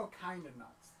go kind of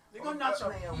nuts. They go nuts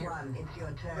up Player here. 1, it's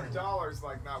your The turn. dollar's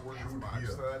like not worth as much, Shoot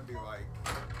so here. that'd be like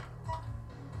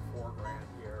 4 grand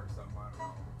here or something. I don't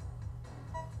know.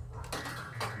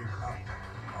 Look up.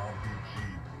 RPG.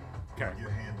 Okay. Put your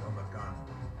hand on the gun.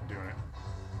 I'm doing it.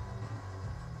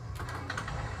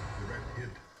 Direct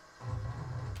hit.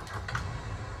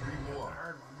 3 more.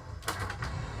 Hard one.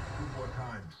 2 more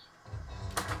times.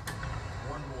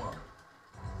 1 more.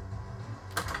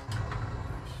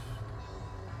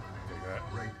 Take that.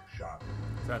 Great shot.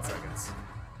 10 seconds.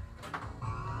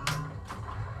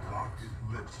 Lock is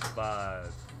lit.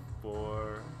 5,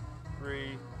 4,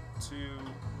 2,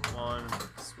 1,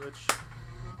 switch.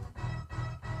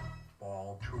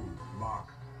 Ball 2, lock.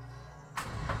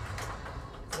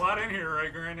 It's a lot in here,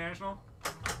 right, Grand National?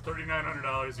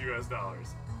 $3,900 US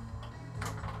dollars.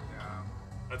 Yeah.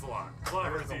 That's a lot. It's a lot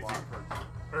That for is a a ZT. lot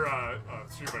for- Or,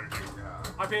 Street Fighter 2. Yeah.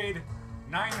 I paid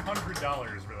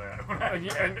 $900 for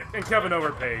that. And Kevin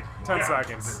overpaid. 10 Yeah.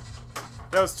 seconds.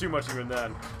 That was too much even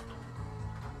then.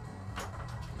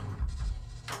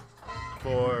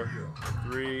 4,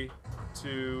 3,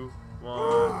 2, 1.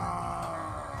 All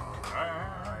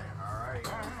right.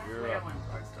 You're up. Flailing.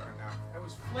 Nice turn now. I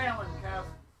was flailing, Kev.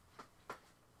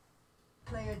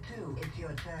 Player 2, it's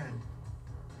your turn.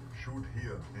 Shoot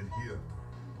here and here.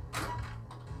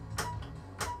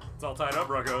 It's all tied up,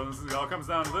 Rucko. It all comes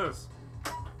down to this.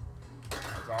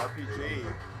 It's RPG.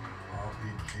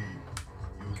 RPG.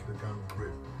 Use the gun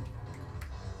grip.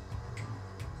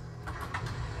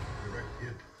 Direct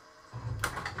hit.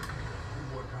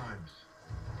 2 more times.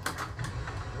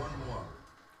 1 more.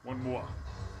 One more.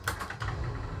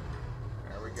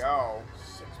 There we go.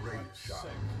 Great shot.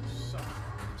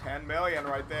 10 million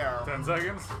right there. 10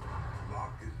 seconds.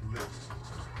 Lock is lit.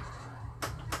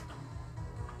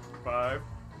 5,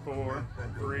 4,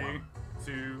 3,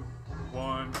 2,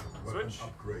 1. Weapon Switch.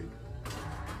 upgrade.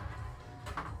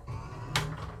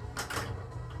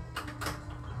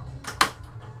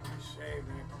 Save,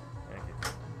 Nick. Thank you.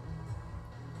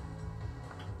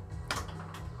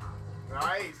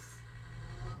 Nice.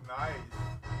 Nice.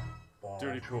 Ball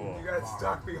Dirty 2, cool. You got lock.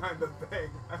 stuck behind the thing.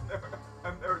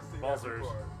 I've never seen Ball that surge.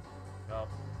 before. No.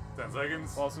 10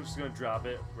 seconds. Also, I'm just gonna drop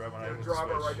it right when I You hit drop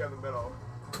the it switch. right down the middle.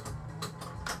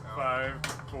 No. 5,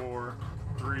 4,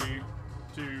 3,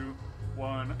 2,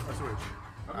 1. A switch.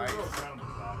 Nice.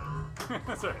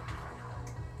 That's right.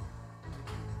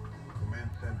 Command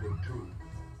Center 2.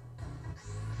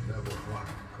 Level 1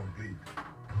 complete.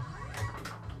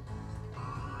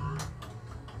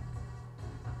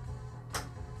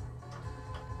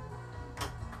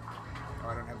 Oh,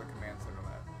 I don't have the command set on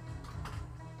that.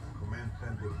 Command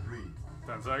Center 3.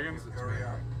 10 seconds. Carry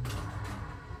out.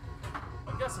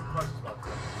 I've got some questions about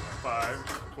that. 5,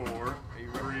 4, Are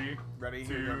you 3, ready?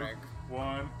 Here you 2, go, Nick.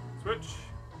 1. Switch.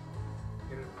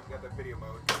 Got the video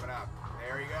mode coming up.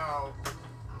 There you go.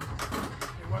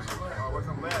 It wasn't lit. Oh, it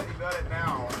wasn't lit. He lit it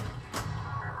now.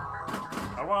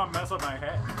 I want to mess up my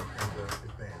head. Center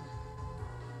advance.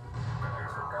 Got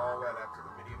extra ball lit after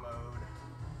the video mode.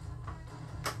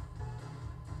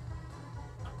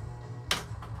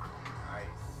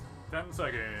 Nice. 10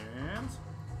 seconds.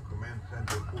 Command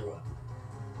Center 4.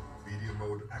 Video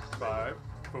mode activated. 5,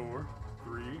 4,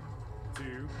 3, 2,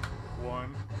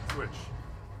 1. Switch.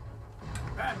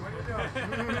 Ben, what are you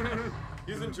doing?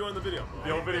 He's enjoying the video.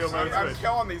 The old video mode I'm switch.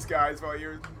 killing these guys while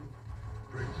you're.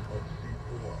 Bricks of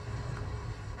C4.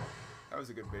 That was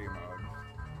a good video mode.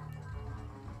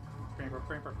 You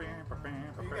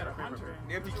got a hunter.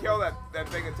 If you kill that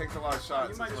thing, it takes a lot of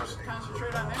shots. You might just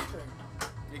concentrate on that thing.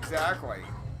 Exactly.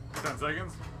 10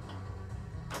 seconds.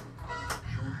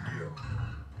 Shoot here.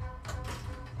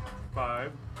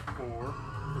 5, 4,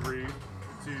 3,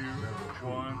 2,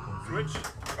 1. Switch.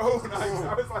 Oh, nice.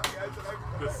 I was like, I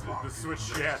said, The switch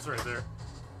shats right there.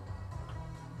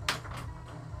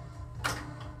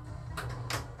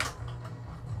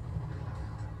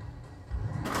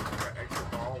 got extra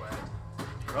ball lit.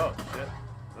 Oh, shit.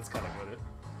 That's kind of good.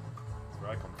 That's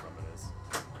where I come from, it is.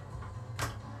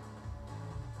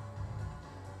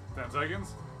 10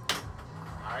 seconds.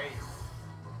 Nice.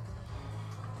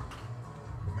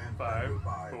 Command 5, Center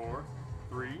 5. 4,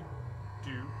 3, 2,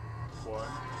 1.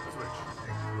 Switch.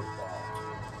 Extra ball.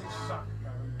 They suck.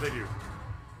 They do.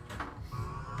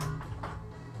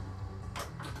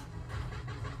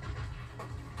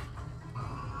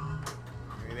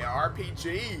 Give me the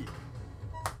RPG.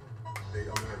 Stay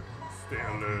alert. Stay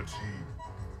alert. RPG.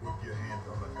 Put your hand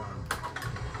on the gun.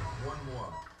 1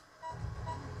 more.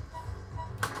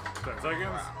 10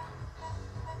 seconds. Wow.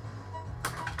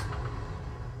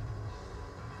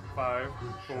 5,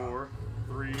 4,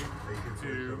 3,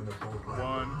 2,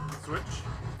 1. Switch.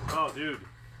 Oh, dude.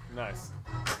 Nice.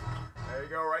 There you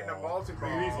go, right in the multi ball.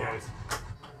 Look at these guys.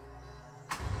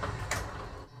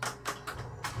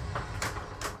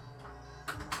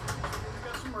 We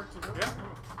got some work to do. Yeah.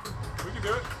 We can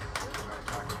do it.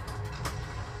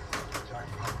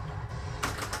 Jackpot.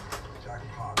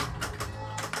 Jackpot.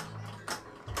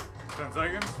 10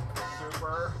 seconds.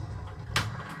 Super.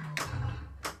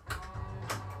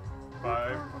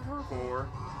 5, 4,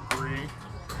 3,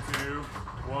 2,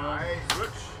 1. Nice. Switch.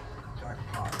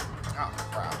 Jackpot. Oh,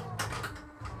 crap.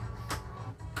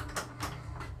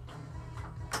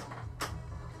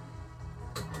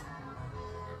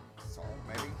 Salt,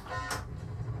 maybe?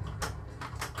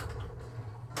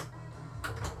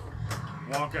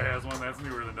 Wonka has one that's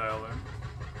newer than dialed in.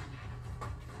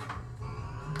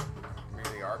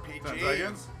 Maybe RPG. 10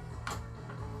 seconds.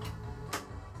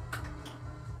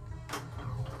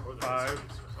 5.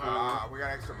 We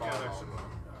got extra ball.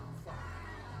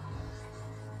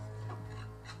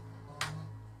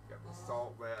 Got the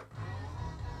salt wet.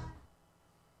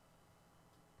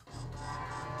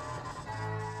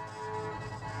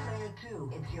 Player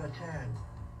 2, it's your turn.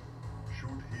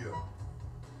 Shoot here.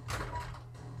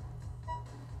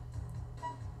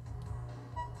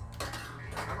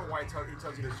 I don't know why he tells you to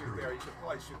shoot there. You should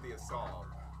probably shoot the assault.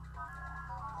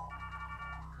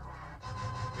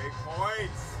 Big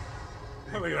points.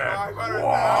 Look at that. 500,000.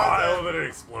 Wow, I love that it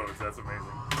explodes. That's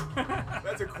amazing.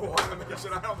 That's a cool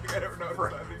animation. I don't think I'd ever noticed for,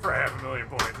 that before. for 500,000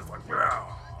 points, it's like,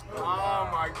 wow. Oh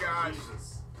my gosh.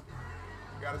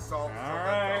 Got a salt.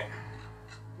 Alright.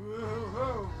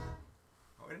 Woo-hoo. Oh,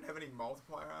 we didn't have any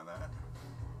multiplier on that?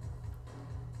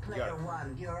 Player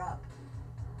 1, you're up.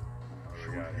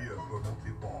 Shoot here for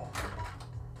multi-ball.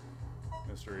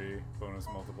 Mystery, bonus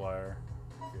multiplier,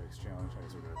 TX challenge. I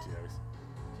guess we're going to TX.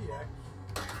 TX.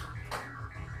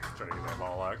 Try to get that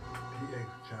ball lock. TX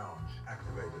challenge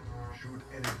activated. Shoot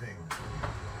anything.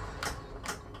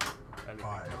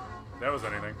 5. That was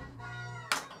anything.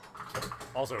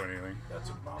 Also anything. That's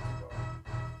a bounty ball.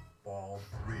 Ball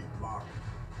 3 locked.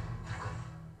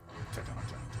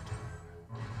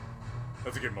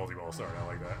 That's a good multi-ball start. I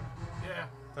like that. Yeah.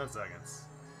 10 seconds.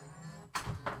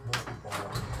 Multi-ball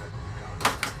has begun.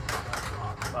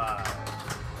 5,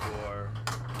 4,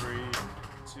 3,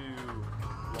 2,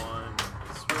 1.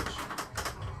 Switch.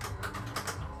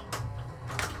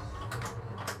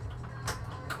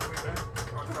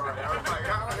 Oh, sorry. I was like,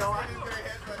 oh, he's gonna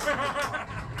hit the...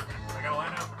 I gotta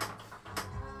line up.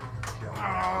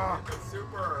 Hit the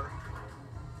super.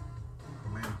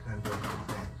 Command center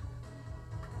advanced.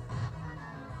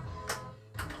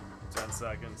 10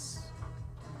 seconds.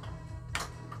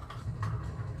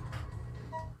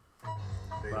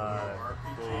 5,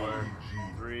 4,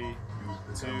 3, Use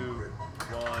the 2, gun grip.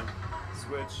 1.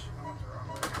 Switch.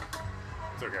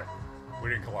 It's okay. We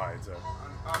didn't collide, so.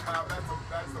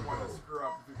 That's the one that screw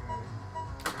up.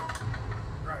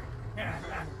 Right.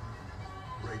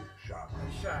 Great shot.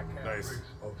 Shot, Cap. Nice.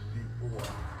 Bricks of C4.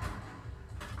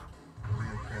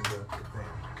 Command center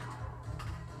advanced.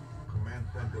 Command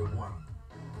center 1.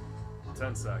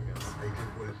 10 seconds.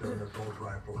 AK-47 assault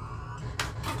rifle.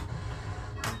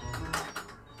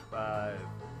 5,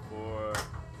 4,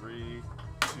 3,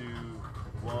 2,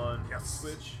 1. Yes.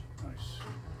 Switch. Nice.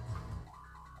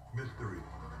 Mystery.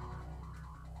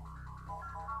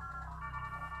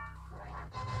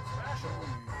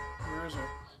 Where is it?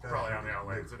 Probably on the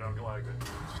outlet, so don't collect it.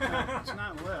 It's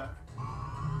not lit.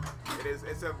 It is.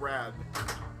 It's a red.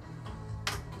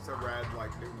 It's a red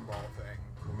like Newton ball thing.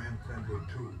 Command center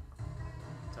 2.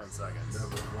 10 seconds.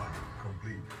 Level 1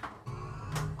 complete.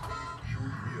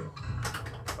 Shoot here.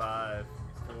 5,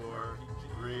 4,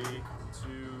 3, 2,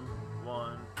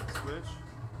 1. Switch.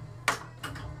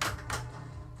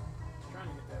 Trying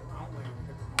to get that round leg and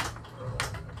hit the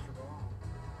extra ball.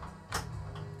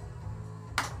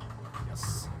 Yes.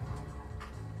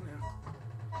 Yeah.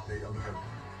 Stay alert.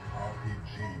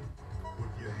 RPG.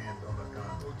 Put your hand on the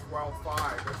gun. Oh,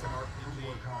 12-5. That's an 2 RPG.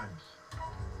 more times.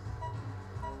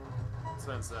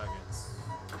 10 seconds.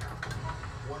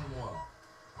 1 more.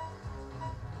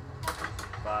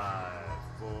 5,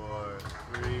 4,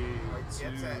 3, 2,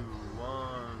 Gets it.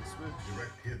 1. Switch.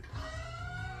 Direct hit.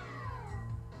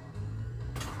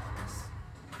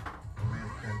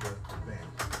 Command center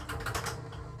advanced.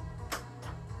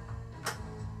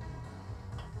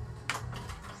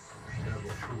 Level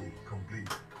 2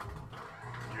 complete.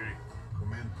 Beauty.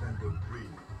 Command center 3.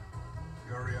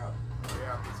 Hurry up.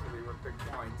 Yeah, this is gonna be with big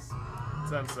points.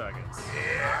 10 seconds.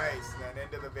 Nice. Then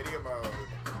into the video mode.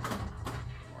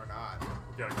 Or not.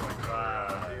 Gotta collect it.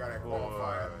 5, You gotta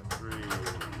qualify 4, it.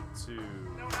 3, 2.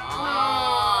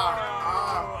 Ah!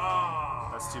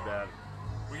 That's too bad.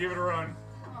 We give it a run.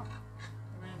 I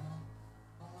mean,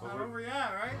 not over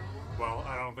yet, right? Well,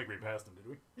 I don't think we passed him, did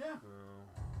we? Yeah.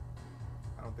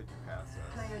 I don't think you passed it.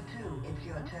 Player 2, it's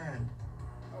your turn.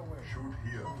 Oh, wait. Shoot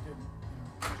here. We didn't.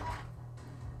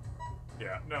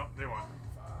 Yeah, no, they won.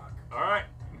 Fuck. Alright,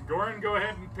 Goran, go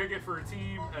ahead and pick it for a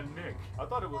team, and Nick. I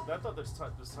thought this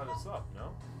tied us up,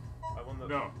 no? I won the.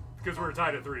 No, because we're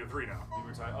tied at 3-3 now. You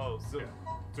were tied. Oh, so. Yeah.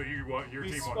 So you won, your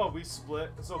team won. Oh, we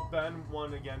split. So Ben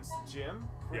won against Jim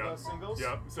for Yep. the singles?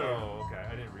 Yep, so- Oh, okay.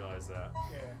 I didn't realize that.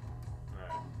 Yeah.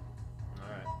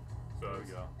 Alright. So There we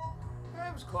go.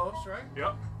 That was close, right?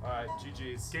 Yep. Alright,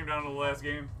 GG's. Came down to the last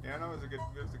game. Yeah, no, it was a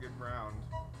good round.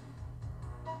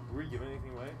 Were we giving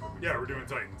anything away? Yeah, we're doing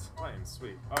Titans. Titans,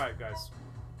 sweet. All right, guys.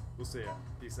 We'll see ya.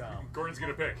 Peace out. Gordon's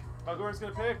gonna pick. Oh, Gordon's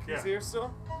gonna pick. Yeah. He's here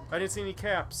still. I didn't see any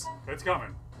caps. It's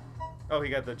coming. Oh, he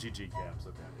got the GG caps.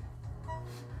 Okay.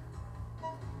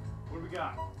 What do we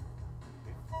got?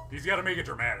 He's got to make it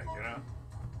dramatic, you know.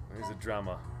 He's a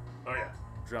drama Oh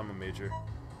yeah. major.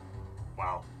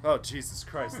 Wow. Oh Jesus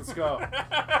Christ! Let's go. We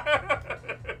got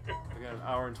an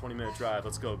hour and 20-minute drive.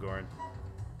 Let's go, Goran.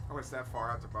 Oh, it's that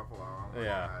far out to Buffalo. Oh my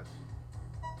Yeah.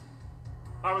 gosh.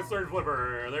 Hobbit's third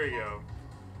flipper. There you go.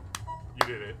 You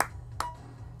did it.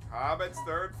 Hobbit's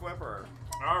third flipper.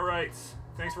 All right.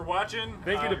 Thanks for watching.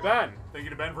 Thank you to Ben. Thank you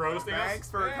to Ben for hosting us. Thanks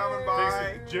for coming by.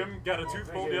 Thanks to Jim got a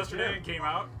tooth pulled yesterday and came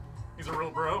out. He's a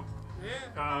real bro.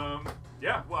 Yeah.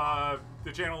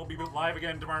 The channel will be live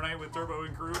again tomorrow night with Turbo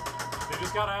and crew. They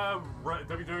just got a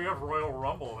WWF Royal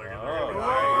Rumble. They're gonna Oh,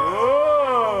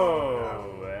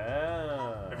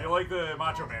 wow. If you like the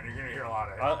Macho Man, you're gonna hear a lot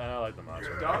of it. I like the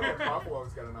Macho. Doug at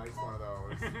Buffalo's got a nice one of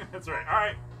those. That's right. All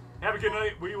right. Have a good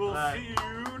night. We will see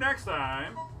you next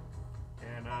time.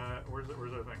 And where's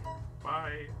our thing?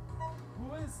 Bye.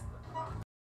 Who is